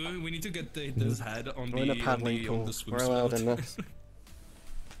need to do? We need to get this head on We're in a paddling pool. swim We're allowed slot. in this.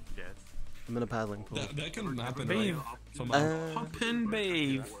 I'm in a paddling pool. That can happen. Babe. Right? Hop in,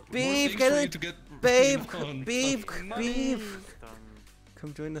 babe. Beef, get it! Babe! Beef! Beef!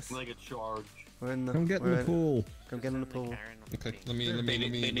 Come join us. Like a charge. We're in the. Come get in the pool. Come get in the pool. Okay, let me.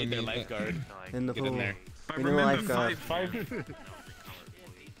 The lifeguard. In the Get pool. in there. We need a lifeguard.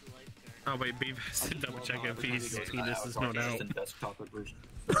 Oh wait, Beef has to double check if his penis is not out.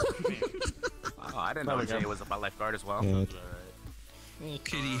 Oh, I didn't know Jay was my lifeguard as well. Oh,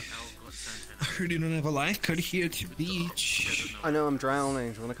 kitty. I heard you don't have a lifeguard here at the beach. I know I'm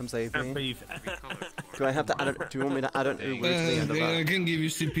drowning. Do you want to come save me? Do I have to add it? Do you want me to add an Uber to the end of that? I can give you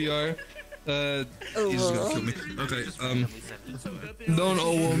CPR. He's just gonna kill me. Okay, don't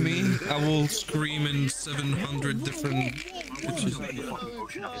owe me. I will scream in 700 different pitches.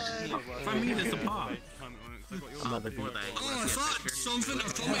 Find me this apart. Oh, I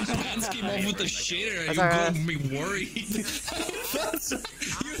thought my pants came off with the shader. You That's got me worried. You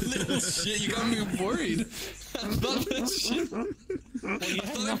little shit, you got me worried. I thought that shit. I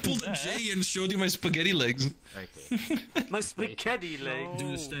thought I pulled a J and showed you my spaghetti legs. My spaghetti leg. Do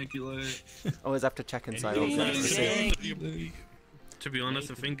the stanky leg. Always have to check inside also to see. To be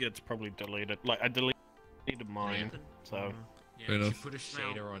honest, I think it's probably deleted. Like, I deleted mine, so. Yeah, you should put a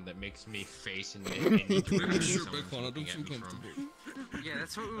shader on that makes me face and neck. Sure, I don't feel comfortable. Yeah,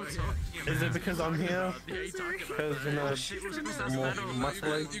 that's what we were talking about. Is it because I'm here? Because, you know, Shit was supposed to more metal.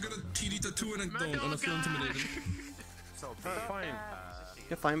 muscly? You got a TD tattoo and I don't, and I feel intimidated. Fine.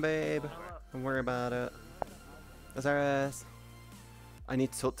 You're fine, babe. Don't worry about it. Teras. I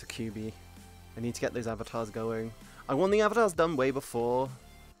need to talk to QB. I need to get those avatars going. I want the avatars done way before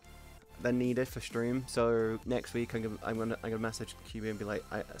they're needed for stream. So next week I'm gonna message QB and be like,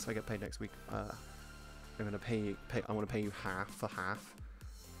 so I get paid next week. I'm gonna I want to pay you half for half.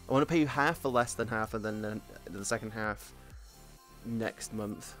 I want to pay you half for less than half, and then the second half next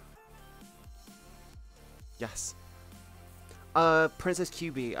month. Yes. Princess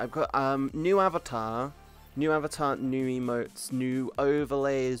QB, I've got new avatar, new emotes, new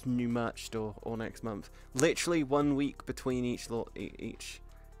overlays, new merch store all next month. Literally 1 week between each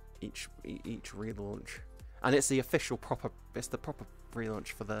relaunch, and it's the official proper. It's the proper relaunch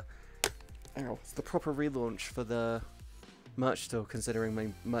for the. It's the proper relaunch for the merch store, considering my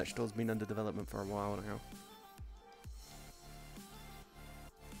merch store's been under development for a while now.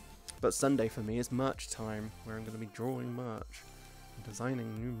 But Sunday for me is merch time, where I'm going to be drawing merch and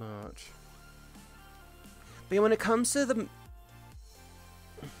designing new merch. But when it comes to the...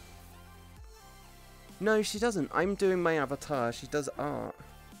 No, she doesn't. I'm doing my avatar. She does art.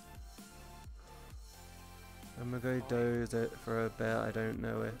 I'm going to go doze it for a bit. I don't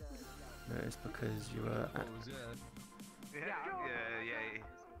know it. No, it's because you were...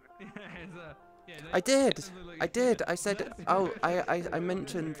 I did. I said, oh, I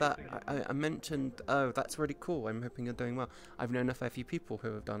mentioned that. I mentioned, oh, that's really cool. I'm hoping you're doing well. I've known a fair few people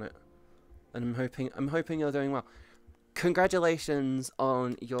who have done it, and I'm hoping you're doing well. Congratulations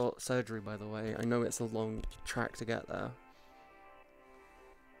on your surgery, by the way. I know it's a long track to get there.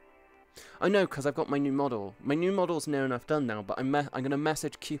 I know, because I've got my new model. My new model's near enough done now, but I'm gonna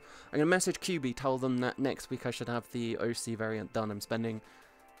message QB, tell them that next week I should have the OC variant done. I'm spending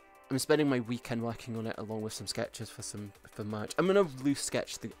my weekend working on it, along with some sketches for merch. I'm gonna loose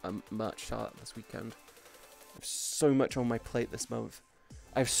sketch the merch art this weekend. I have so much on my plate this month.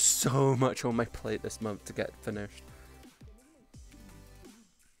 To get finished.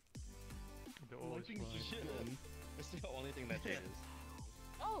 It's the only thing that changes.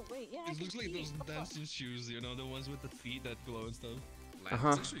 Oh wait, yeah. It looks like those dancing shoes, you know, the ones with the feet that glow and stuff.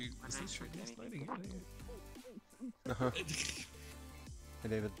 Uh-huh. It's actually lighting. Uh-huh. Hey,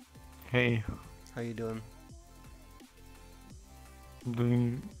 David. Hey. How you doing?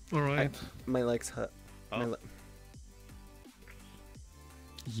 Doing alright. My legs hurt. Oh.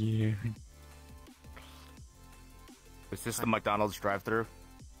 Yeah. Is this the McDonald's drive-thru?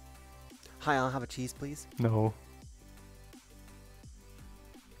 Hi, I'll have a cheese, please. No.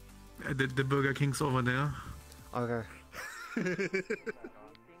 The Burger King's over there. Okay.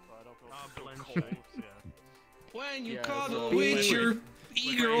 When you cuddle with your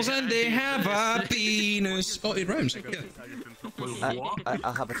e-girls and they have a penis. Oh, it rhymes. Yeah.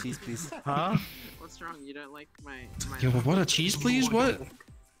 I'll have a cheese, please. Huh? What's wrong? You don't like my Yo, what a cheese, please? What?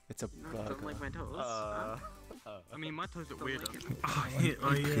 It's a burger. Don't like my toast? I mean, my toast are weirder.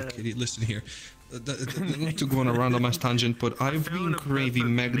 Okay, listen here. Not to go on a random ass tangent, but I've been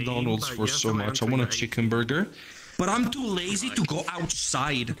craving McDonald's for so much. I want a chicken burger. But I'm too lazy to go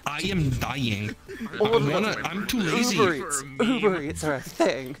outside. I am dying. I'm too lazy. Uber Eats are a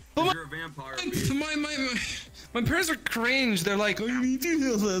thing. But my parents are cringe. They're like, oh, you need to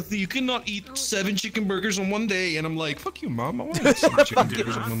heal healthy. You cannot eat 7 chicken burgers in one day. And I'm like, fuck you, mom. I want to eat 7 chicken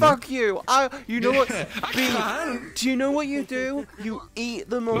burgers in one day. Fuck you. You know what? Do you know what you do? You eat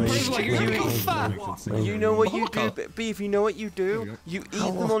them on stream. You know what you do, Beef? You know what you do? You eat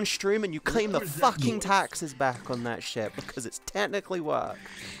them on stream and you claim the fucking taxes back on that shit because it's technically work.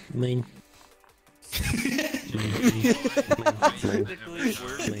 Mean. You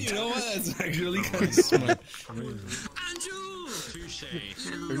know what? That's actually kind of smart.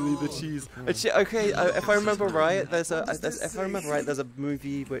 Only the cheese. Okay, if I remember right, there's a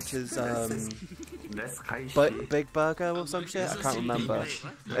movie which is Big Burger or some shit. I can't remember.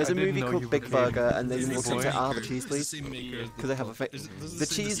 There's a movie called Big Burger, and then we'll say, "I'll have a cheese, please," because they have a the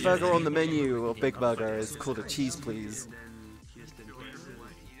cheeseburger on the menu of Big Burger is called a cheese, please.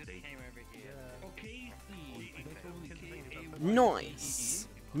 Nice.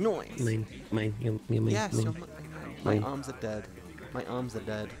 Mine. Yes, my arms are dead. My arms are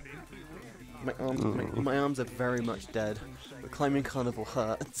dead. My arms are very much dead. The climbing carnival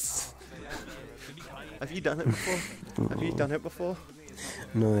hurts. Have you done it before? Have you done it before?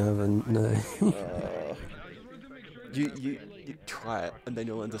 No, I haven't. No. You try it and then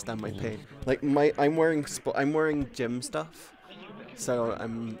you'll understand my pain. Like I'm wearing gym stuff, So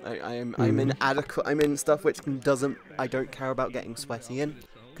I'm in adequate. I'm in stuff which I don't care about getting sweaty in,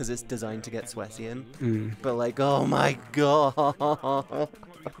 because it's designed to get sweaty in. But like, oh my god,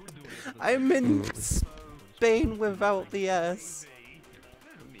 I'm in Spain without the S.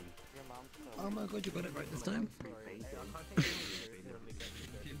 Oh my god, you got it right this time.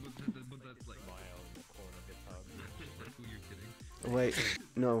 Wait,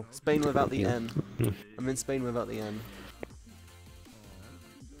 no, Spain without the N. I'm in Spain without the N.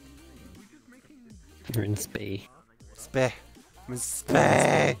 You're in Spain. Spain. I'm in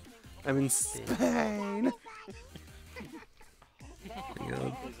Spain. I'm in Spain.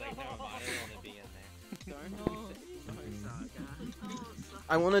 God.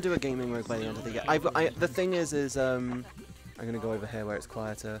 I want to do a gaming mode by the end of the year. The thing is I'm gonna go over here where it's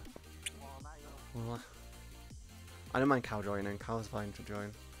quieter. I don't mind Cal joining. Cal's fine to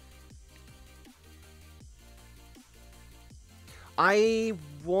join. I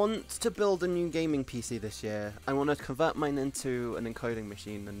want to build a new gaming PC this year. I want to convert mine into an encoding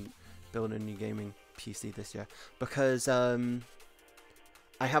machine and build a new gaming PC this year. Because I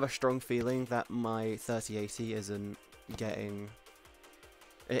have a strong feeling that my 3080 isn't getting...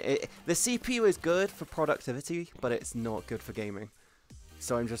 The CPU is good for productivity, but it's not good for gaming.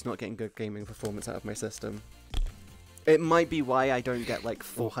 So I'm just not getting good gaming performance out of my system. It might be why I don't get like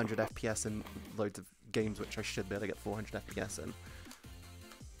 400 FPS in loads of games which I should be able to get 400 FPS in.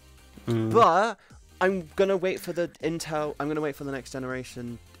 But I'm gonna wait for the Intel. I'm gonna wait for the next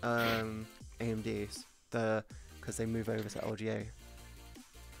generation AMDs, because they move over to LGA.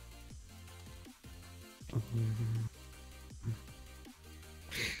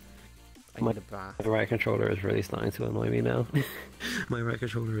 I need a bath. My right controller is really starting to annoy me now. My right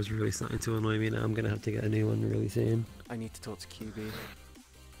controller is really starting to annoy me now. I'm gonna have to get a new one really soon. I need to talk to QB.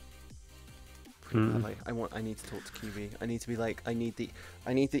 I need to talk to QB. I need to be like, I need the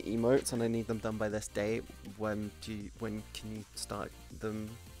emotes and I need them done by this date. When can you start them?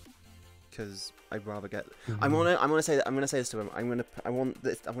 Because I'd rather get. I'm gonna say this to him. I want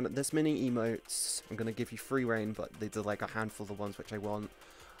this many emotes. I'm gonna give you free reign, but these are like a handful of the ones which I want.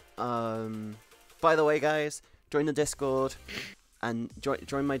 By the way, guys, join the Discord and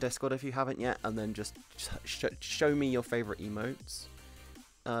join my Discord if you haven't yet, and then just show me your favorite emotes,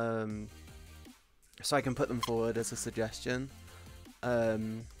 so I can put them forward as a suggestion. But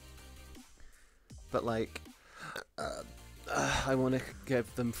like, I want to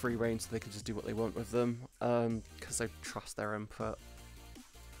give them free reign so they can just do what they want with them, because I trust their input.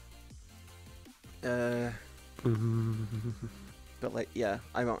 But like, yeah,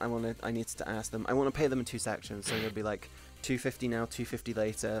 I need to ask them. I want to pay them in 2 sections, so it'll be like 250 now, 250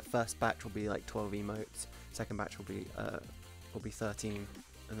 later. First batch will be like 12 emotes. Second batch will be 13,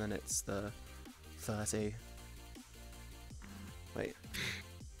 and then it's the 30. Wait,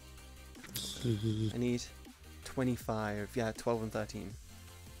 I need 25. Yeah, 12 and 13.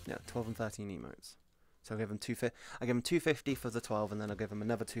 Yeah, 12 and 13 emotes. So I give them 250 for the 12, and then I'll give them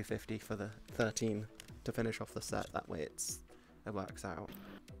another 250 for the 13 to finish off the set. That way it works out.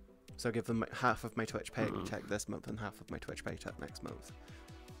 So I give them half of my Twitch paycheck this month and half of my Twitch paycheck next month.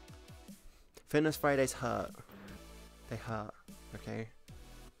 Fitness Fridays hurt. They hurt. Okay.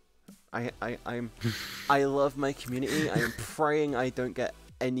 I love my community. I am praying I don't get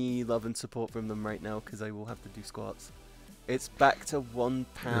any love and support from them right now, because I will have to do squats. It's back to £1.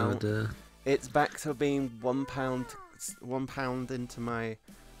 Oh, it's back to being £1. £1 into my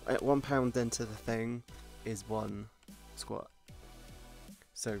 £1 into the thing is 1 squat.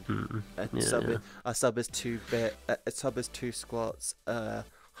 So a sub is 2 squats.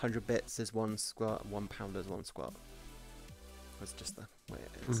 100 bits is 1 squat. £1 is 1 squat. That's just the way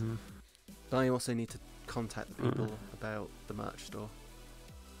it is. But I also need to contact the people about the merch store.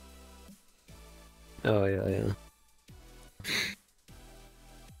 Oh yeah.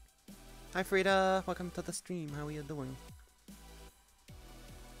 Hi Frida, welcome to the stream. How are you doing?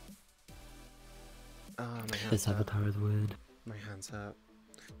 Ah, my hands This hurt. avatar is weird. My hands hurt.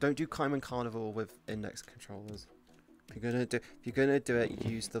 Don't do Climb and Carnival with index controllers. If you're gonna do it,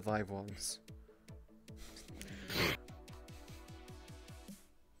 use the Vive ones.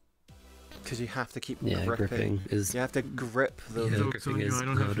 Because you have to keep gripping. Is... You have to grip the... Yeah, gripping is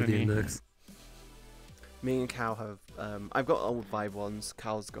harder than the index. Me and Cal have... I've got old Vive ones.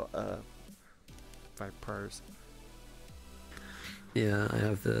 Cal's got Vive Pros. Yeah, I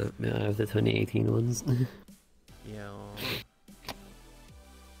have the 2018 ones. Yeah.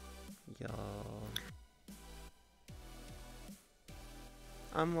 Yeah.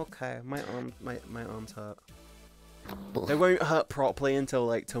 I'm okay. My arms hurt. They won't hurt properly until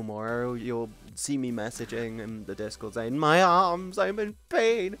like tomorrow. You'll see me messaging in the Discord saying, "My arms, I'm in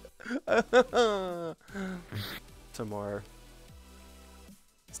pain." Tomorrow.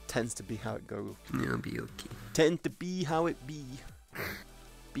 It tends to be how it goes. It'll be okay. Tend to be how it be.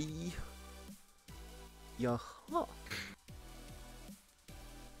 Be. Yeah.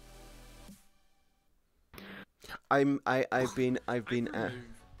 I've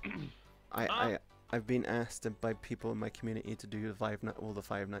been asked by people in my community to do all the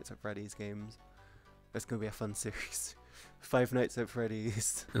Five Nights at Freddy's games. It's gonna be a fun series. Five Nights at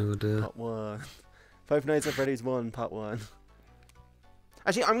Freddy's. Oh dear. Part 1. Five Nights at Freddy's 1, Part 1.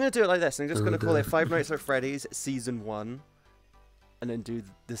 Actually, I'm gonna do it like this. I'm just gonna call it Five Nights at Freddy's Season 1, and then do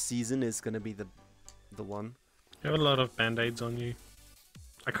the season is gonna be the one. You have a lot of band-aids on you.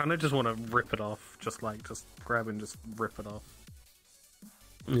 I kind of just want to rip it off. Just grab and just rip it off.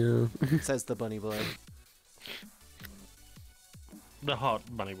 Yeah. Says the bunny boy. The hot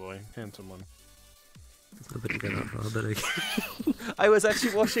bunny boy. Handsome one. I wouldn't get that far, but okay. I was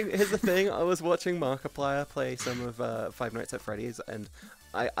actually watching. Here's the thing. I was watching Markiplier play some of Five Nights at Freddy's, and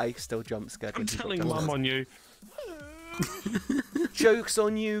I still jump scared. I'm telling Mum on you. Jokes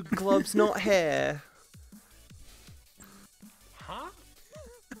on you, gloves not hair. Huh?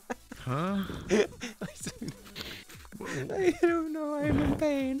 Huh? I don't know. I'm in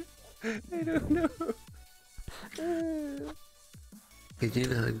pain. I don't know. Could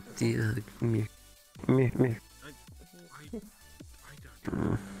you hug? Do you hug? Me. Me.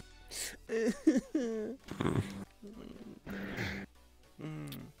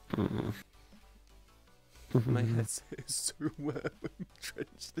 My head is so wet. I'm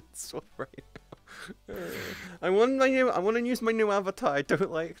drenched in sweat right now. I want to use my new avatar. I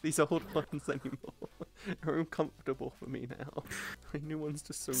don't like these old ones anymore. They're uncomfortable for me now. My new one's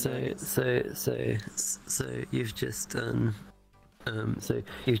just so nice. So you've just done. So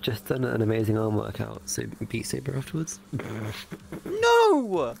you've just done an amazing arm workout. So Beat Saber afterwards.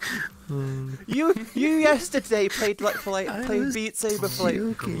 No. You yesterday played played Beat Saber for like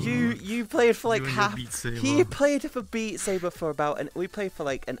you played for like half. He played for Beat Saber for we played for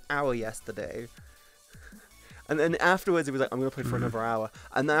like an hour yesterday. And then afterwards he was like, I'm gonna play for another hour.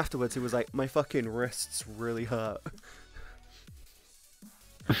 And then afterwards he was like, my fucking wrists really hurt.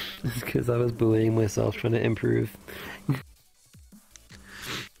 It's because I was bullying myself trying to improve.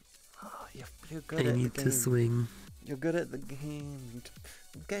 You're good I at need the to game. swing. You're good at the game.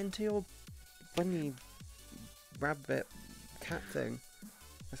 Get into your bunny rabbit cat thing.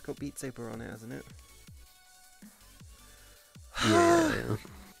 It's got Beat Saber on it, hasn't it? Yeah.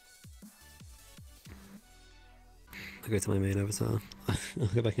 I'll go to my main avatar. I'll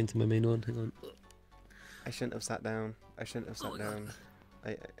go back into my main one. Hang on. I shouldn't have sat down. Down.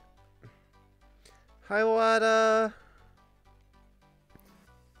 Hi, Wada.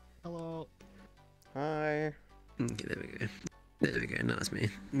 Hello. Hi. Okay, there we go. There we go. Now it's me.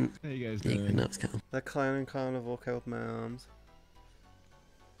 How you guys Yeah, doing? now it's Cal. The clown and carnival killed my arms.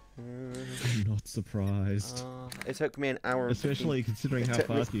 I'm not surprised. It took me an hour and Especially 15 considering how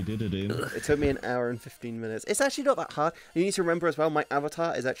fast you did it in. It took me an hour and 15 minutes. It's actually not that hard. You need to remember as well, my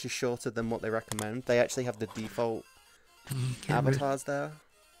avatar is actually shorter than what they recommend. They actually have the default avatars there,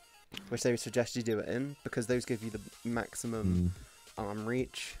 which they suggest you do it in, because those give you the maximum arm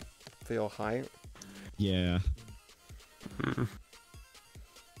reach for your height. Yeah. It's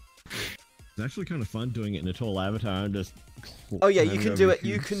actually kind of fun doing it in a total avatar and just. Oh yeah, you can do it.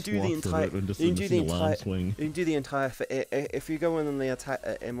 You can do the entire. You can do the entire. You can do the entire. If you go in on the attack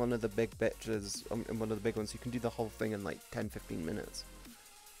in one of the big bitches, in one of the big ones, you can do the whole thing in like 10-15 minutes.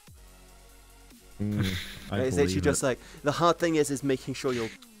 It's literally just like the hard thing is making sure you're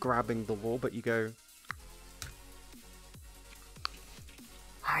grabbing the wall, but you go.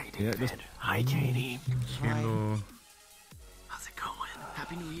 Hi, David. Yeah, Hi, Katie. Hello. How's it going?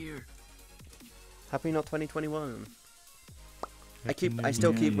 Happy New Year. Happy not 2021. I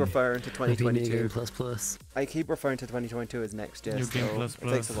still keep referring to 2022. Plus. I keep referring to 2022 as next year. New Game Still, Plus it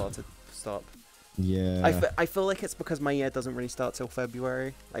takes a while to stop. Yeah. I feel like it's because my year doesn't really start till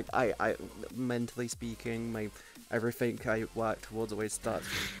February. Like I mentally speaking, everything I work towards always starts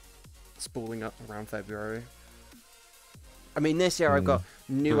spooling up around February. I mean, this year I've got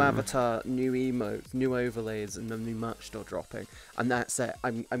new avatar, new emotes, new overlays, and a new merch store dropping, and that's it.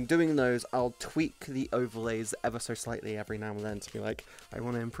 I'm doing those. I'll tweak the overlays ever so slightly every now and then to be like, I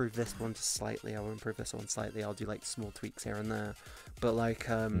want to improve this one just slightly. I want to improve this one slightly. I'll do like small tweaks here and there, but like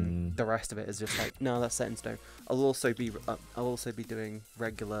the rest of it is just like, no, that's set in stone. I'll also be doing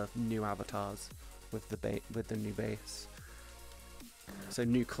regular new avatars with the new base. So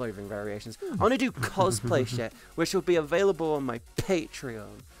new clothing variations. I want to do cosplay shit, which will be available on my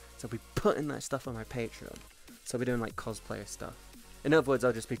Patreon. So I'll be putting that stuff on my Patreon. So I'll be doing like cosplay stuff. In other words,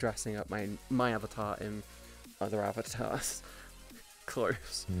 I'll just be dressing up my avatar in other avatars'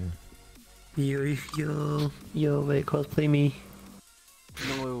 clothes. Yo, wait, cosplay me.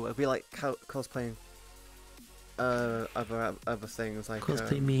 No, it'll be like cosplaying other things like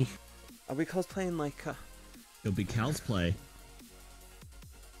Cosplay me. Are we cosplaying like It'll be cosplay.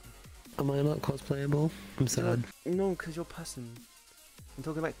 Am I not cosplayable? I'm sad. No, because you're person. I'm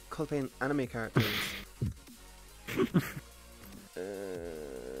talking about cosplaying anime characters.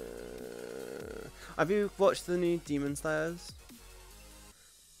 Have you watched the new Demon Slayers?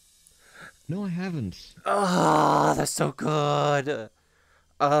 No, I haven't. Ah, they're so good.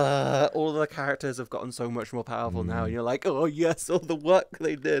 All the characters have gotten so much more powerful now. And you're like, oh yes, all the work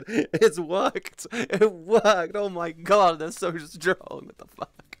they did, it's worked. It worked. Oh my god, they're so strong. What the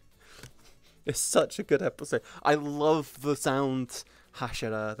fuck? It's such a good episode. I love the sound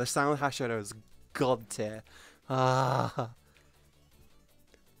Huntxter. The sound Huntxter is god tier. Ah.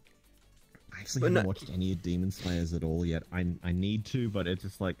 I actually haven't watched any Demon Slayers at all yet. I need to, but it's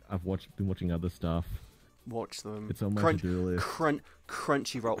just like I've been watching other stuff. Watch them. It's on my to-do list.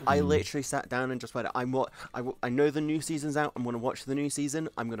 Crunchyroll. I literally sat down and just went, I know the new season's out. I'm going to watch the new season.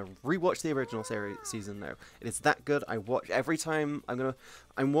 I'm going to rewatch the original season though. It is that good. I watch every time.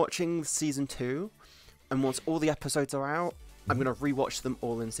 I'm watching season 2, and once all the episodes are out, I'm going to rewatch them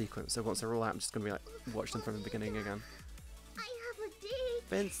all in sequence. So once they're all out, I'm just going to be like watch them from the beginning again.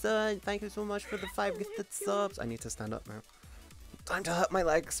 Vincent, thank you so much for the 5 gifted subs. I need to stand up now. Time to hurt my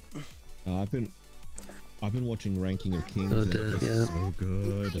legs. I've been watching Ranking of Kings. Oh, and dear, it's yeah. so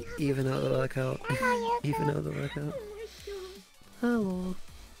good. Even out the workout. Even out the workout. Hello.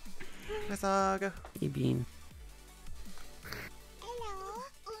 Hi, Saga. Hey, Bean.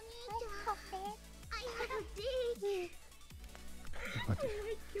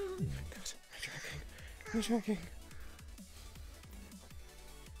 I'm joking.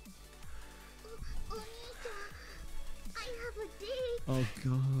 Oh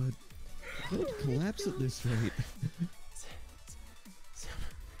god. Don't collapse at this rate.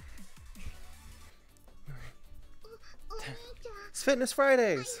 It's Fitness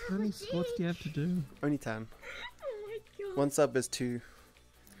Fridays. How many squats do you have to do? Only 10. 1 sub is 2.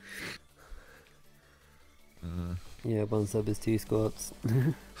 Yeah, 1 sub is 2 squats.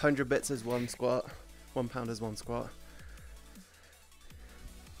 100 bits is 1 squat. 1 pound is 1 squat.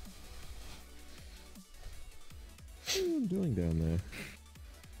 What are you doing down there?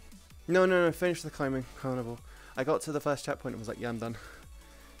 No, finish the climbing carnival. I got to the first checkpoint and was like, yeah, I'm done.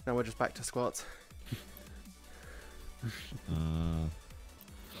 Now we're just back to squats.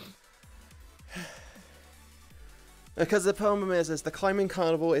 Because the problem is the climbing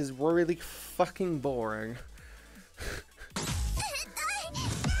carnival is really fucking boring.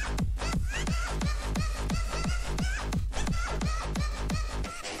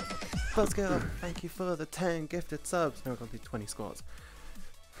 Let's go. Thank you for the 10 gifted subs. Now we're going to do 20 squats.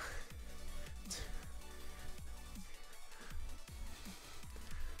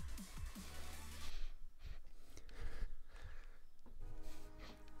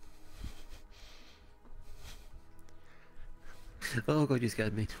 Oh god, you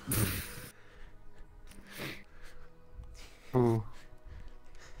scared me. Oh.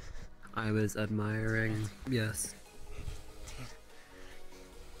 I was admiring. Yes.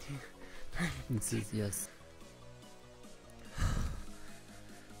 This is yes.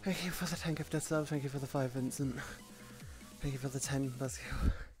 Thank you for the 10 gifted subs. Thank you for the 5, Vincent. Thank you for the 10. Let's go.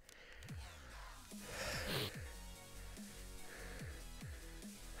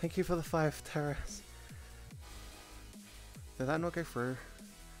 Thank you for the 5, Teras. Did that not go through?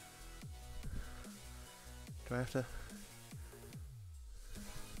 Do I have to?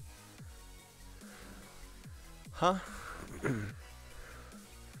 Huh?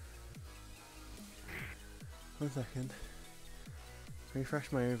 1 second.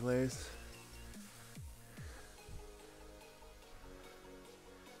 Refresh my overlays.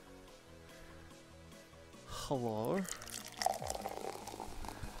 Hello?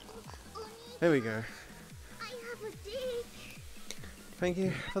 There we go. Thank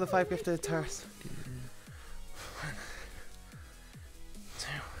you for the 5 gifted Teras. 1, 2,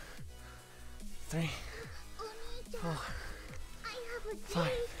 3, 4,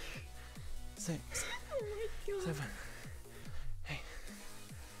 5, 6, 7, 8,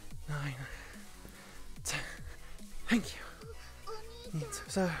 9, 10. Thank you. Means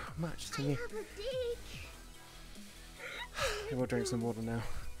so much to me. I will drink some water now.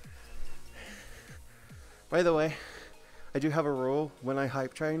 By the way, I do have a rule when I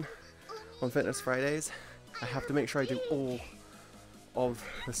hype train on Fitness Fridays. I have to make sure I do of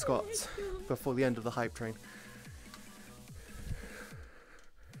the Scots before the end of the hype train.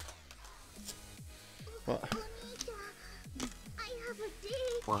 What?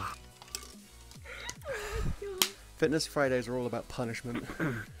 Wow. Fitness Fridays are all about punishment.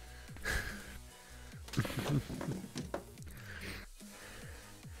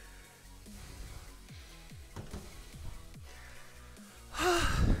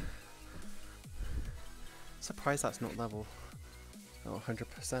 Surprised that's not level. Oh,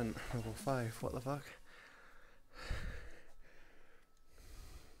 100% level 5. What the fuck?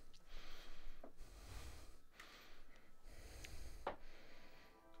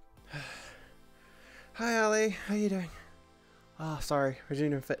 Hi Ali, how you doing? Ah, oh, sorry, we're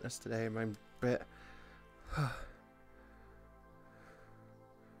doing fitness today. I'm a bit.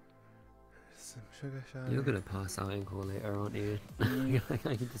 Some sugar shine. You're gonna pass out in call later, aren't you? I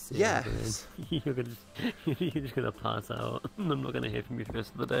can just see yes. You're just gonna pass out. I'm not gonna hear from you for the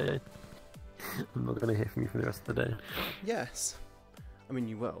rest of the day. I'm not gonna hear from you for the rest of the day. Yes. I mean,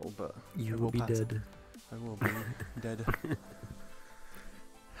 you will, but you will be dead. I will be dead.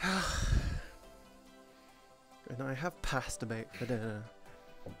 And I have pasta bake for dinner.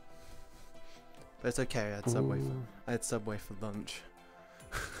 But it's okay, I had Subway for lunch.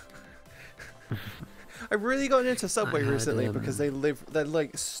 I really got into Subway recently because they're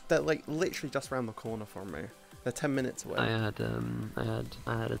like literally just around the corner from me. They're 10 minutes away. I had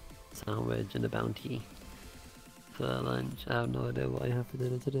a sandwich and a bounty for lunch. I have no idea what I have for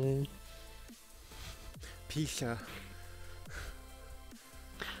dinner today. Pizza.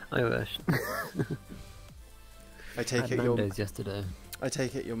 I wish. I take it yesterday. I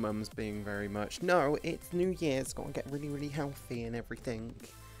take it your mum's being very much, no, it's New Year's, gotta get really, really healthy and everything.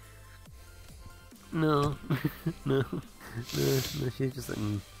 No, no, she's just like,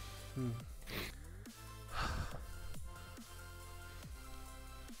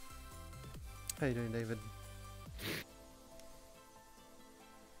 How you doing, David?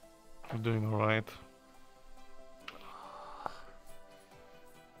 I'm doing alright.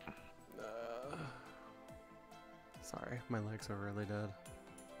 Sorry, my legs are really dead.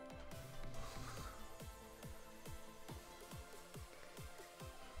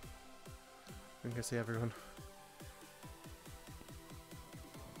 I can see everyone.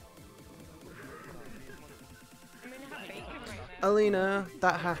 Alina,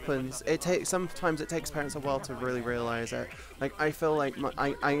 that happens. Sometimes it takes parents a while to really realize it. Like I feel like I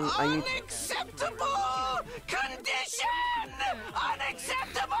need. Unacceptable condition.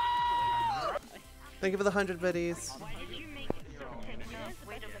 Unacceptable. Thank you for the 100 biddies.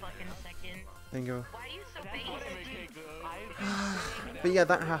 Thank you. But yeah,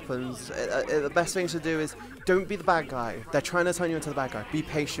 that happens. The best thing to do is don't be the bad guy. They're trying to turn you into the bad guy. Be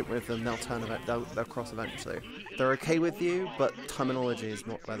patient with them. They'll turn. They'll cross eventually. They're okay with you, but terminology is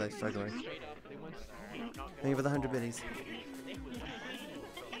not where they're struggling. Thank you for the 100 biddies.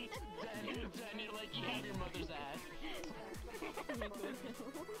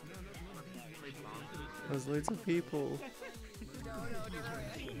 There's loads of people.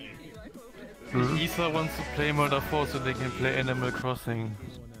 Isa wants to play Murder 4 so they can play Animal Crossing.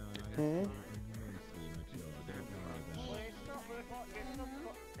 Hmm?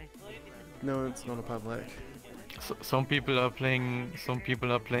 No, it's not a public. Some people are playing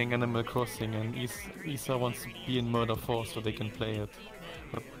Animal Crossing, and Isa wants to be in Murder 4 so they can play it.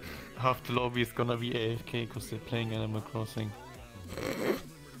 But half the lobby is gonna be AFK because they're playing Animal Crossing.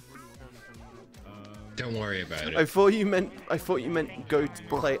 Don't worry about it. I thought you meant go to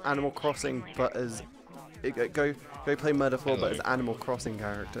play Animal Crossing, but as go play Murder 4, but as Animal Crossing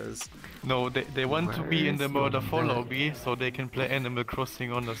characters. No, they want to be in the Murder 4 lobby so they can play Animal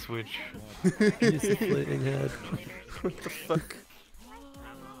Crossing on the Switch. He's a floating head. What the fuck?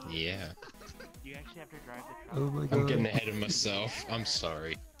 Yeah. You actually have to drive the truck. Oh my god. I'm getting ahead of myself. I'm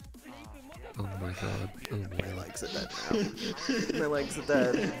sorry. Oh my god. Oh my god. My legs are dead now. My legs are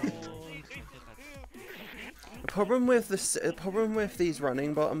dead. The problem with these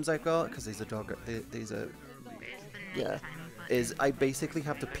running bottoms I got, because these are is I basically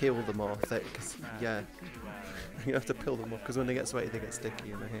have to peel them off. You have to peel them off because when they get sweaty they get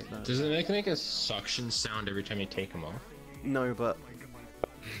sticky, and I hate that. Does it make a suction sound every time you take them off? No, but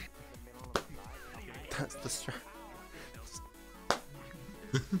that's the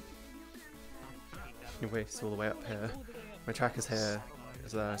Your waist's all the way up here. My tracker's here.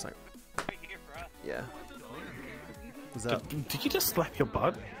 Is there? It's like, yeah. Did you just slap your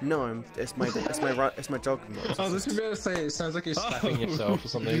butt? No, it's my jogging. I was just about to say, it sounds like you're slapping yourself or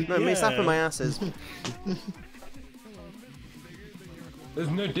something. No, me slapping my asses. There's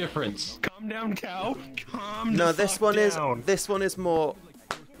no difference. Calm down, cow. Calm No, the this fuck one down. this one is more.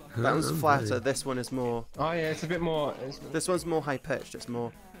 That one's flatter. This one is more. Oh yeah, it's a bit more. This one's more high pitched. It's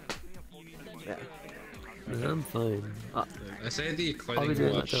more. Yeah. Yeah, I'm fine. I say the I'll be clothing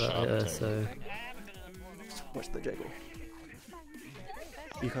doing more that to that, sharp yeah, tone. so... Watch the jiggle.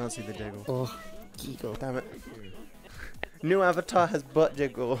 You can't see the jiggle. Oh, giggle. Damn it. New avatar has butt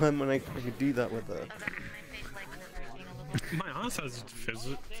jiggle, and when I could do that with her. My ass has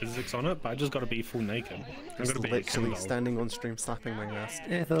physics on it, but I just gotta be full naked. I'm Just gonna be literally a standing on stream slapping my ass.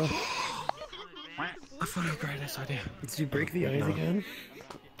 Yeah, Phil. I thought of a great idea. Did you break the eyes again?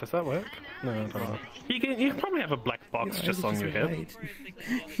 Does that work? No, I don't know. You can probably have a black box Your just eyes are on your head. white.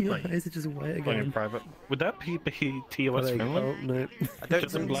 Your Like, eyes are just white on your again. private. Would that be TOS Like, friendly? oh, no. I don't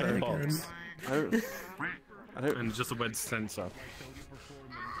Just a think black so. box. I don't. And just a web sensor.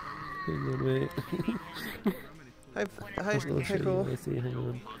 Hang on, wait. Hi, Pickle. I see, hang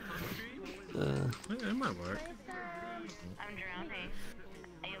on. Yeah, it might work.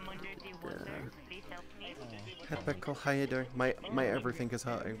 Hi, Pickle. How you doing? My everything is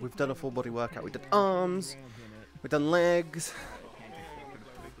hurting. We've done a full body workout. We did arms. We've done legs.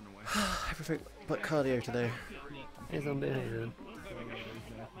 Everything but cardio today. Hey, zombie, how you doing?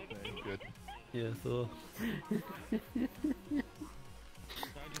 Good. Yeah, Thor.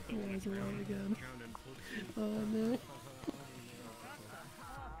 Oh, it's alive again. Oh no.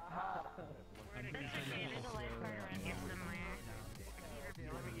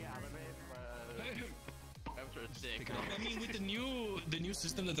 I mean, with the new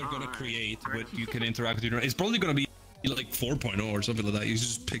system that they're gonna create, what you can interact with your, it's probably gonna be like 4.0 or something like that. You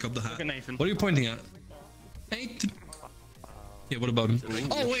just pick up the hat. Nathan. What are you pointing at? Nathan. Yeah, what about him?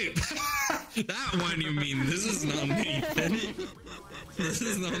 Oh wait, that one you mean? This is not Nathan. This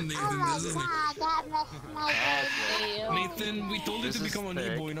is not Nathan. This is Nathan. We told you to become a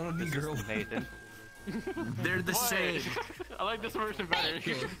new boy, not a new girl. Nathan. They're the same. I like this version better.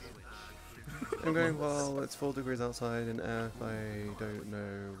 I'm going, well, it's 4 degrees outside in Earth, I don't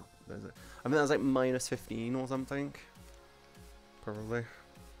know. I mean, that was like minus 15 or something. Probably.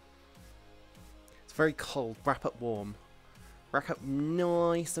 It's very cold. Wrap up warm. Wrap up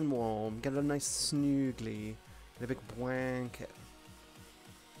nice and warm. Get a nice snoogly. Get a big blanket.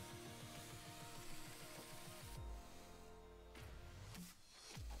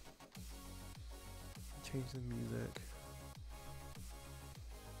 Change the music.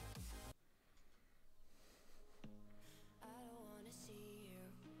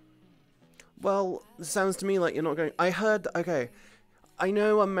 Well, it sounds to me like you're not going. I heard. Okay, I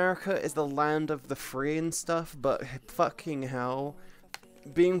know America is the land of the free and stuff, but fucking hell,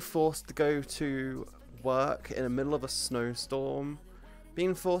 being forced to go to work in the middle of a snowstorm,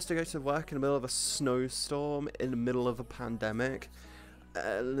 being forced to go to work in the middle of a snowstorm in the middle of a pandemic,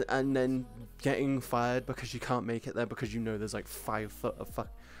 and then getting fired because you can't make it there because you know there's like 5 foot of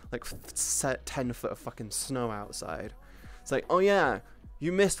 10 foot of fucking snow outside. It's like, oh yeah.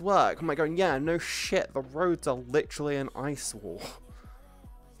 You missed work. I'm like going, yeah, no shit. The roads are literally an ice wall.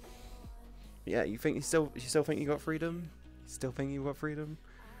 Yeah, you still think you got freedom? You still think you got freedom?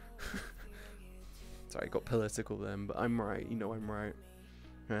 Sorry, I got political then, but I'm right. You know I'm right.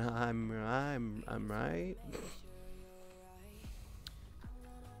 I'm right.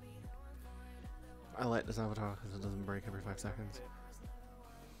 I like this avatar because it doesn't break every 5 seconds.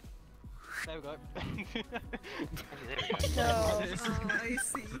 There we go. No. I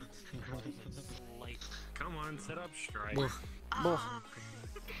see. Come on, set up straight. More. There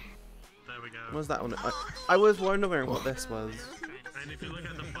we go. What was that one? I was wondering what this was. And if you look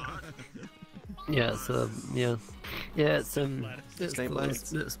at the bot, Yeah, it's yeah, it's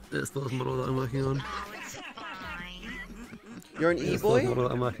it's Thor's model that I'm working on. You're an e-boy? Model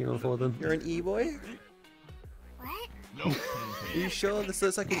that I'm working on for them. You're an e-boy? What? No. Are you sure this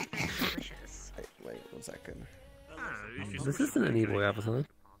looks like a... Wait 1 second. This isn't an e-boy avatar.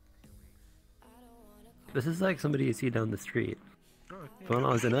 This is like somebody you see down the street. The one I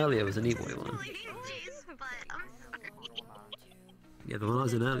was in earlier was an e-boy one. Yeah, the one I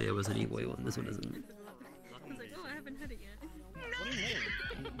was in earlier was an e-boy one. This one isn't. I was like, oh, I haven't had it yet. what do you mean?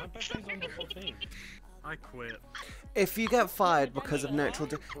 My birthday's on the 14th. I quit. If you get fired because of natural...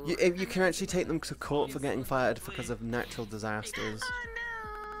 you can actually take them to court for getting fired because of natural disasters.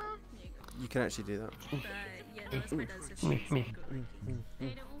 You can actually do that. Yeah, that's where does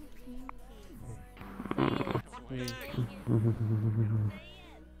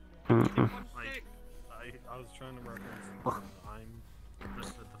I was trying to reference I'm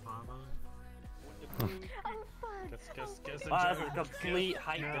just at the father. Guess the Wow, joke. there's a complete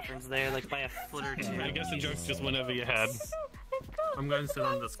height difference there, like by a foot or two. I guess the joke's just whenever you had. I'm going to sit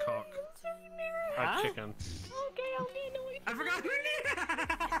on this cock. Fried chicken. Okay, I'll be annoyed. I forgot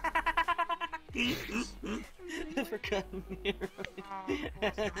I forgot I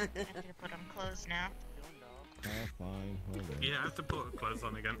have to put on clothes now. Oh, fine. Hold on. Yeah, I have to put clothes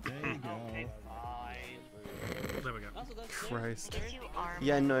on again. There you go. There we go. Christ.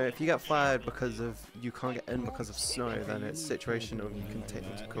 Yeah, no, if you get fired because of you can't get in because of snow, then it's situational. You can take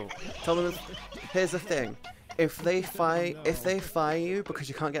them to court. Tell them. Here's the thing: if they fire you because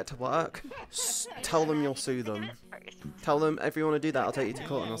you can't get to work, tell them you'll sue them. Tell them if you want to do that, I'll take you to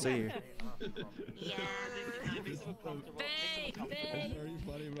court and I'll sue you.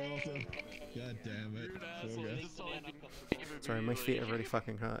 God damn it. So good. Sorry, my feet are really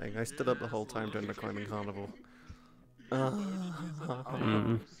fucking hurting. I stood up the whole time during the climbing carnival.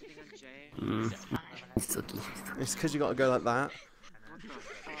 It's because you gotta go like that.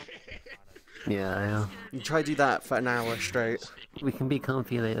 Yeah. You try to do that for an hour straight. We can be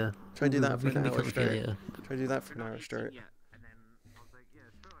comfy later. Try to do that for We an can be hour comfy straight. later. Try to do that for an hour straight. Yeah.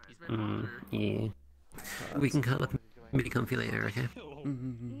 We can kind of be comfy later, okay?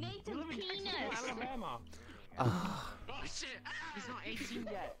 Ah. Oh shit! He's not 18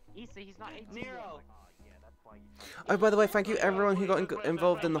 yet. He's not 18 Nero. Oh, by the way, thank you everyone who got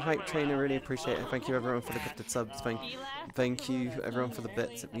involved in the hype train. I really appreciate it. Thank you everyone for the gifted subs. Thank you everyone for the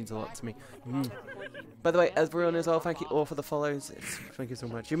bits. It means a lot to me. By the way, everyone as well, thank you all for the follows. Thank you so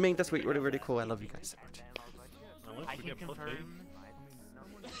much. You made this week really, really cool. I love you guys so much. I can confirm.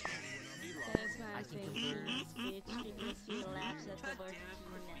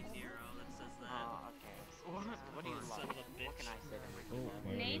 What do you love? What can I say?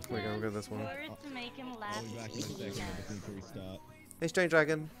 Nathan, we're gonna go this one. To make him laugh. I'll be back in a second before we start. Hey, Strange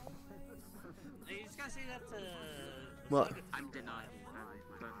Dragon. You just gotta say that to... What? I'm denied.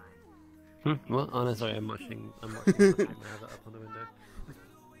 What? Oh no, sorry, I'm watching I have it up on the window.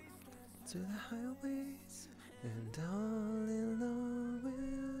 To the highways and all along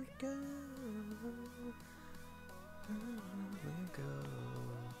we'll go. We'll go.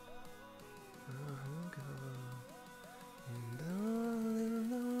 We'll go. And all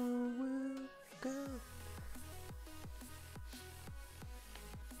along we'll go.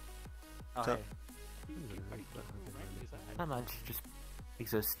 Oh, So, hey. Not much, just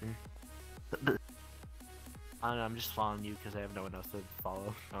existing. I don't know, I'm just following you because I have no one else to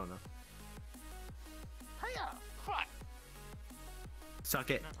follow. I don't know. Hiya! Fuck! Suck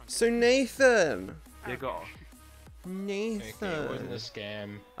it. So Nathan! You go. Nathan! Okay, it wasn't a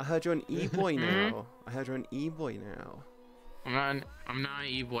scam. I heard you're an e-boy now. I heard you're an e-boy now. I'm not an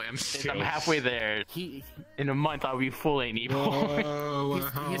e-boy, I'm I'm halfway there. In a month I'll be full an e-boy.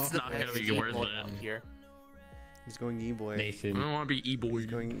 It's not gonna be worth it. Here. He's going e-boy. Nathan. I don't want to be e-boy. He's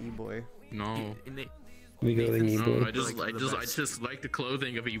going e-boy. No. We going e-boy. No, I just like the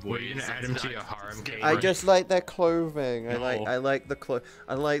clothing of e-boy. You're gonna add him to your harem, I just like their clothing. No. I like the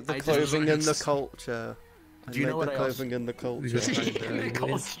clothing and the culture. Do you know what the I clothing and the culture.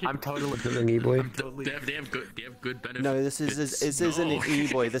 I'm totally Feeling e-boy. They have good benefits. No, this isn't an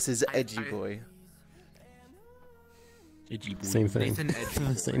e-boy. This is edgy boy. Edgy boy. Same thing.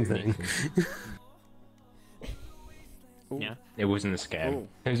 Same thing. Yeah. It wasn't a scam. Ooh.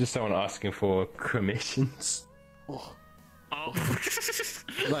 It was just someone asking for commissions. Oh.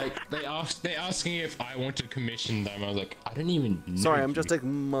 Like they're asking if I want to commission them. I was like, I don't even know. Sorry, I'm just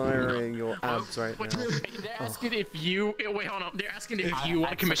admiring your abs right now. They're asking if you wait, hold on. They're asking if you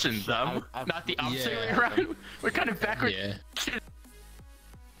want to commission them, not the opposite way around. We're kind of backward. Yeah.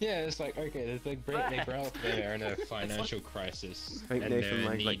 Yeah, it's like, okay, there's like Brittany Brown there in a financial crisis, Make and Nathan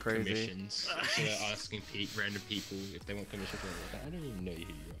they need like crazy. commissions. So they're asking random people if they want commissions. Like, I don't even know who you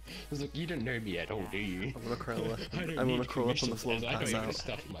are. I was like, you don't know me at all, do you? I wanna crawl up. I I wanna crawl up on the floor and I pass don't even out.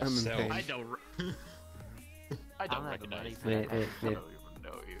 stuff I'm in myself. pain. I don't recognize you. Wait. I don't even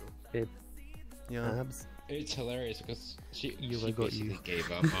know you. Yeah. Abs. It's hilarious because she got basically gave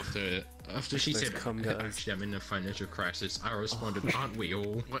up after she Those said, cum guys. actually, I'm in a financial crisis. I responded, aren't we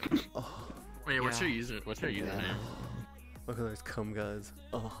all? What? Wait, what's your username? What's your username? Look at those cum guys.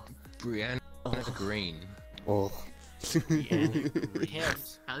 Oh. Brianna Green. Oh.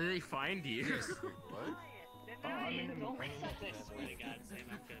 Yes. How did they find you? What?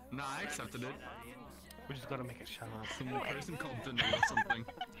 No, I accepted it. We just gotta make a shout out. Some person called Vanilla or something.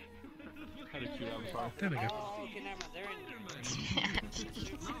 Had a cute avatar. There we go.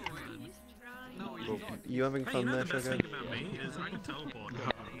 You having fun there, Sugar?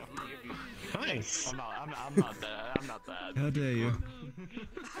 Nice. I'm not that. I'm not that. How dare you?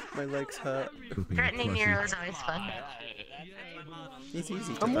 My legs hurt. Threatening Nero is always fun. He's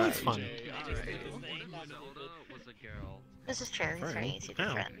easy to I'm always bang. fun. This is true. He's very easy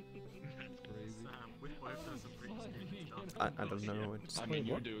to friend. I don't know. I mean,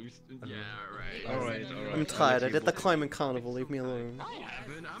 you do. Yeah, right. Alright. I'm tired. I did the climbing carnival. Leave me alone. I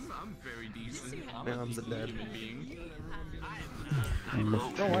haven't. I'm very decent. My arms are dead.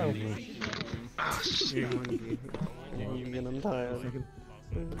 Oh wow. I'm tired.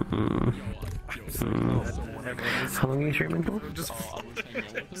 How long are you streaming for?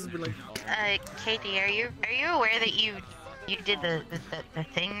 Katie, are you aware that you did the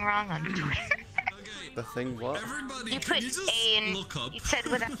thing wrong on Twitter? The thing what? You put A in. You said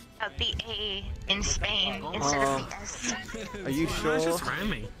without the A in Spain instead of the S. Are you sure?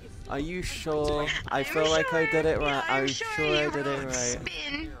 Are you sure? I feel like I did it right. I'm sure I did it right.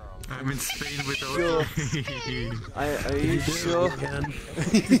 Spin. I'm in Spain without Sure. Are you sure?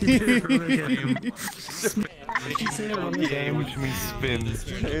 Game, which means spin.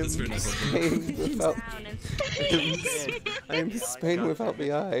 I am Spain without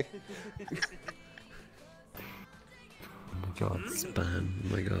the I. Oh my god, spam. Oh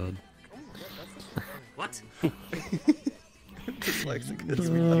my god. What? Just like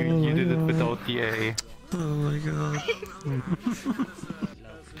you did it without the A. Oh my god.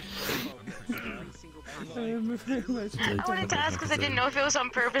 I wanted to ask because I didn't know if it was on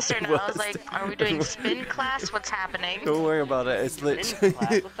purpose or not. I was like, are we doing spin class? What's happening? Don't worry about it. It's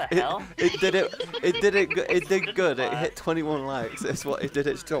literally. What the hell? It did good. It hit 21 likes. It's what it did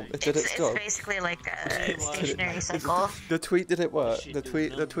its job. It did its job. It's basically like a stationary cycle. The tweet did it work. The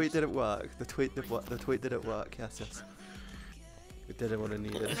tweet did it work. The tweet did it work. Yes. It did what it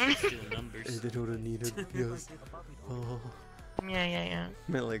needed. It did what it needed. Yes. Oh. Yeah.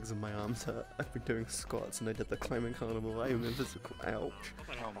 My legs and my arms hurt. I've been doing squats and I did the climbing carnival. I am in physical. Ouch.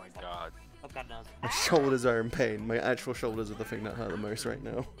 Oh my god. My shoulders are in pain. My actual shoulders are the thing that hurt the most right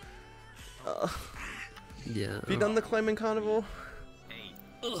now. Yeah. Have you done the climbing carnival?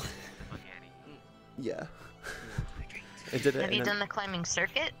 Yeah. I did it. Have you done the climbing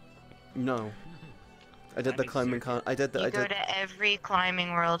circuit? No. I did the climbing I did the. You go to every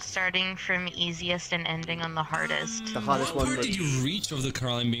climbing world, starting from easiest and ending on the hardest. The hardest one. What part did you reach of the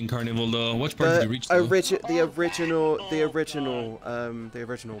climbing carnival, though? What part did you reach? The original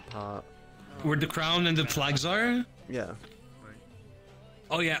part. Where the crown and the flags are? Yeah.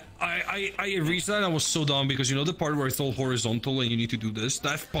 Oh yeah, I reached that and I was so dumb because you know the part where it's all horizontal and you need to do this?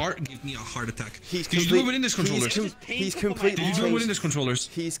 That part gave me a heart attack. Did you do it within this controllers? He's completely Did you do it within this controllers?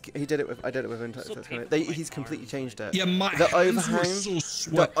 He did it with. I did it within. He's completely changed it. Yeah, my the hands overhang. were so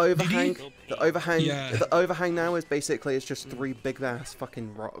sweat. The overhang. Yeah. The overhang now is basically it's just 3 big ass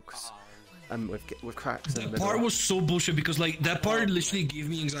fucking rocks. With cracks in the middle. That part was so bullshit because like that part literally gave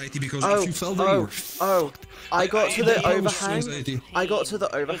me anxiety because if you fell there you were I got to the overhang. I got to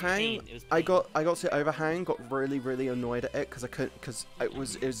the overhang. I got to the overhang. Got really annoyed at it because I couldn't because it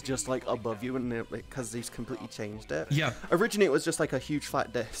was just like above you and because he's completely changed it. Yeah. Originally it was just like a huge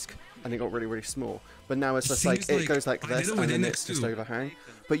flat disc and it got really small. But now it's just like it goes like this and then it's just overhang.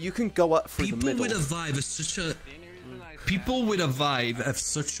 But you can go up through the middle. People with a vibe is such a. People with a vibe have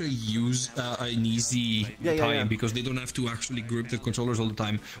such an easy time because they don't have to actually grip the controllers all the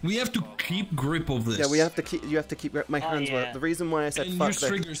time. We have to keep grip of this. Yeah, we have to keep. You have to keep grip. My hands were. The reason why I said fuck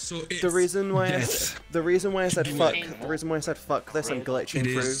this. The reason why I said fuck. The reason why I said fuck this. I'm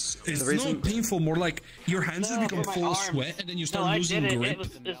glitching through. It's not painful. More like your hands just become full of sweat and then you start losing grip.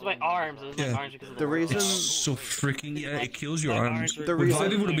 It was my arms. It was my arms because of the reason. It's so freaking it kills your arms. The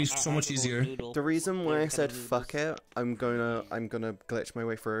reason it would have been so much easier. The reason why I said fuck it. I'm gonna glitch my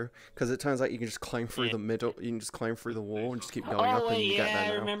way through because it turns out you can just climb through the middle. You can just climb through the wall and just keep going up and you get there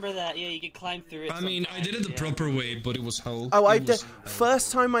now. I remember that. Yeah, you can climb through it. I mean, I did it the proper way, but it was hell. Oh, I did.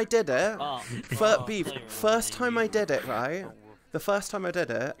 First time I did it. First time I did it, right? The first time I did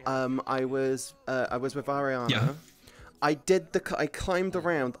it, I was with Ariana. Yeah. I climbed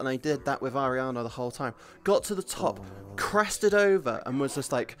around and I did that with Ariana the whole time. Got to the top, crested over, and was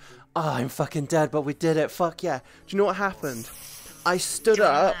just like, "Oh, I'm fucking dead, but we did it. Fuck yeah!" Do you know what happened? I stood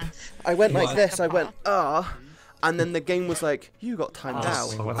up. I went like this. I went and then the game was like, "You got timed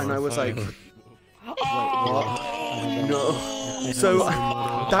out," and I was like, "Wait, what? No." So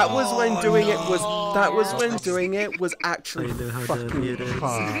that was when doing it was. That was when doing it was actually fucking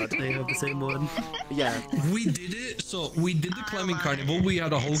hard. I have the same one. Yeah. We did it. So we did the climbing carnival. We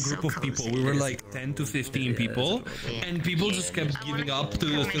had a whole group of people. We were like 10 to 15 people, and people just kept giving up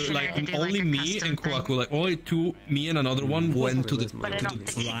to like only me and Kwaku. Like only me and another one went to the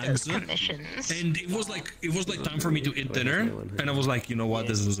flags, and it was like time for me to eat dinner, and I was like, you know what,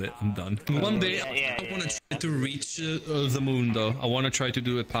 this is it. I'm done. One day I want to try to reach the moon though. I want to try to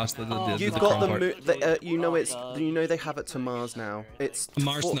do it past the You've the got the crown moon. part. You know it's. You know they have it to Mars now. It's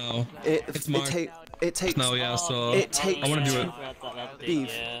Mars now. It's Mars. It takes now, yeah. So it takes. I want to do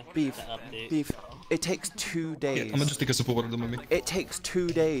it. Beef. It takes 2 days. Yeah, I'm gonna just take a sip of water, maybe. It takes 2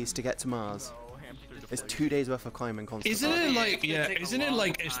 days to get to Mars. It's 2 days worth of climbing constantly. Isn't it like Isn't it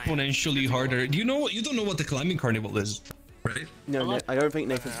like exponentially harder? You don't know what the climbing carnival is, right? No, I don't think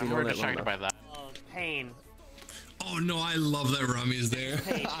Nathan's been on it long enough. by that. Pain. Oh no, I love that Rami is there.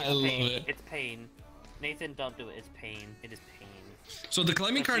 I love it. It's pain. Nathan, don't do it. It's pain. It is pain. So the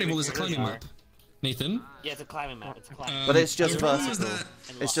climbing carnival is a climbing map. Nathan? Yeah, it's a climbing map. It's a climbing map. But it's just vertical.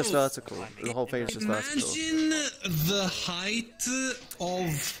 It's just vertical. The whole thing is just vertical. Imagine the height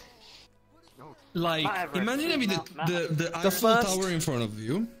of... Like, imagine having the Eiffel Tower in front of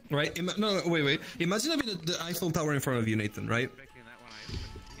you, right? No, wait. Imagine having the Eiffel Tower in front of you, Nathan, right?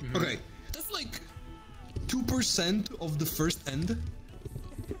 Okay, that's like 2% of the first end.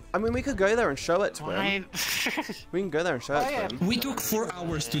 I mean, we could go there and show it to him. We can go there and show it to him. We took 4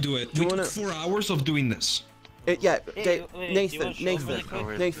 hours to do it. We took 4 hours of doing this. Nathan,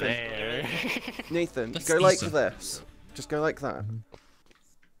 go like this. Just go like that.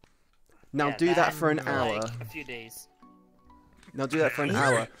 Now do that for an hour. Like a few days. Now do that for an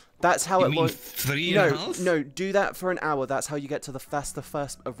hour. That's how it was. 3.5? No, do that for an hour. That's how you get to the first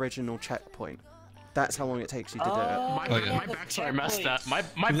original checkpoint. That's how long it takes you to do it. My back's already messed up. My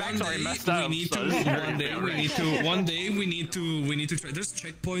back's already messed up. One day we need to try. There's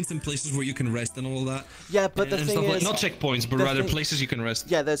checkpoints and places where you can rest and all that. Yeah, but the thing is, not checkpoints, but rather places you can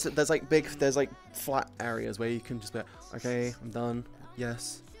rest. Yeah, there's like flat areas where you can just be like, okay, I'm done.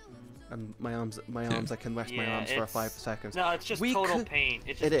 Yes. And my arms, I can rest my arms for 5 seconds. No, it's just total pain.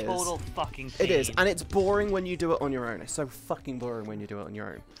 It's just total fucking pain. It is, and it's boring when you do it on your own. It's so fucking boring when you do it on your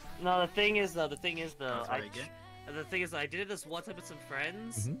own. No, the thing is though, I did it this one time with some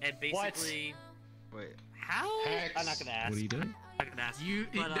friends, and basically... Wait. How? I'm not gonna ask. What are you doing? I'm not gonna ask.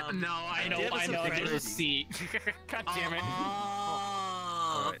 No, I know. There's a seat. God damn it.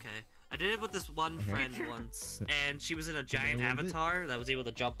 Oh, okay. I did it with this one friend once, and she was in a giant avatar that I was able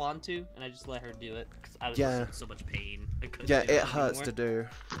to jump onto, and I just let her do it because I was in so much pain. It hurts to do.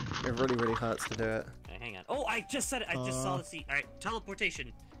 It really hurts to do it. Okay, hang on. Oh, I just said it. I just saw the seat. All right,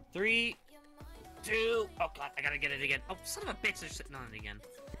 teleportation. 3, 2. Oh god, I gotta get it again. Oh, son of a bitch! They're sitting on it again.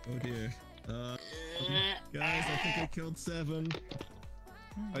 Oh dear. Guys, I think I killed 7.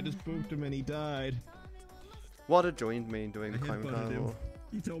 I just booped him and he died. Wada joined me in doing the climbing carnival.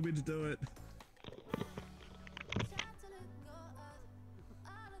 He told me to do it.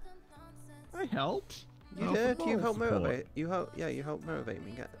 I helped. You did. You helped motivate. You helped motivate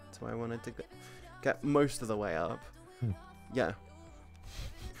me get to where I wanted to get most of the way up. Yeah.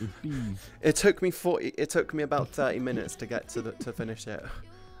 It took me about 30 minutes to get to finish it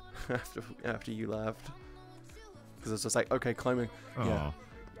after you left. Because it's just like, okay, climbing. Yeah.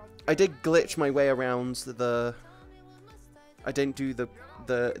 I did glitch my way around the. I didn't do the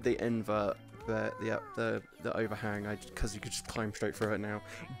invert, the overhang, because you could just climb straight through it now.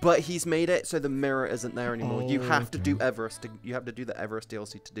 But he's made it so the mirror isn't there anymore. You have to do Everest. You have to do the Everest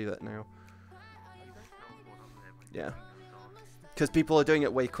DLC to do that now. Yeah. Because people are doing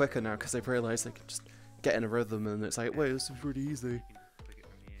it way quicker now because they've realized they can just get in a rhythm and it's like, wait, this is pretty easy.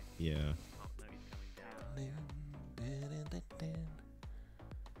 Yeah.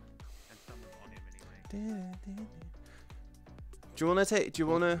 Do you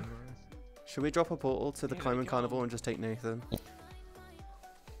wanna should we drop a portal to the climbing carnival and just take Nathan?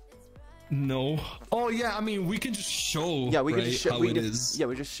 No. Oh yeah, I mean we can just show. Yeah, we can just show how it is. Yeah,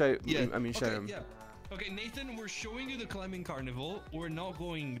 we just show. Yeah. I mean, show him. Yeah. Okay, Nathan, we're showing you the climbing carnival. We're not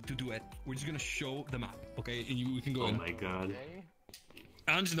going to do it. We're just gonna show the map. Okay, and we can go in. Oh my god.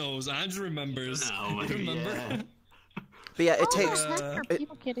 Ange knows. Ange remembers. Oh, you remember? Yeah. But yeah, it takes.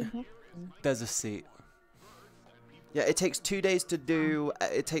 People getting here. There's a seat. Yeah, it takes 2 days to do.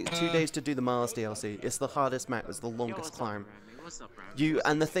 It takes 2 days to do the Mars DLC. It's the hardest map. It's the longest climb.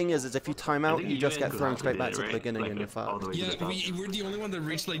 And the thing is if you time out, you just get thrown straight back to the beginning and you're fucked. Yeah, we're the only one that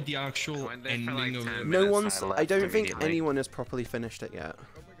reached like the actual ending of it. No one's. I don't think anyone has properly finished it yet.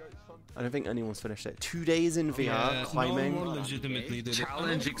 I don't think anyone's finished it. 2 days in VR climbing. No one legitimately did it.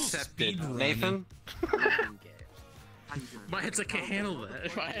 Challenge accepted. Nathan? My headset can't handle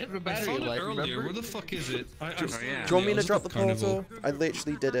that. I have a battery found it life. earlier. Where the fuck is it? Do you want me to drop the portal? I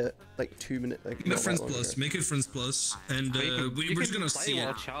literally did it like 2 minutes. Like, Make it Friends Plus. Make it Friends Plus, and we're just gonna see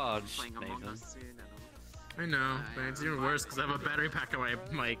it. I know, but it's even worse because I have a battery pack on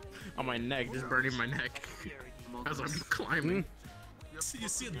my neck, just burning my neck as I'm climbing. You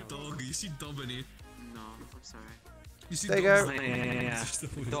see a dog. You see Dominic. No, I'm sorry. You see There you go.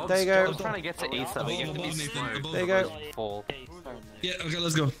 There you go. I'm trying to get to Ace up. You have to be smart. There you go. Full. Yeah, okay,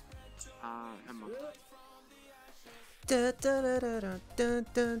 let's go.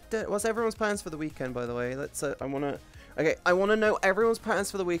 What's everyone's plans for the weekend, by the way? Let's. I wanna know everyone's plans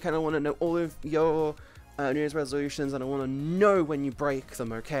for the weekend. I wanna know all of your New Year's resolutions, and I wanna know when you break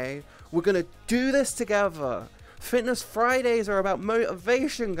them. Okay? We're gonna do this together. Fitness Fridays are about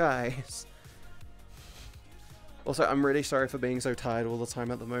motivation, guys. Also, I'm really sorry for being so tired all the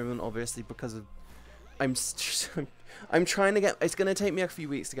time at the moment. Obviously, because of I'm trying to get. It's gonna take me a few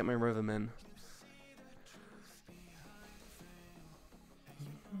weeks to get my rhythm in.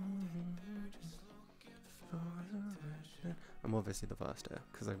 I'm obviously the faster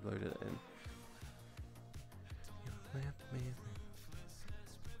because I've loaded it in.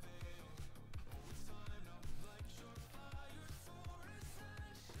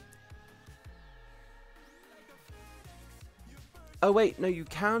 Oh wait, no, you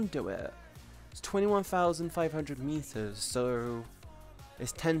can do it. It's 21,500 meters, so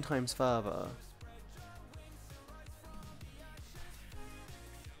it's 10 times further.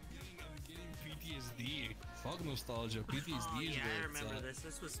 PTSD. Fuck nostalgia. PTSD is Yeah, where I it's remember at. this.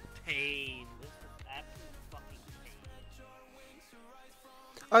 This was pain. This was absolute fucking pain.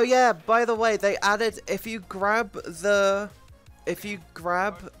 Oh yeah, by the way, they added if you You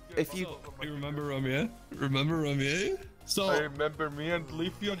remember Romeo? Remember Romeo? So I remember me and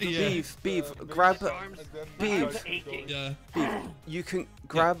Leafy on the Beef, grab Beef. Yeah. Beef. You can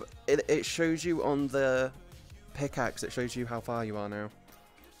grab it. It shows you on the pickaxe. It shows you how far you are now.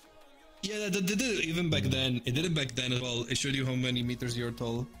 Yeah, they did it even back then. It did it back then as well. It showed you how many meters you're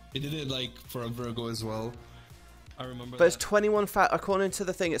tall. It did it like forever ago as well. I remember. But it's 21,000. According to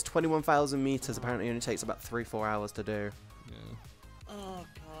the thing, it's 21,000 meters. Apparently, it only takes about 3-4 hours to do. Yeah. Oh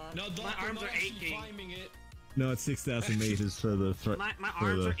god. No, my arms are aching. No, it's 6,000 meters for the My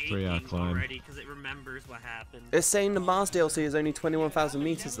arms are 3-hour aching climb. already because it remembers what happened. It's saying the Mars DLC is only 21,000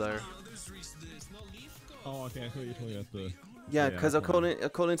 meters though. Oh, okay. I thought you were talking about the. Yeah, because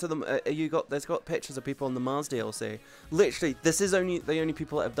according to them, there's got pictures of people on the Mars DLC. Literally, this is only the only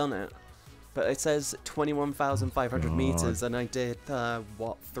people that have done it. But it says 21,500 meters, and I did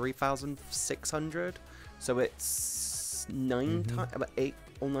what 3,600, so it's about 8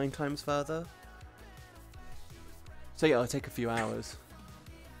 or 9 times further. So yeah, it'll take a few hours.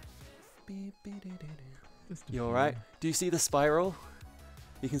 You alright? Do you see the spiral?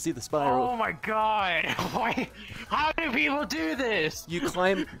 You can see the spiral. Oh my god! Why? How do people do this? You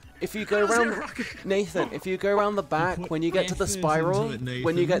climb. If you go around, Nathan. If you go around the back, when you get to the spiral,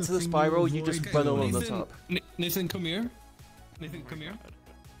 you just run along the top. Nathan, come here. Nathan, come here.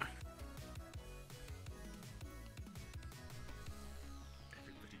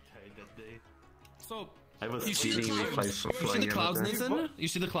 So. You see the clouds, Nathan? You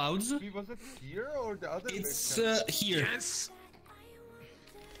see the clouds? Was it here or the other? It's here. Yes.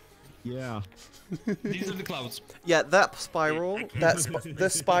 Yeah. These are the clouds. Yeah, that spiral. The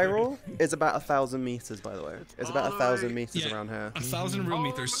spiral is about 1,000 meters, by the way. It's about 1,000 meters around here. 1,000 real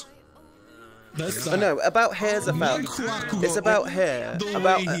meters. That's Oh no, about here's about. It's about here.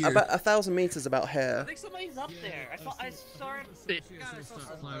 About 1,000 meters about I here. think somebody's up there. I saw it.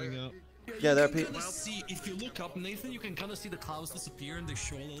 Climbing up. Yeah, there are people. See, if you look up, Nathan, you can kind of see the clouds disappear and they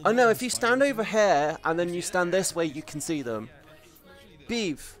show a little. Oh no, if you stand over here and then you stand this way, you can see them.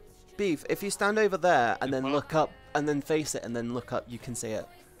 Beef, if you stand over there and then look up and then face it and then look up, you can see it.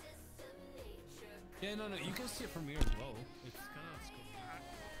 Yeah, no, you can see it from here as well. It's kind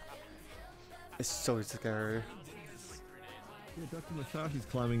of It's so scary. Yeah, Dr. Masaki's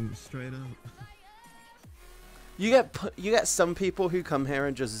climbing straight up. You get some people who come here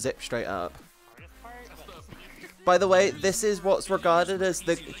and just zip straight up. By the way, this is what's regarded as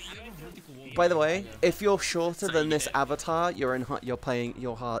the. By the way, if you're shorter than this avatar, you're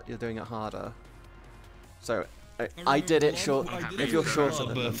doing it harder. So I did it short. If you're shorter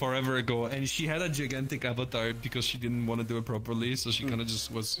than them. forever ago, and she had a gigantic avatar because she didn't want to do it properly, so she kind of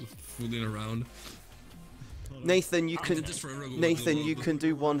just was fooling around. Nathan, you can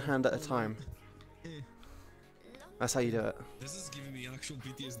do one hand at a time. That's how you do it. This is giving me actual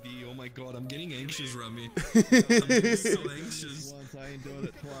PTSD. Oh my god, I'm getting anxious, Rami. I'm getting so anxious. Once I ain't doing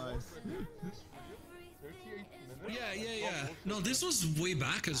it twice. Yeah. No, this was way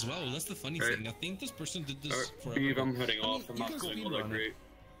back as well. That's the funny thing. I think this person did this forever. I'm heading off. I'm not doing all that great.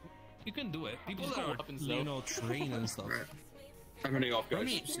 You can do it. People that are, train and stuff. I'm heading off, guys.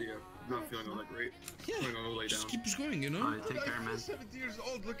 Rami, See ya. not feeling all that great. Yeah, I'm gonna go lay just down. keep going, you know? Alright, take care, man. 70 years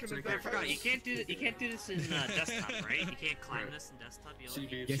old looking at I that. forgot, you can't do this in desktop, right? You can't climb this in desktop. You only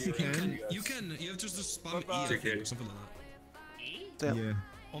can. Yes, you can. You can. You have just to spam E, I think, something like Yeah.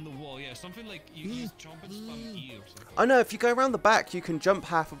 on the wall, yeah, something like you just jump and spam E or something. Oh no, if you go around the back, you can jump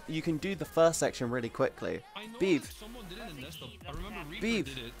half. You can do the first section really quickly. I know Beef. that someone did it in desktop. I remember Reaper Beef.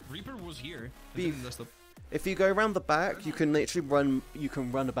 did it. Reaper was here. and did it Beef. in desktop. If you go around the back, you can literally run. You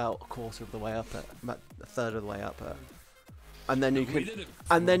can run about a quarter of the way up it, about a third of the way up it, and then you We can. did it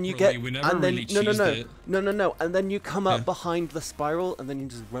And then you get. properly, we never And then really no, cheesed it. no, and then you come up Yeah. behind the spiral, and then you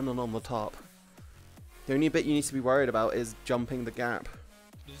just run on the top. The only bit you need to be worried about is jumping the gap.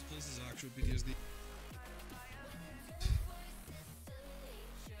 This place is actual PTSD.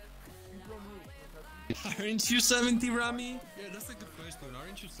 Aren't you 70, Rami? Yeah, that's a good first one.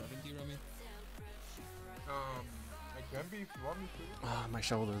 Aren't you 70, Rami? I can be if you want me to. Ah, my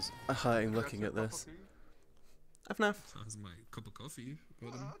shoulders are hurting looking at this. I've enough. That's my cup of coffee.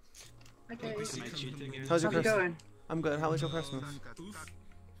 Got him. Okay. How's your How's it Christmas? going? I'm good. How was your Christmas?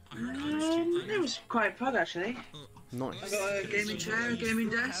 It was quite fun actually. I Nice. got a gaming chair, a gaming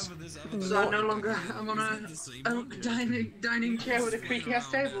desk, so I'm no longer I'm on a dining chair with a creaky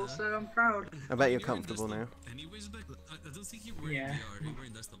ass table, so I'm proud. I bet you're comfortable now. Anyways, but I don't think you were Yeah. in VR. You were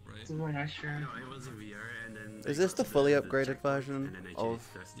in desktop, right? It's a very nice chair. No, it was a VR and then... Is this the fully upgraded version and then I of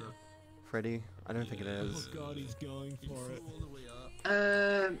changed desktop. Freddy? I don't think it is. Oh god, he's going for it.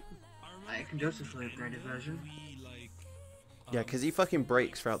 I can go to the fully upgraded version. Yeah, because he fucking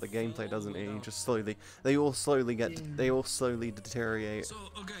breaks throughout the gameplay, doesn't he? Just slowly. They all slowly deteriorate. So,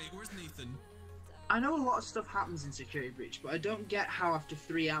 okay, where's Nathan? I know a lot of stuff happens in Security Breach, but I don't get how after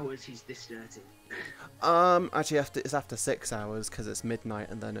 3 hours he's this dirty. Actually, it's after 6 hours because it's midnight,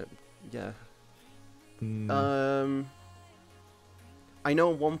 and then yeah. I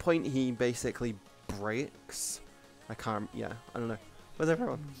know at one point he basically breaks. I don't know. Where's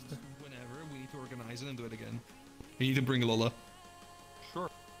everyone? Whenever, we need to organize it and do it again. We need to bring Lola. Sure.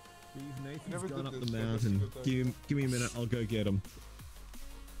 Nathan's gone up the mountain. Give me a minute, I'll go get him.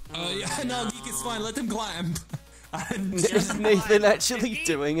 Oh yeah, no, Geek is fine, let him climb. Is Nathan actually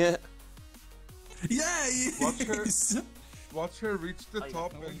doing it? Yeah, he is. Watch her reach the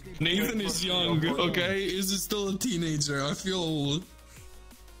top and... Nathan is young, okay? He's still a teenager, I feel old.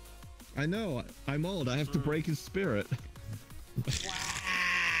 I know, I'm old, I have to break his spirit.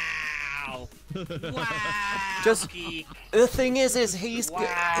 Wow. Just the thing is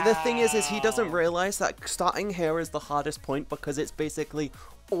he doesn't realize that starting here is the hardest point because it's basically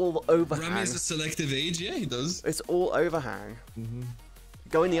all overhang. Rami is a selective age, yeah, he does. It's all overhang.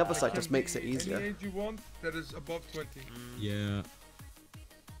 Going the other side just makes it easier. Any age you want that is above 20. Yeah.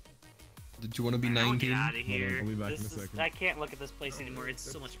 Did you want to be I'll 19? get out of here. I'll be back in a second. I can't look at this place anymore. It's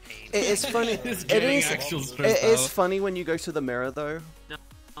so much pain. It is funny. It is funny when you go to the mirror though. No,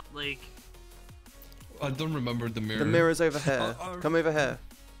 like. I don't remember the mirror. The mirror's over here. Come over here.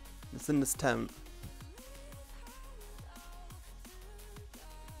 It's in this tent.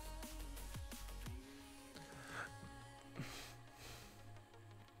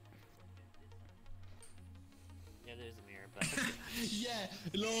 Yeah, there's a mirror, but. Yeah,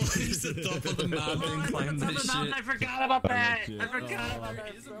 he's the top of the mountain. Climb that shit. I forgot about that. I forgot about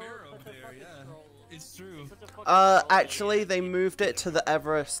that. There's a mirror up there, yeah. It's true. Actually, they moved it to the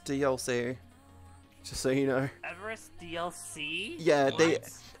Everest DLC. Just so you know. Everest DLC? Yeah, they.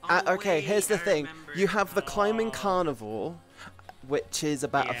 Okay, wait, here's the I thing. remember. You have the climbing carnival, which is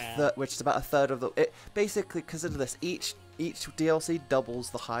about a third of the. Basically, consider this: each DLC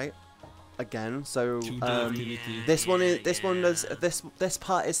doubles the height again. So this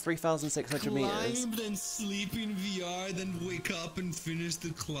part is 3,600 meters. Climb, then sleep in VR, then wake up and finish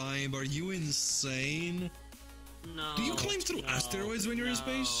the climb. Are you insane? No. Do you climb through asteroids when you're in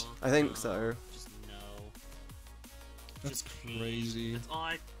space? I think so. That's crazy. That's all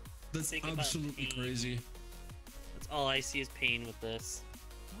I That's think about absolutely pain. crazy. That's all I see is pain with this.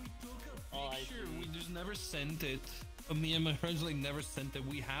 We took a picture, we just never sent it. Me and my friends never sent it.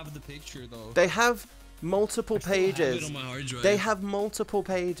 We have the picture though. They have multiple pages. Have it on my hard drive. They have multiple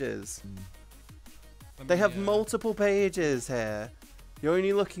pages. They have multiple pages here. You're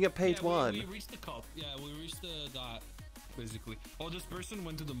only looking at page 1. We reached the cup. Yeah, we reached that basically. Oh, this person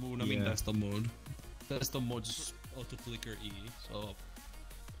went to the moon. I mean, that's the mode. That's the mode. Just auto clicker E. So.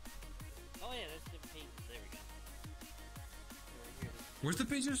 Oh yeah, there's the pages. There we go. Where's the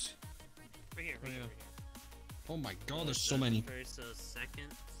pages? Right here. Right here. Oh my God, there's so many. First,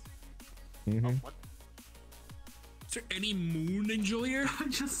 second. Mm-hmm. What? Is there any moon enjoyer? I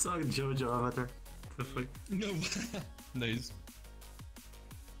just saw JoJo avatar. The fuck? No. Nice.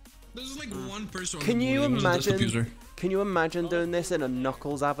 There's like one person. On Can the you board, it was a desktop imagine? user. Can you imagine doing this in a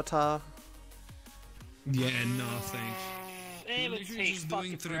Knuckles avatar? Yeah, no thanks. It would You're take just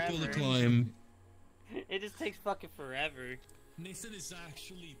doing fucking triple the forever. climb. It just takes fucking forever. Nathan is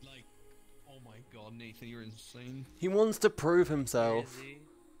actually like, oh my god, Nathan, you're insane. He wants to prove himself. I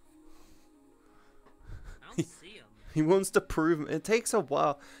don't see him. He wants to prove. It takes a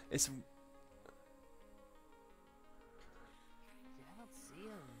while. It's. Yeah, I don't see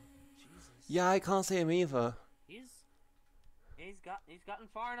him. Jesus. Yeah, I can't see him either. He's gotten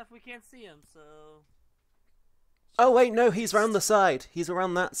far enough we can't see him, so. Oh wait, no, he's around the side. He's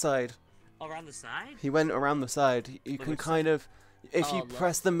around that side. Oh, around the side? He went around the side. You can kind of, if you Oh,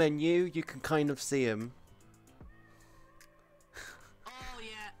 press the menu, you can kind of see him. Oh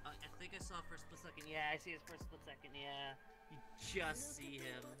yeah, I think I saw for a split second. Yeah, I see his first split second. Yeah, you just see him.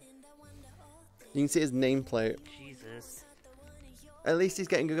 You can see his nameplate. Jesus. At least he's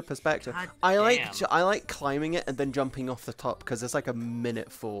getting a good perspective. God I damn. like climbing it and then jumping off the top because it's like a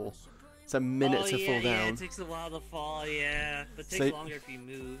minute fall. It's a minute to fall Yeah, down. it takes a while to fall. Yeah, but it So- takes longer if you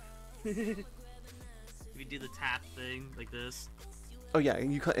move. If you do the tap thing like this. Oh yeah,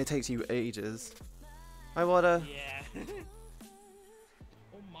 it takes you ages. I wanna. Yeah.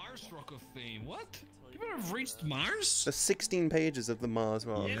 Oh, Mars Rock of Fame. What? People have reached Mars? There's 16 pages of the Mars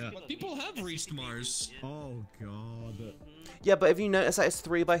one. Yeah. People have reached Mars. Oh god. Yeah, but if you notice that it's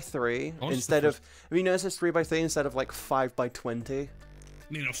 3x3 Honestly, instead of, if you notice it's 3x3 instead of like 5x20. I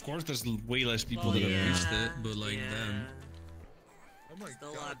mean, of course, there's way less people that have reached it, but like them. Oh my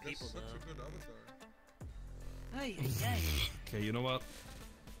Still a god, lot of that's people, such though. a good avatar. Hey, hey. Okay, you know what?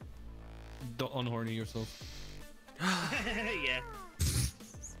 Don't unhorny yourself. Yeah.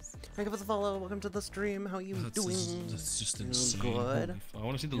 Thank you for the follow. Welcome to the stream. How you doing? That's just You insane. good? I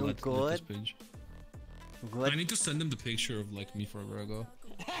want to see the You latest good? page. Good. I need to send them the picture of like me forever ago.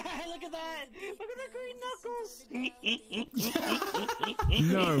 Look at that! Look at the green knuckles!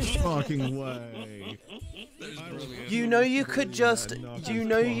 No fucking way. You know you could just, you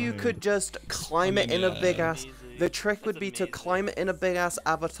know you could just climb it in a big ass. The trick would be to climb it in a big ass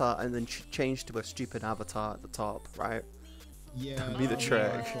avatar and then change to a stupid avatar at the top, right? Yeah, That'd be the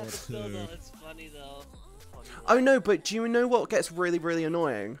trick. It's funny though. Oh no, but do you know what gets really, really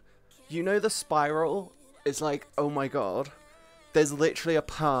annoying? You know the spiral is like, oh my god. There's literally a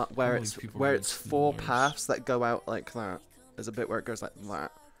part where it's 4 paths that go out like that. There's a bit where it goes like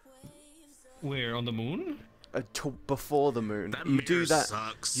that. Where, on the moon? Before the moon. That You do mirror that.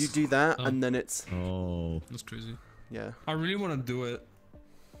 sucks. You do that, and then it's. Oh. That's crazy. Yeah. I really want to do it.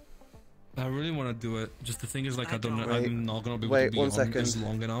 I really want to do it. Just the thing is, like, I don't know. Wait. I'm not gonna be able Wait, to be one on second. this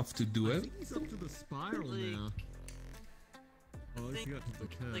long enough to do it. It's up to the spiral now. Oh, let's get to the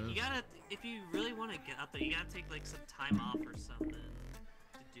curve. Like you gotta, if you really want to get up there, you gotta take like some time off or something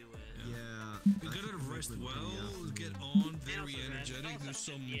to do it. Yeah. You gotta rest well, get on, very energetic,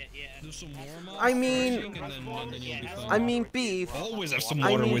 do some warm up. I mean, and then you'll be fine. I mean, Beef. Always have some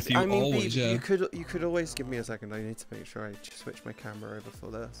water with you. I mean, always, Beef, yeah. you could always give me a second. I need to make sure I switch my camera over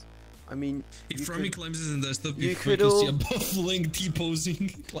for this. I mean, If you Rami could, climbs in the stuff, you you could can see a all- buff link T-posing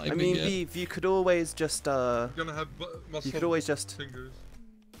climbing. I mean, yeah. Beef, you could always just You're gonna have muscle you could always just. fingers.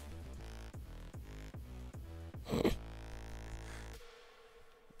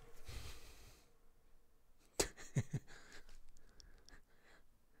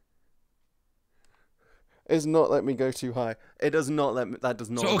 It's not let me go too high. It does not let me. That does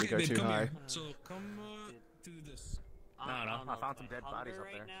not So, let okay, me go babe, too come high. here. So come to this. No, I found some dead bodies up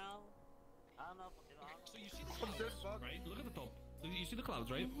there. I don't know if So you see the clouds, right? Look at the top. You see the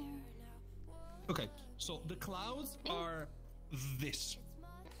clouds, right? Okay, so the clouds are this.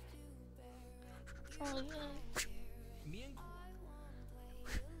 Me and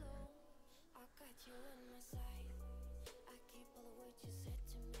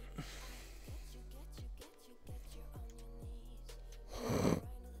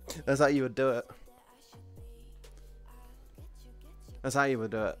That's how you would do it. That's how you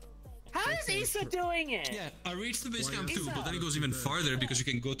would do it. How is Issa doing it? Yeah, I reached the base camp too, but then it goes even farther because you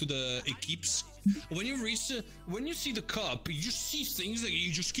can go to the. It keeps. When you reach, when you see the cup, you just see things that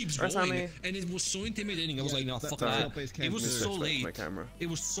you just keeps Where's going, Sammy? and it was so intimidating. I was like, no, fuck that's that. how base It camp was moves. so Switch my late. camera. It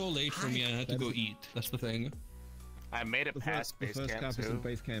was so late for me. I had to go eat. That's the thing. I made it past The base first camp cap is in 2.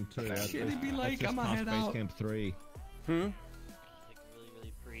 base camp 2. Shit, it'd be like, just I'ma past head base out. camp 3. Hmm. Like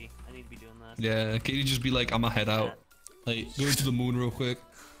really free. I need to be doing that. Yeah, Katie just be like, I'ma head out. Like, go to the moon real quick.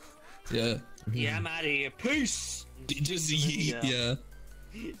 Yeah. Yeah, I'm out of here. Peace. Just yeet, yeah.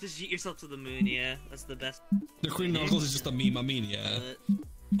 Just yeet yourself to the moon. Yeah, that's the best. The Queen Knuckles is just a meme. I mean, yeah.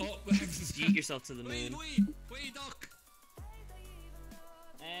 Oh, just yeet yourself to the moon. Wait, Doc.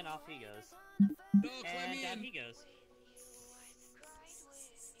 And off he goes. And down he goes.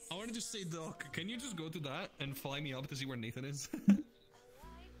 I want to just say, Doc, can you just go to that and fly me up to see where Nathan is?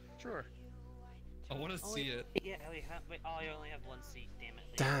 Sure. I want to see it. Yeah, wait, you only have one seat, damn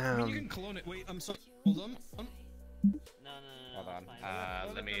it. I mean, you can clone it. Wait, I'm sorry. Hold on. No. Hold on.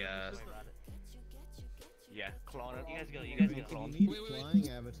 Let me, yeah, clone it. You guys go, you guys go. If you need flying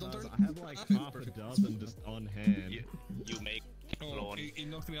avatars, I have like half a dozen just on hand. You make clone. He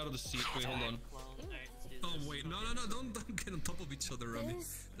knocked me out of the seat. Wait, hold on. Oh wait, no, don't get on top of each other, Rami.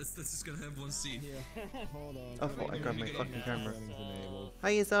 That's just gonna have one seat. Yeah. Hold on. I thought I grabbed my fucking camera.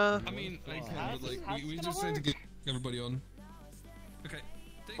 Hi, Isa. I mean, I can, but like, we just need to get everybody on. Okay.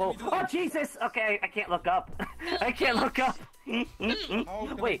 Oh Jesus! Okay, I can't look up. I can't look up.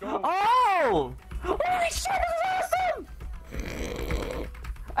 Wait. Oh! Holy shit! That's awesome!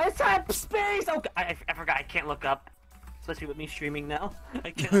 I saw space. Oh, I forgot. I can't look up. Especially with me streaming now.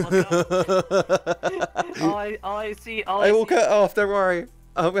 I can't look up. all I see. I will cut off, don't worry.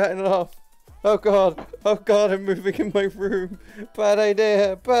 I'm cutting it off. Oh god, I'm moving in my room. Bad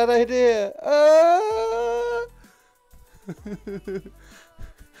idea, bad idea. Ah!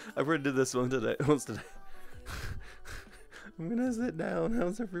 I already did this once today. I'm gonna sit down.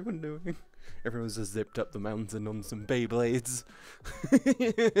 How's everyone doing? Everyone's just zipped up the mountain on some Beyblades.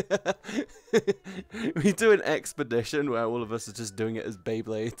 We do an expedition where all of us are just doing it as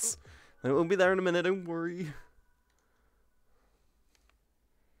Beyblades. And we'll be there in a minute, don't worry.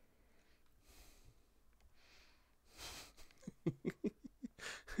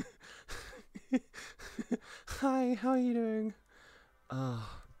 Hi, how are you doing? Okay.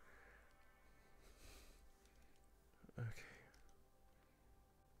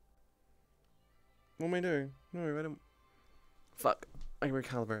 What am I doing? No, I don't. Fuck. I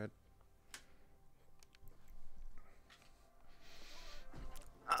recalibrated.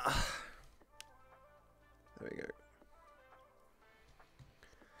 There we go.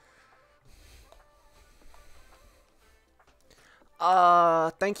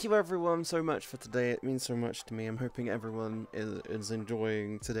 Thank you everyone so much for today. It means so much to me. I'm hoping everyone is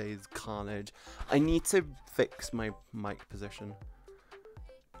enjoying today's carnage. I need to fix my mic position.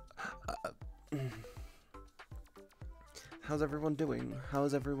 How's everyone doing? How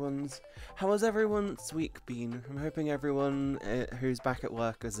has everyone's week been? I'm hoping everyone who's back at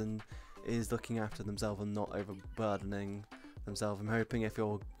work is looking after themselves and not overburdening themselves. I'm hoping if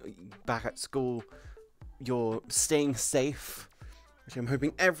you're back at school, you're staying safe. Which I'm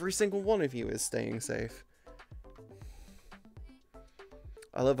hoping every single one of you is staying safe.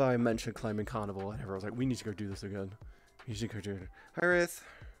 I love how I mentioned climbing carnival and everyone's like, we need to go do this again. We need to go do it. Hi, Ruth.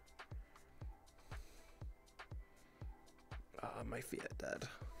 My feet are dead.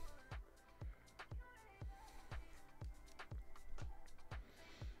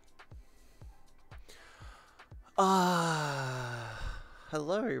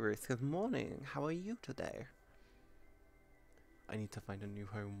 Hello, Ruth. Good morning. How are you today? I need to find a new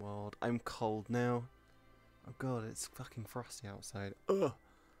home world. I'm cold now. Oh god, it's fucking frosty outside. Ugh.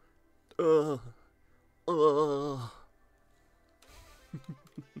 Ugh. Ugh.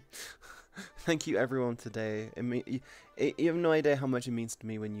 Thank you everyone today. You have no idea how much it means to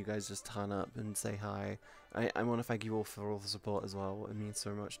me when you guys just turn up and say hi. I want to thank you all for all the support as well. It means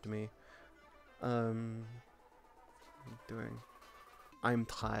so much to me. What am I doing? I'm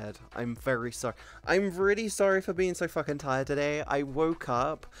tired. I'm very sorry. I'm really sorry for being so fucking tired today. I woke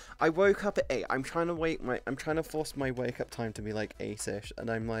up at 8. I'm trying to force my wake up time to be like 8ish,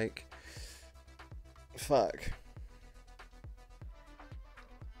 and I'm like, fuck.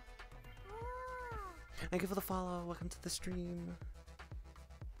 Thank you for the follow. Welcome to the stream.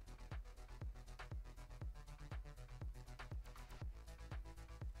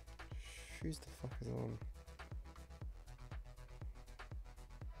 Who's the fuck is on?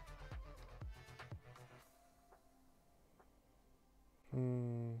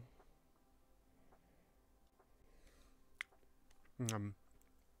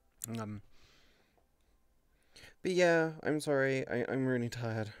 But yeah, I'm sorry. I'm really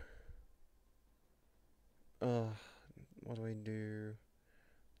tired. What do I do?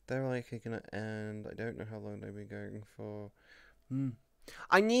 They're like gonna end. I don't know how long they'll be going for.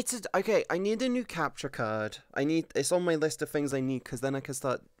 I need a new capture card. It's on my list of things I need, because then I can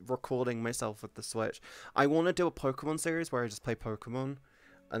start recording myself with the Switch. I want to do a Pokemon series where I just play Pokemon,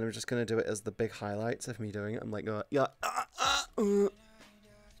 and I'm just gonna do it as the big highlights of me doing it. I'm like, yeah, it'd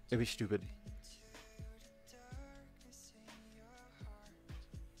be stupid.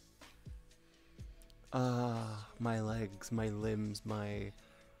 My legs, my limbs,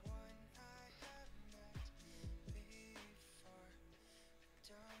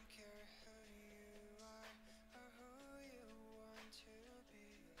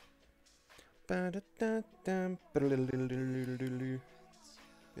 No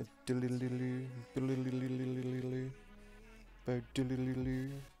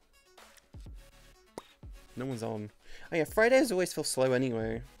one's on. Oh yeah, Fridays always feel slow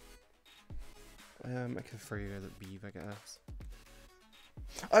anyway. I can throw you the beef, I guess.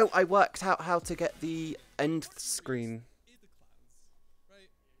 Oh, I worked out how to get the end screen.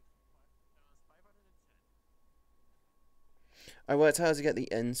 I worked out how to get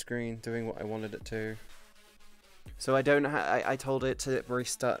the end screen doing what I wanted it to. So I don't I told it to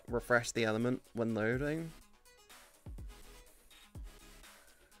refresh the element when loading.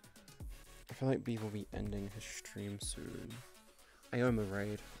 I feel like Beav will be ending his stream soon. I owe him a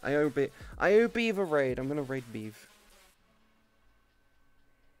raid. I owe Beav a raid. I'm gonna raid Beav.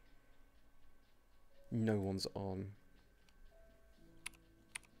 No one's on.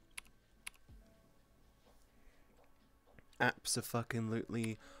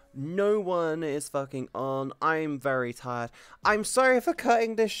 Abso-fucking-lutely. No one is fucking on. I'm very tired. I'm sorry for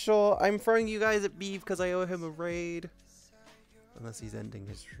cutting this short. I'm throwing you guys at Beav because I owe him a raid. Unless he's ending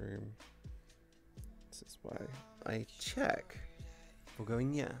his stream. This is why I check. We're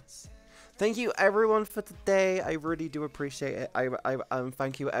going yes. Thank you everyone for today. I really do appreciate it.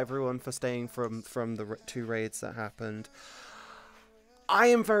 Thank you everyone for staying from the 2 raids that happened. I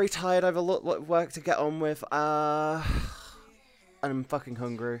am very tired. I have a lot of work to get on with. And I'm fucking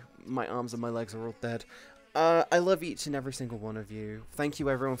hungry. My arms and my legs are all dead. I love each and every single one of you. Thank you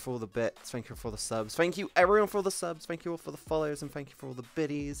everyone for all the bits. Thank you for the subs. Thank you everyone for the subs. Thank you all for the follows. And thank you for all the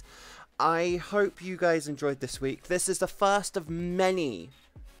biddies. I hope you guys enjoyed this week. This is the first of many.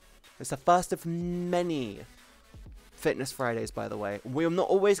 It's the first of many Fitness Fridays, by the way. We're not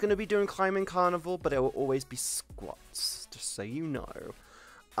always going to be doing Climbing Carnival, but it will always be squats, just so you know.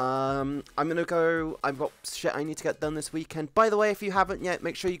 I'm going to go... I've got shit I need to get done this weekend. By the way, if you haven't yet,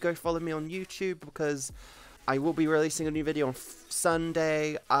 make sure you go follow me on YouTube, because I will be releasing a new video on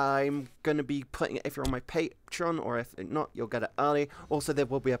Sunday. I'm going to be putting it if you're on my Patreon, or if not, you'll get it early. Also, there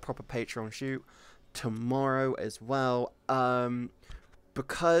will be a proper Patreon shoot tomorrow as well.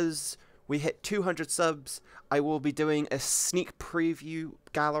 Because we hit 200 subs, I will be doing a sneak preview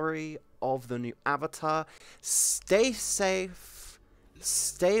gallery of the new avatar. Stay safe,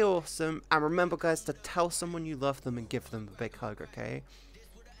 stay awesome, and remember guys to tell someone you love them and give them a big hug, okay?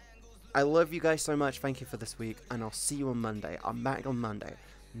 I love you guys so much. Thank you for this week, and I'll see you on Monday. I'm back on Monday.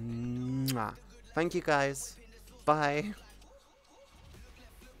 Mwah. Thank you guys. Bye.